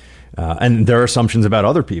 and their assumptions about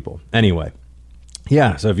other people. Anyway,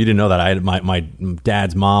 yeah. So if you didn't know that, I had my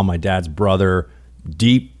dad's mom, my dad's brother,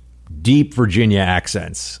 deep Virginia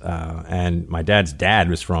accents, and my dad's dad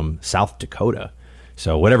was from South Dakota,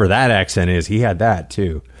 so whatever that accent is, he had that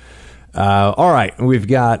too. All right, we've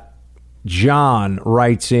got John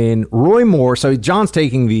writes in, Roy Moore. So John's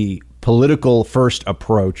taking the political first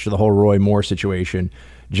approach to the whole Roy Moore situation.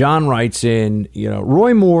 John writes in,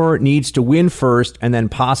 Roy Moore needs to win first and then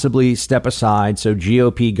possibly step aside so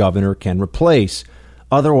GOP governor can replace.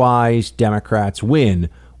 Otherwise, Democrats win.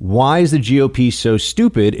 Why is the GOP so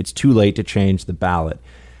stupid? It's too late to change the ballot.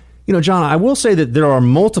 John, I will say that there are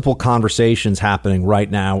multiple conversations happening right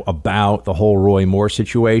now about the whole Roy Moore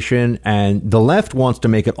situation, and the left wants to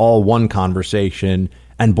make it all one conversation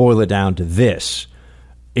and boil it down to this.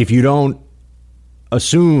 If you don't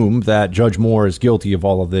assume that Judge Moore is guilty of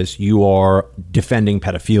all of this, you are defending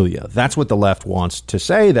pedophilia. That's what the left wants to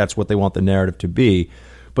say. That's what they want the narrative to be.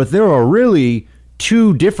 But there are really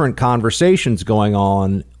two different conversations going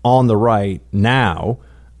on the right now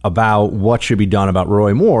about what should be done about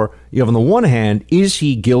Roy Moore. You have, on the one hand, is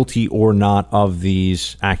he guilty or not of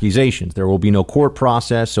these accusations? There will be no court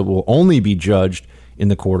process, so it will only be judged in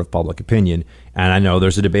the court of public opinion. And I know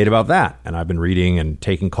there's a debate about that. And I've been reading and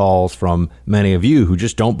taking calls from many of you who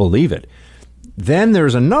just don't believe it. Then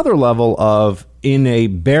there's another level of, in a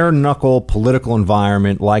bare knuckle political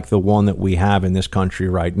environment like the one that we have in this country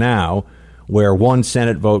right now, where one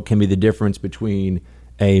Senate vote can be the difference between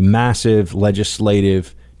a massive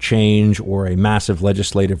legislative change or a massive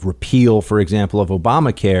legislative repeal, for example, of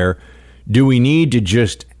Obamacare. Do we need to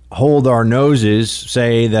just hold our noses,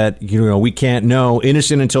 say that, we can't know,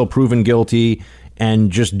 innocent until proven guilty,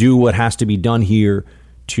 and just do what has to be done here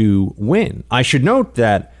to win? I should note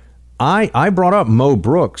that I brought up Mo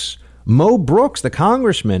Brooks. Mo Brooks, the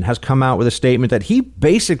congressman, has come out with a statement that he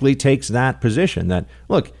basically takes that position, that,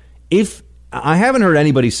 look, if I haven't heard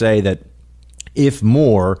anybody say that if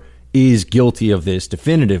Moore is guilty of this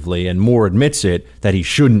definitively and Moore admits it, that he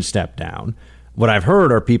shouldn't step down. What I've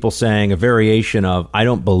heard are people saying a variation of, I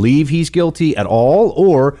don't believe he's guilty at all,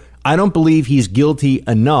 or I don't believe he's guilty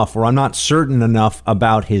enough, or I'm not certain enough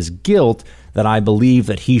about his guilt that I believe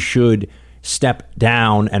that he should step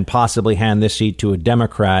down and possibly hand this seat to a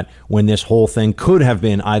Democrat when this whole thing could have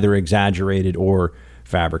been either exaggerated or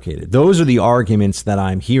fabricated. Those are the arguments that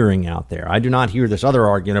I'm hearing out there. I do not hear this other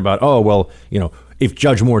argument about, if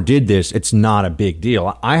Judge Moore did this, it's not a big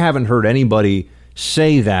deal. I haven't heard anybody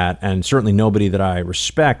say that, and certainly nobody that I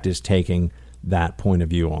respect is taking that point of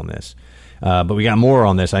view on this. But we got more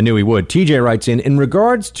on this. I knew we would. TJ writes in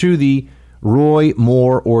regards to the Roy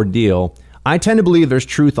Moore ordeal, I tend to believe there's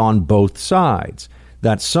truth on both sides,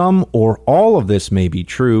 that some or all of this may be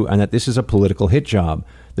true, and that this is a political hit job.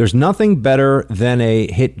 There's nothing better than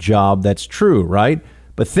a hit job that's true, right?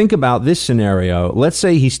 But think about this scenario. Let's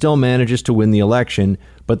say he still manages to win the election,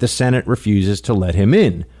 but the Senate refuses to let him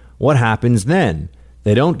in. What happens then?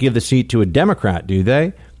 They don't give the seat to a Democrat, do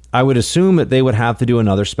they? I would assume that they would have to do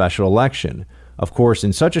another special election. Of course,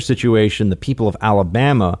 in such a situation, the people of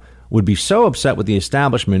Alabama would be so upset with the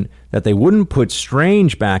establishment that they wouldn't put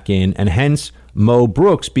Strange back in, and hence Mo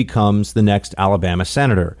Brooks becomes the next Alabama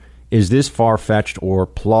senator. Is this far-fetched or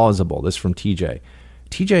plausible? This from TJ.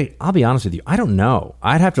 TJ, I'll be honest with you, I don't know.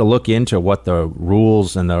 I'd have to look into what the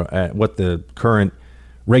rules and what the current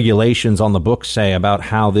regulations on the books say about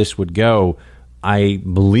how this would go. I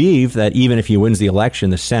believe that even if he wins the election,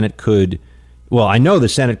 the Senate could, well, I know the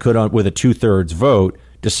Senate could, with a 2/3 vote,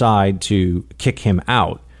 decide to kick him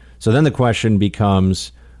out. So then the question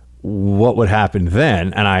becomes, what would happen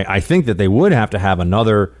then? And I think that they would have to have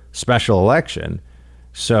another special election.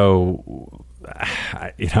 So,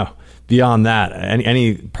 beyond that,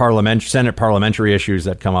 any Senate parliamentary issues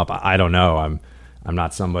that come up, I don't know. I'm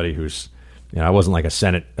not somebody who's, I wasn't like a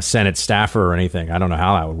Senate staffer or anything. I don't know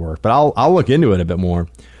how that would work, but I'll look into it a bit more.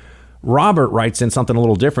 Robert writes in something a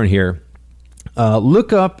little different here.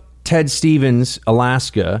 Look up Ted Stevens,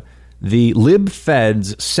 Alaska. The lib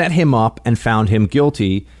feds set him up and found him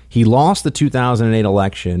guilty. He lost the 2008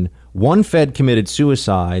 election. One Fed committed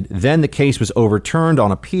suicide. Then the case was overturned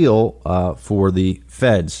on appeal for the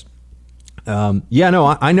feds. I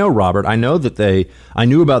know, Robert. I know that I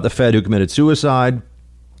knew about the Fed who committed suicide,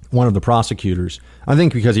 one of the prosecutors. I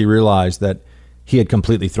think because he realized that he had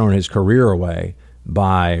completely thrown his career away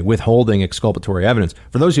by withholding exculpatory evidence.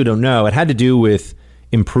 For those who don't know, it had to do with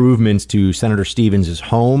improvements to Senator Stevens'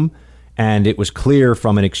 home. And it was clear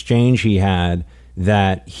from an exchange he had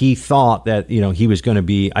that he thought that, he was going to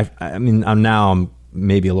be, I'm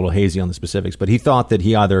maybe a little hazy on the specifics, but he thought that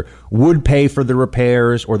he either would pay for the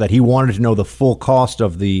repairs or that he wanted to know the full cost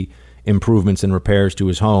of the improvements and repairs to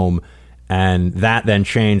his home. And that then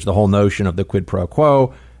changed the whole notion of the quid pro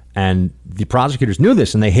quo. And the prosecutors knew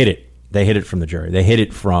this, and they hid it. They hid it from the jury. They hid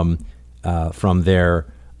it from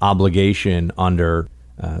their obligation under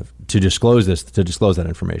to disclose that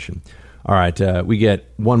information. All right, we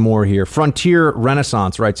get one more here. Frontier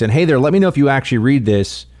Renaissance writes in, hey there, let me know if you actually read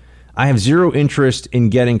this. I have zero interest in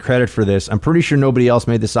getting credit for this. I'm pretty sure nobody else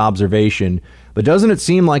made this observation, but doesn't it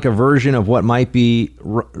seem like a version of what might be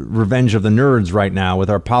Revenge of the Nerds right now with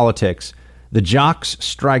our politics? The jocks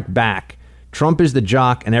strike back. Trump is the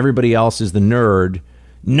jock and everybody else is the nerd.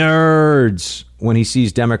 Nerds when he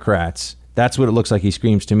sees Democrats. That's what it looks like he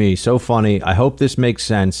screams to me. So funny. I hope this makes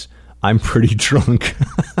sense. I'm pretty drunk.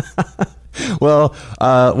 Well,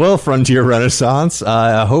 Frontier Renaissance,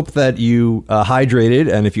 I hope that you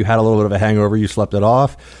hydrated, and if you had a little bit of a hangover, you slept it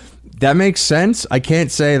off. That makes sense. I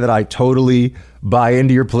can't say that I totally buy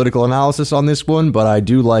into your political analysis on this one, but I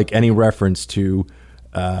do like any reference to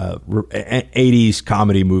 80s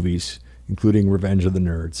comedy movies, including Revenge of the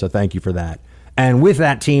Nerds. So thank you for that. And with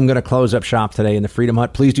that, team, going to close up shop today in the Freedom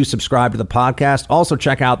Hut. Please do subscribe to the podcast. Also,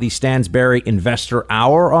 check out the Stansberry Investor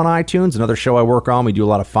Hour on iTunes, another show I work on. We do a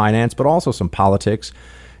lot of finance, but also some politics.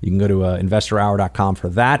 You can go to investorhour.com for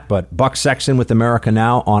that. But Buck Sexton with America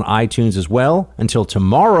Now on iTunes as well. Until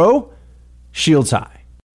tomorrow, shields high.